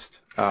podcast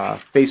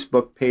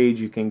Facebook page.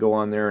 You can go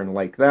on there and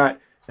like that.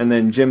 And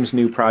then Jim's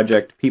new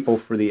project, People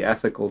for the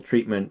Ethical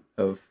Treatment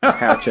of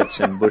Hatchets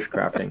and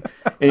Bushcrafting.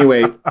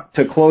 Anyway,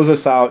 to close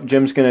us out,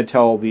 Jim's going to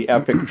tell the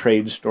epic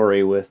trade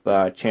story with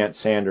Chance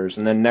Sanders.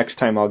 And then next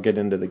time I'll get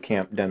into the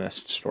camp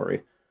dentist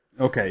story.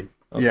 Okay.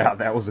 Yeah,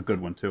 that was a good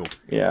one, too.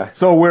 Yeah.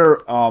 So we're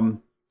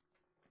one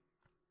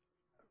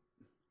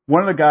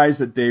of the guys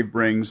that Dave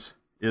brings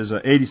is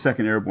an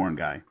 82nd Airborne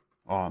guy.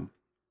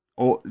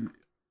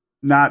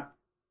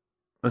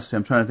 Let's see,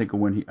 I'm trying to think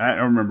of I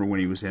don't remember when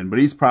he was in, but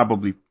he's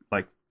probably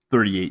like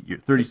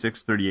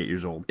 36, 38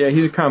 years old. Yeah,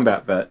 he's a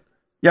combat vet.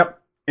 Yep.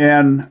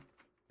 And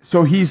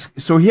so he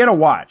had a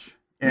watch,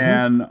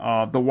 and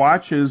the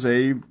watch is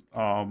a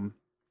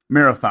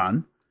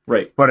marathon.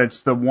 Right. But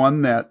it's the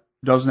one that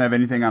doesn't have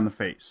anything on the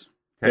face.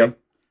 Okay. Yep.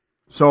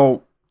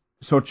 So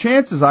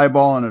Chance is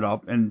eyeballing it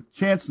up, and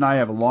Chance and I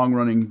have a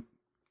long-running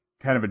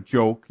kind of a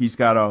joke. He's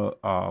got a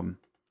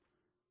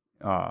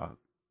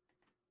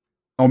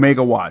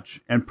Omega watch,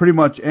 and pretty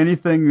much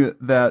anything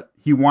that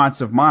he wants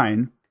of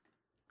mine,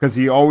 because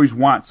he always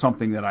wants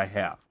something that I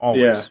have,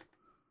 always. Yeah.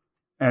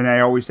 And I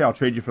always say, I'll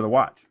trade you for the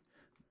watch.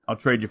 I'll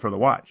trade you for the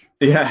watch.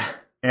 Yeah.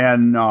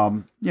 And,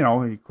 of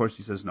course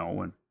he says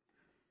no. And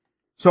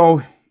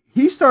so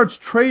he starts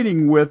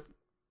trading with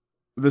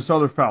this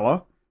other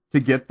fella to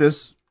get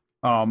this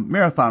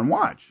marathon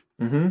watch.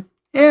 Mm-hmm.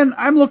 And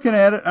I'm looking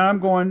at it, and I'm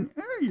going,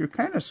 you're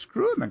kind of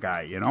screwing the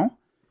guy,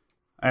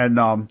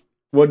 And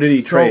what did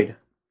he trade?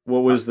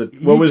 What was the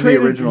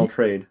original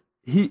trade?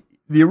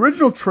 The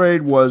original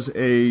trade was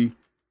an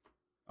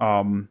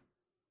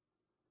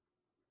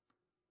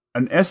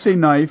essay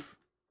knife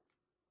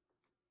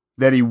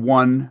that he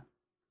won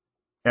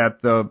as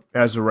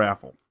a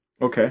raffle.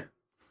 Okay.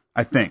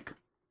 I think.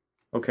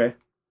 Okay.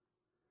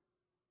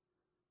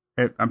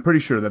 I'm pretty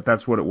sure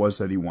that's what it was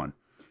that he won.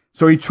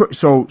 So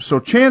so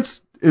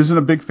Chance isn't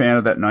a big fan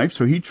of that knife,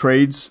 so he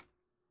trades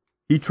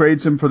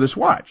him for this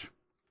watch.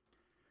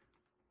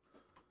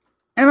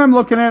 And I'm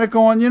looking at it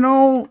going,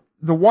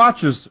 the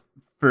watch is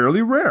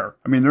fairly rare.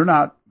 I mean,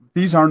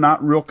 these are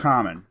not real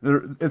common.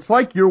 It's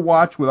like your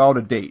watch without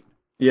a date.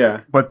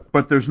 Yeah.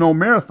 But there's no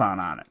marathon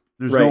on it.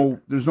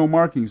 There's no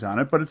markings on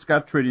it, but it's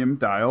got tritium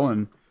dial,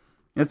 and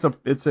it's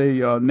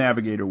a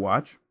navigator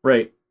watch.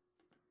 Right.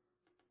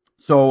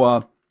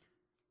 So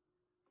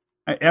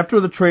after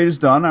the trade is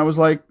done, I was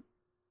like,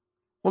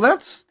 well,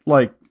 that's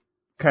like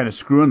kind of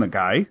screwing the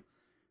guy.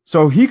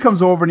 So he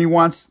comes over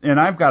and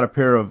I've got a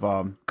pair of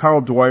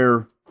Carl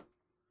Dwyer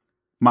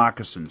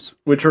moccasins,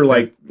 which are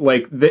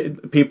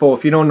people.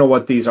 If you don't know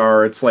what these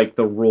are, it's like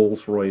the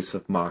Rolls Royce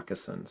of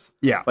moccasins.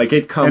 Yeah, like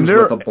it comes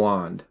with a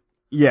blonde.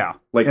 Yeah,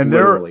 like and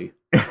literally.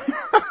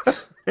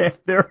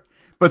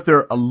 But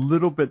they're a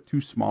little bit too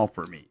small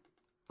for me.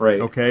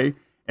 Right. Okay.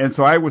 And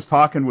so I was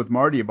talking with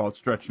Marty about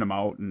stretching them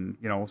out, and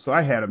so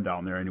I had them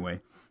down there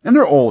anyway. And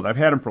they're old. I've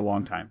had them for a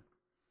long time.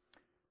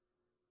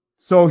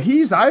 So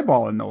he's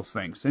eyeballing those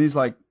things, and he's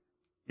like,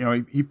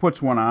 he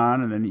puts one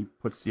on, and then he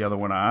puts the other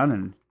one on,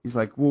 and he's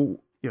like, well,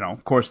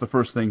 of course, the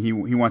first thing he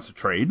wants to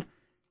trade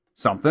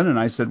something, and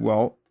I said,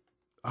 well,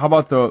 how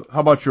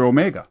about your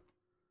Omega?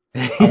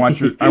 I want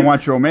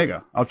your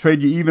Omega. I'll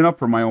trade you even up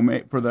for my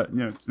Omega for the.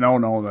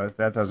 No,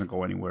 that doesn't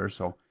go anywhere.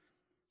 So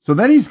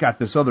then he's got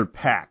this other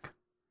pack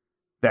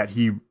that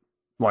he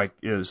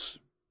is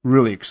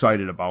really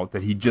excited about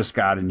that he just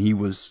got, and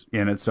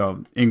it's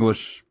a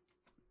English.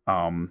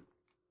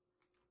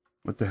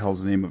 What the hell's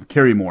the name of it?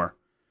 Carrymore.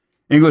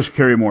 English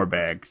Carrymore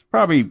bag. It's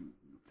probably,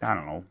 I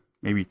don't know,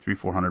 maybe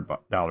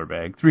 $300-400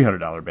 bag.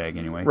 $300 bag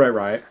anyway.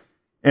 Right.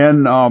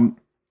 And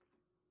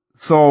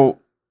so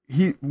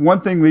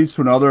one thing leads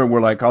to another, and we're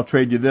like, I'll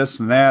trade you this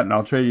and that, and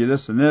I'll trade you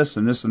this and this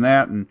and this and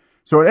that. And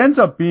so it ends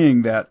up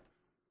being that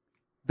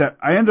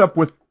I end up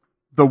with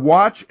the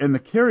watch and the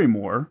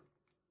Carrymore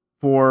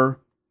for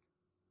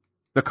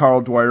the Carl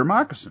Dwyer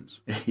moccasins,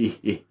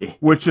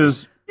 which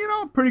is,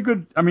 pretty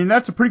good. I mean,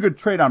 that's a pretty good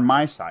trade on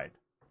my side.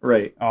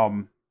 Right.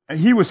 And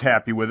he was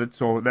happy with it,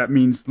 so that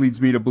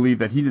leads me to believe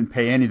that he didn't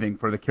pay anything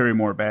for the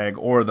Carrymore bag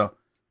or the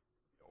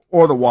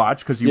watch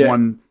because he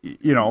won.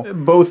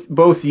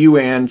 Both you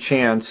and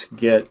Chance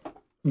get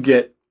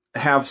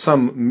have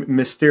some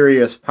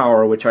mysterious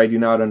power, which I do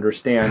not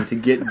understand, to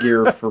get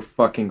gear for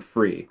fucking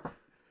free.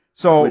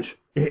 So,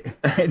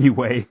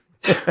 anyway,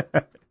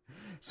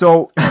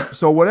 so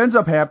what ends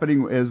up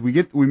happening is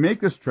we make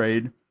this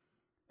trade,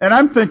 and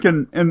I'm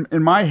thinking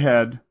in my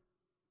head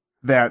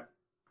that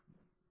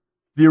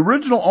the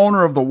original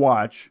owner of the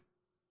watch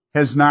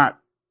has not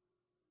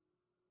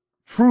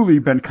truly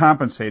been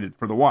compensated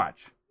for the watch.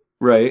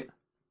 Right.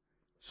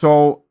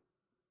 So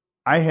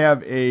I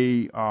have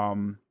a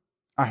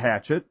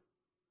hatchet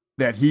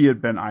that he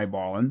had been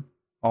eyeballing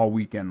all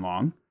weekend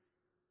long,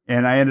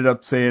 and I ended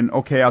up saying,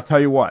 okay, I'll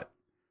tell you what,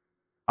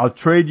 I'll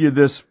trade you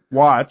this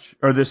watch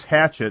or this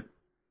hatchet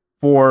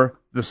for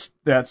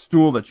that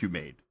stool that you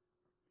made.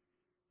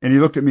 And he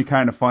looked at me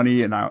kind of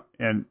funny,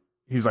 and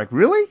he's like,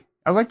 really?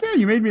 I was like, yeah,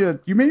 you made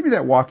me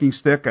that walking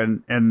stick,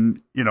 and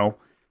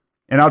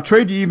I'll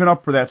trade you even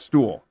up for that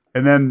stool,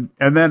 and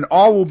then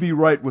all will be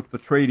right with the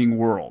trading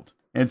world.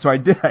 And so I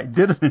did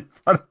it in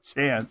front of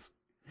Chance,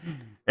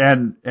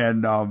 and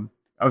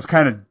I was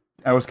kind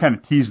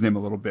of teasing him a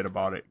little bit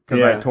about it,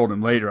 because I told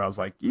him later, I was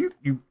like, you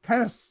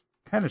kind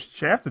of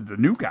shafted the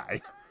new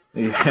guy.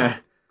 Yeah.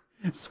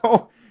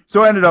 So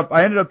I ended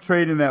up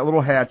trading that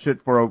little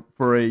hatchet for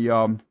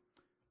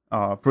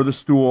the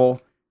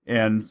stool,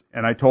 and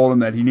I told him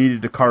that he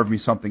needed to carve me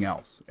something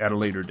else at a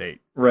later date.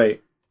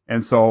 Right.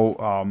 And so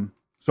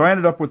I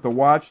ended up with the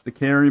watch, the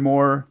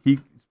Carrymore.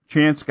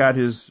 Chance got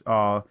his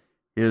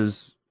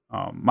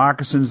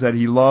moccasins that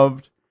he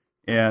loved,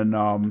 and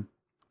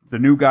the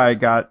new guy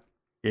got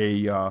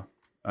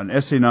an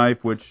essay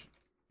knife, which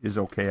is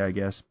okay, I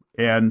guess,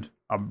 and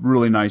a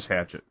really nice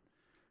hatchet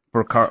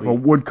for a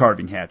wood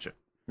carving hatchet.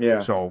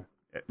 Yeah. So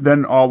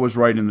then all was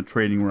right in the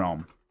trading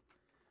realm.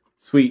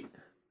 Sweet.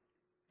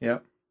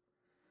 Yep.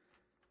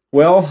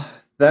 Well,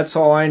 that's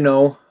all I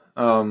know.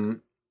 Well,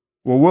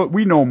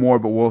 we know more,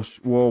 but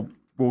we'll.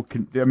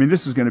 I mean,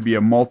 this is going to be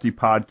a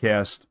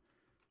multi-podcast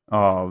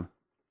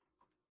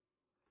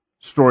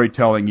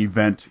storytelling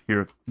event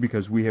here,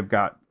 because we have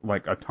got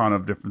like a ton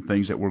of different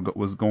things that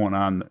was going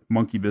on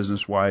monkey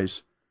business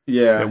wise.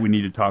 Yeah. That we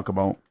need to talk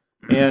about.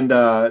 And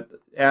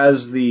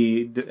as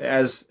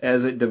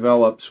it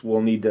develops,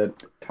 we'll need to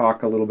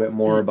talk a little bit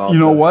more about. You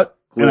know what?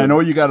 And I know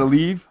you got to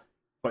leave,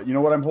 but you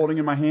know what I'm holding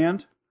in my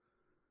hand?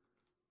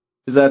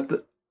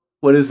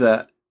 What is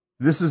that?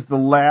 This is the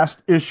last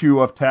issue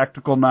of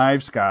Tactical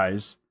Knives,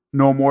 guys.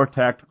 No more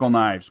Tactical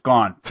Knives.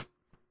 Gone.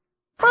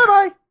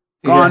 Bye-bye.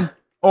 Gone. Yeah.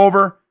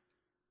 Over.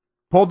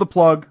 Pulled the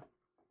plug.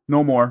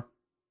 No more.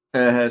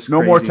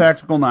 No more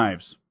Tactical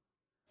Knives.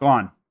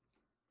 Gone.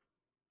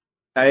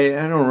 I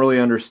don't really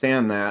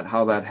understand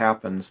how that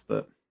happens,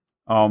 but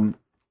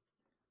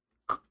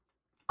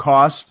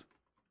cost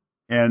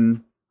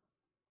and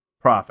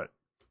profit.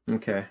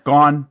 Okay.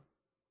 Gone.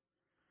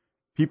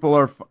 People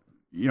are,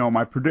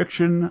 my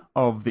prediction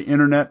of the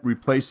internet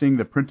replacing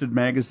the printed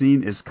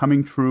magazine is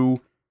coming true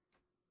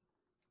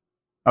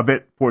a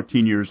bit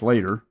 14 years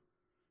later.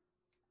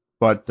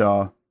 But,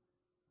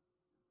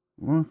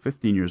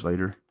 15 years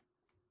later.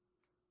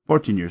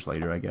 14 years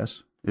later, I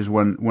guess, is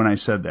when I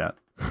said that.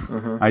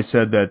 Uh-huh. I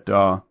said that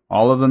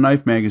all of the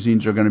knife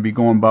magazines are going to be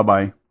going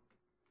bye-bye.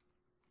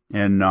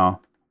 And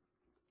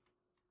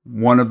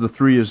one of the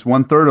three is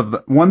one third of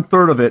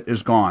it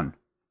is gone.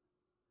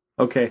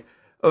 Okay.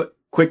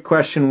 Quick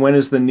question: when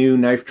is the new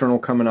knife journal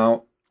coming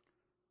out?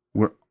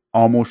 We're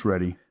almost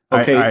ready.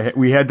 Okay.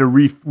 We had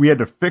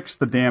to fix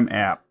the damn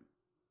app.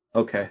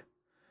 Okay.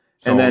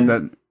 So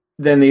and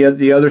then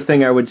the other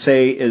thing I would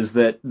say is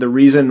that the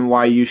reason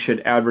why you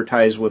should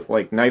advertise with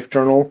like Knife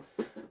Journal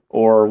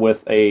or with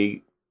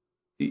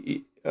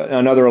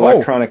another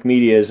electronic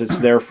media is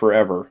it's there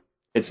forever.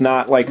 It's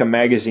not like a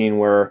magazine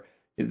where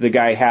the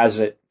guy has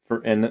it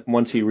and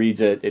once he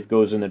reads it, it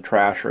goes in the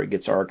trash or it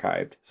gets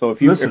archived. So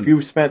if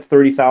you spent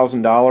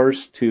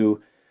 $30,000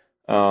 to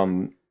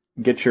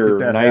get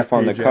your knife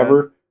on the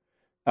cover,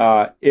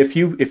 if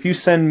you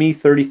send me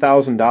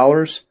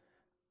 $30,000,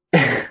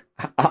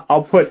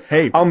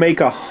 I'll make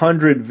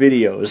 100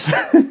 videos.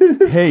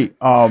 Hey,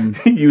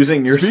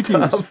 using your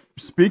stuff.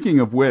 Speaking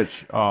of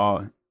which,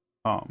 I'm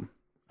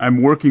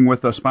working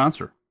with a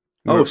sponsor.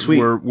 Sweet.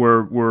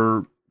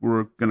 We're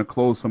going to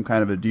close some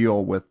kind of a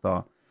deal with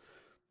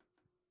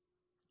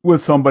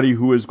somebody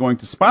who is going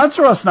to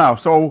sponsor us now.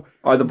 So,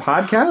 the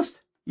podcast?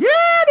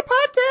 Yeah, the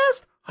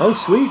podcast. Oh,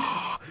 sweet.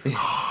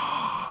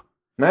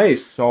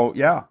 Nice. So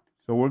yeah.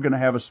 So we're gonna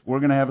have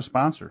a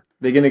sponsor.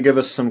 They gonna give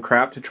us some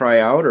crap to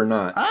try out or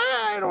not?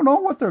 I don't know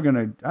what they're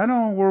gonna. I don't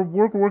know.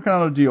 We're working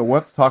on a deal.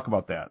 We'll have to talk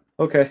about that.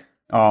 Okay.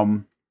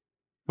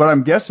 But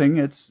I'm guessing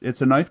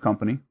it's a knife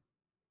company.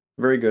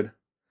 Very good.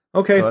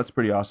 Okay. So that's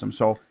pretty awesome.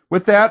 So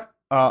with that,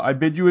 I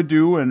bid you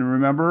adieu, and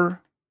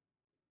remember,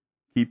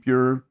 keep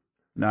your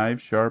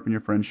knives sharp and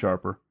your friends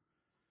sharper.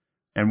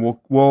 And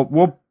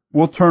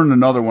we'll turn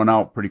another one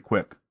out pretty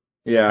quick.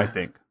 Yeah. I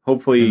think.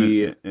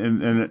 Hopefully,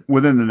 and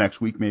within the next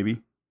week,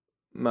 maybe.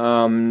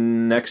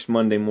 Next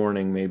Monday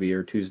morning, maybe,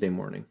 or Tuesday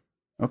morning.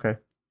 Okay.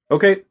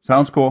 Okay.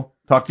 Sounds cool.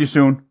 Talk to you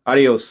soon.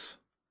 Adios.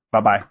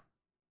 Bye-bye.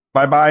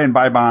 Bye-bye and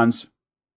bye bonds.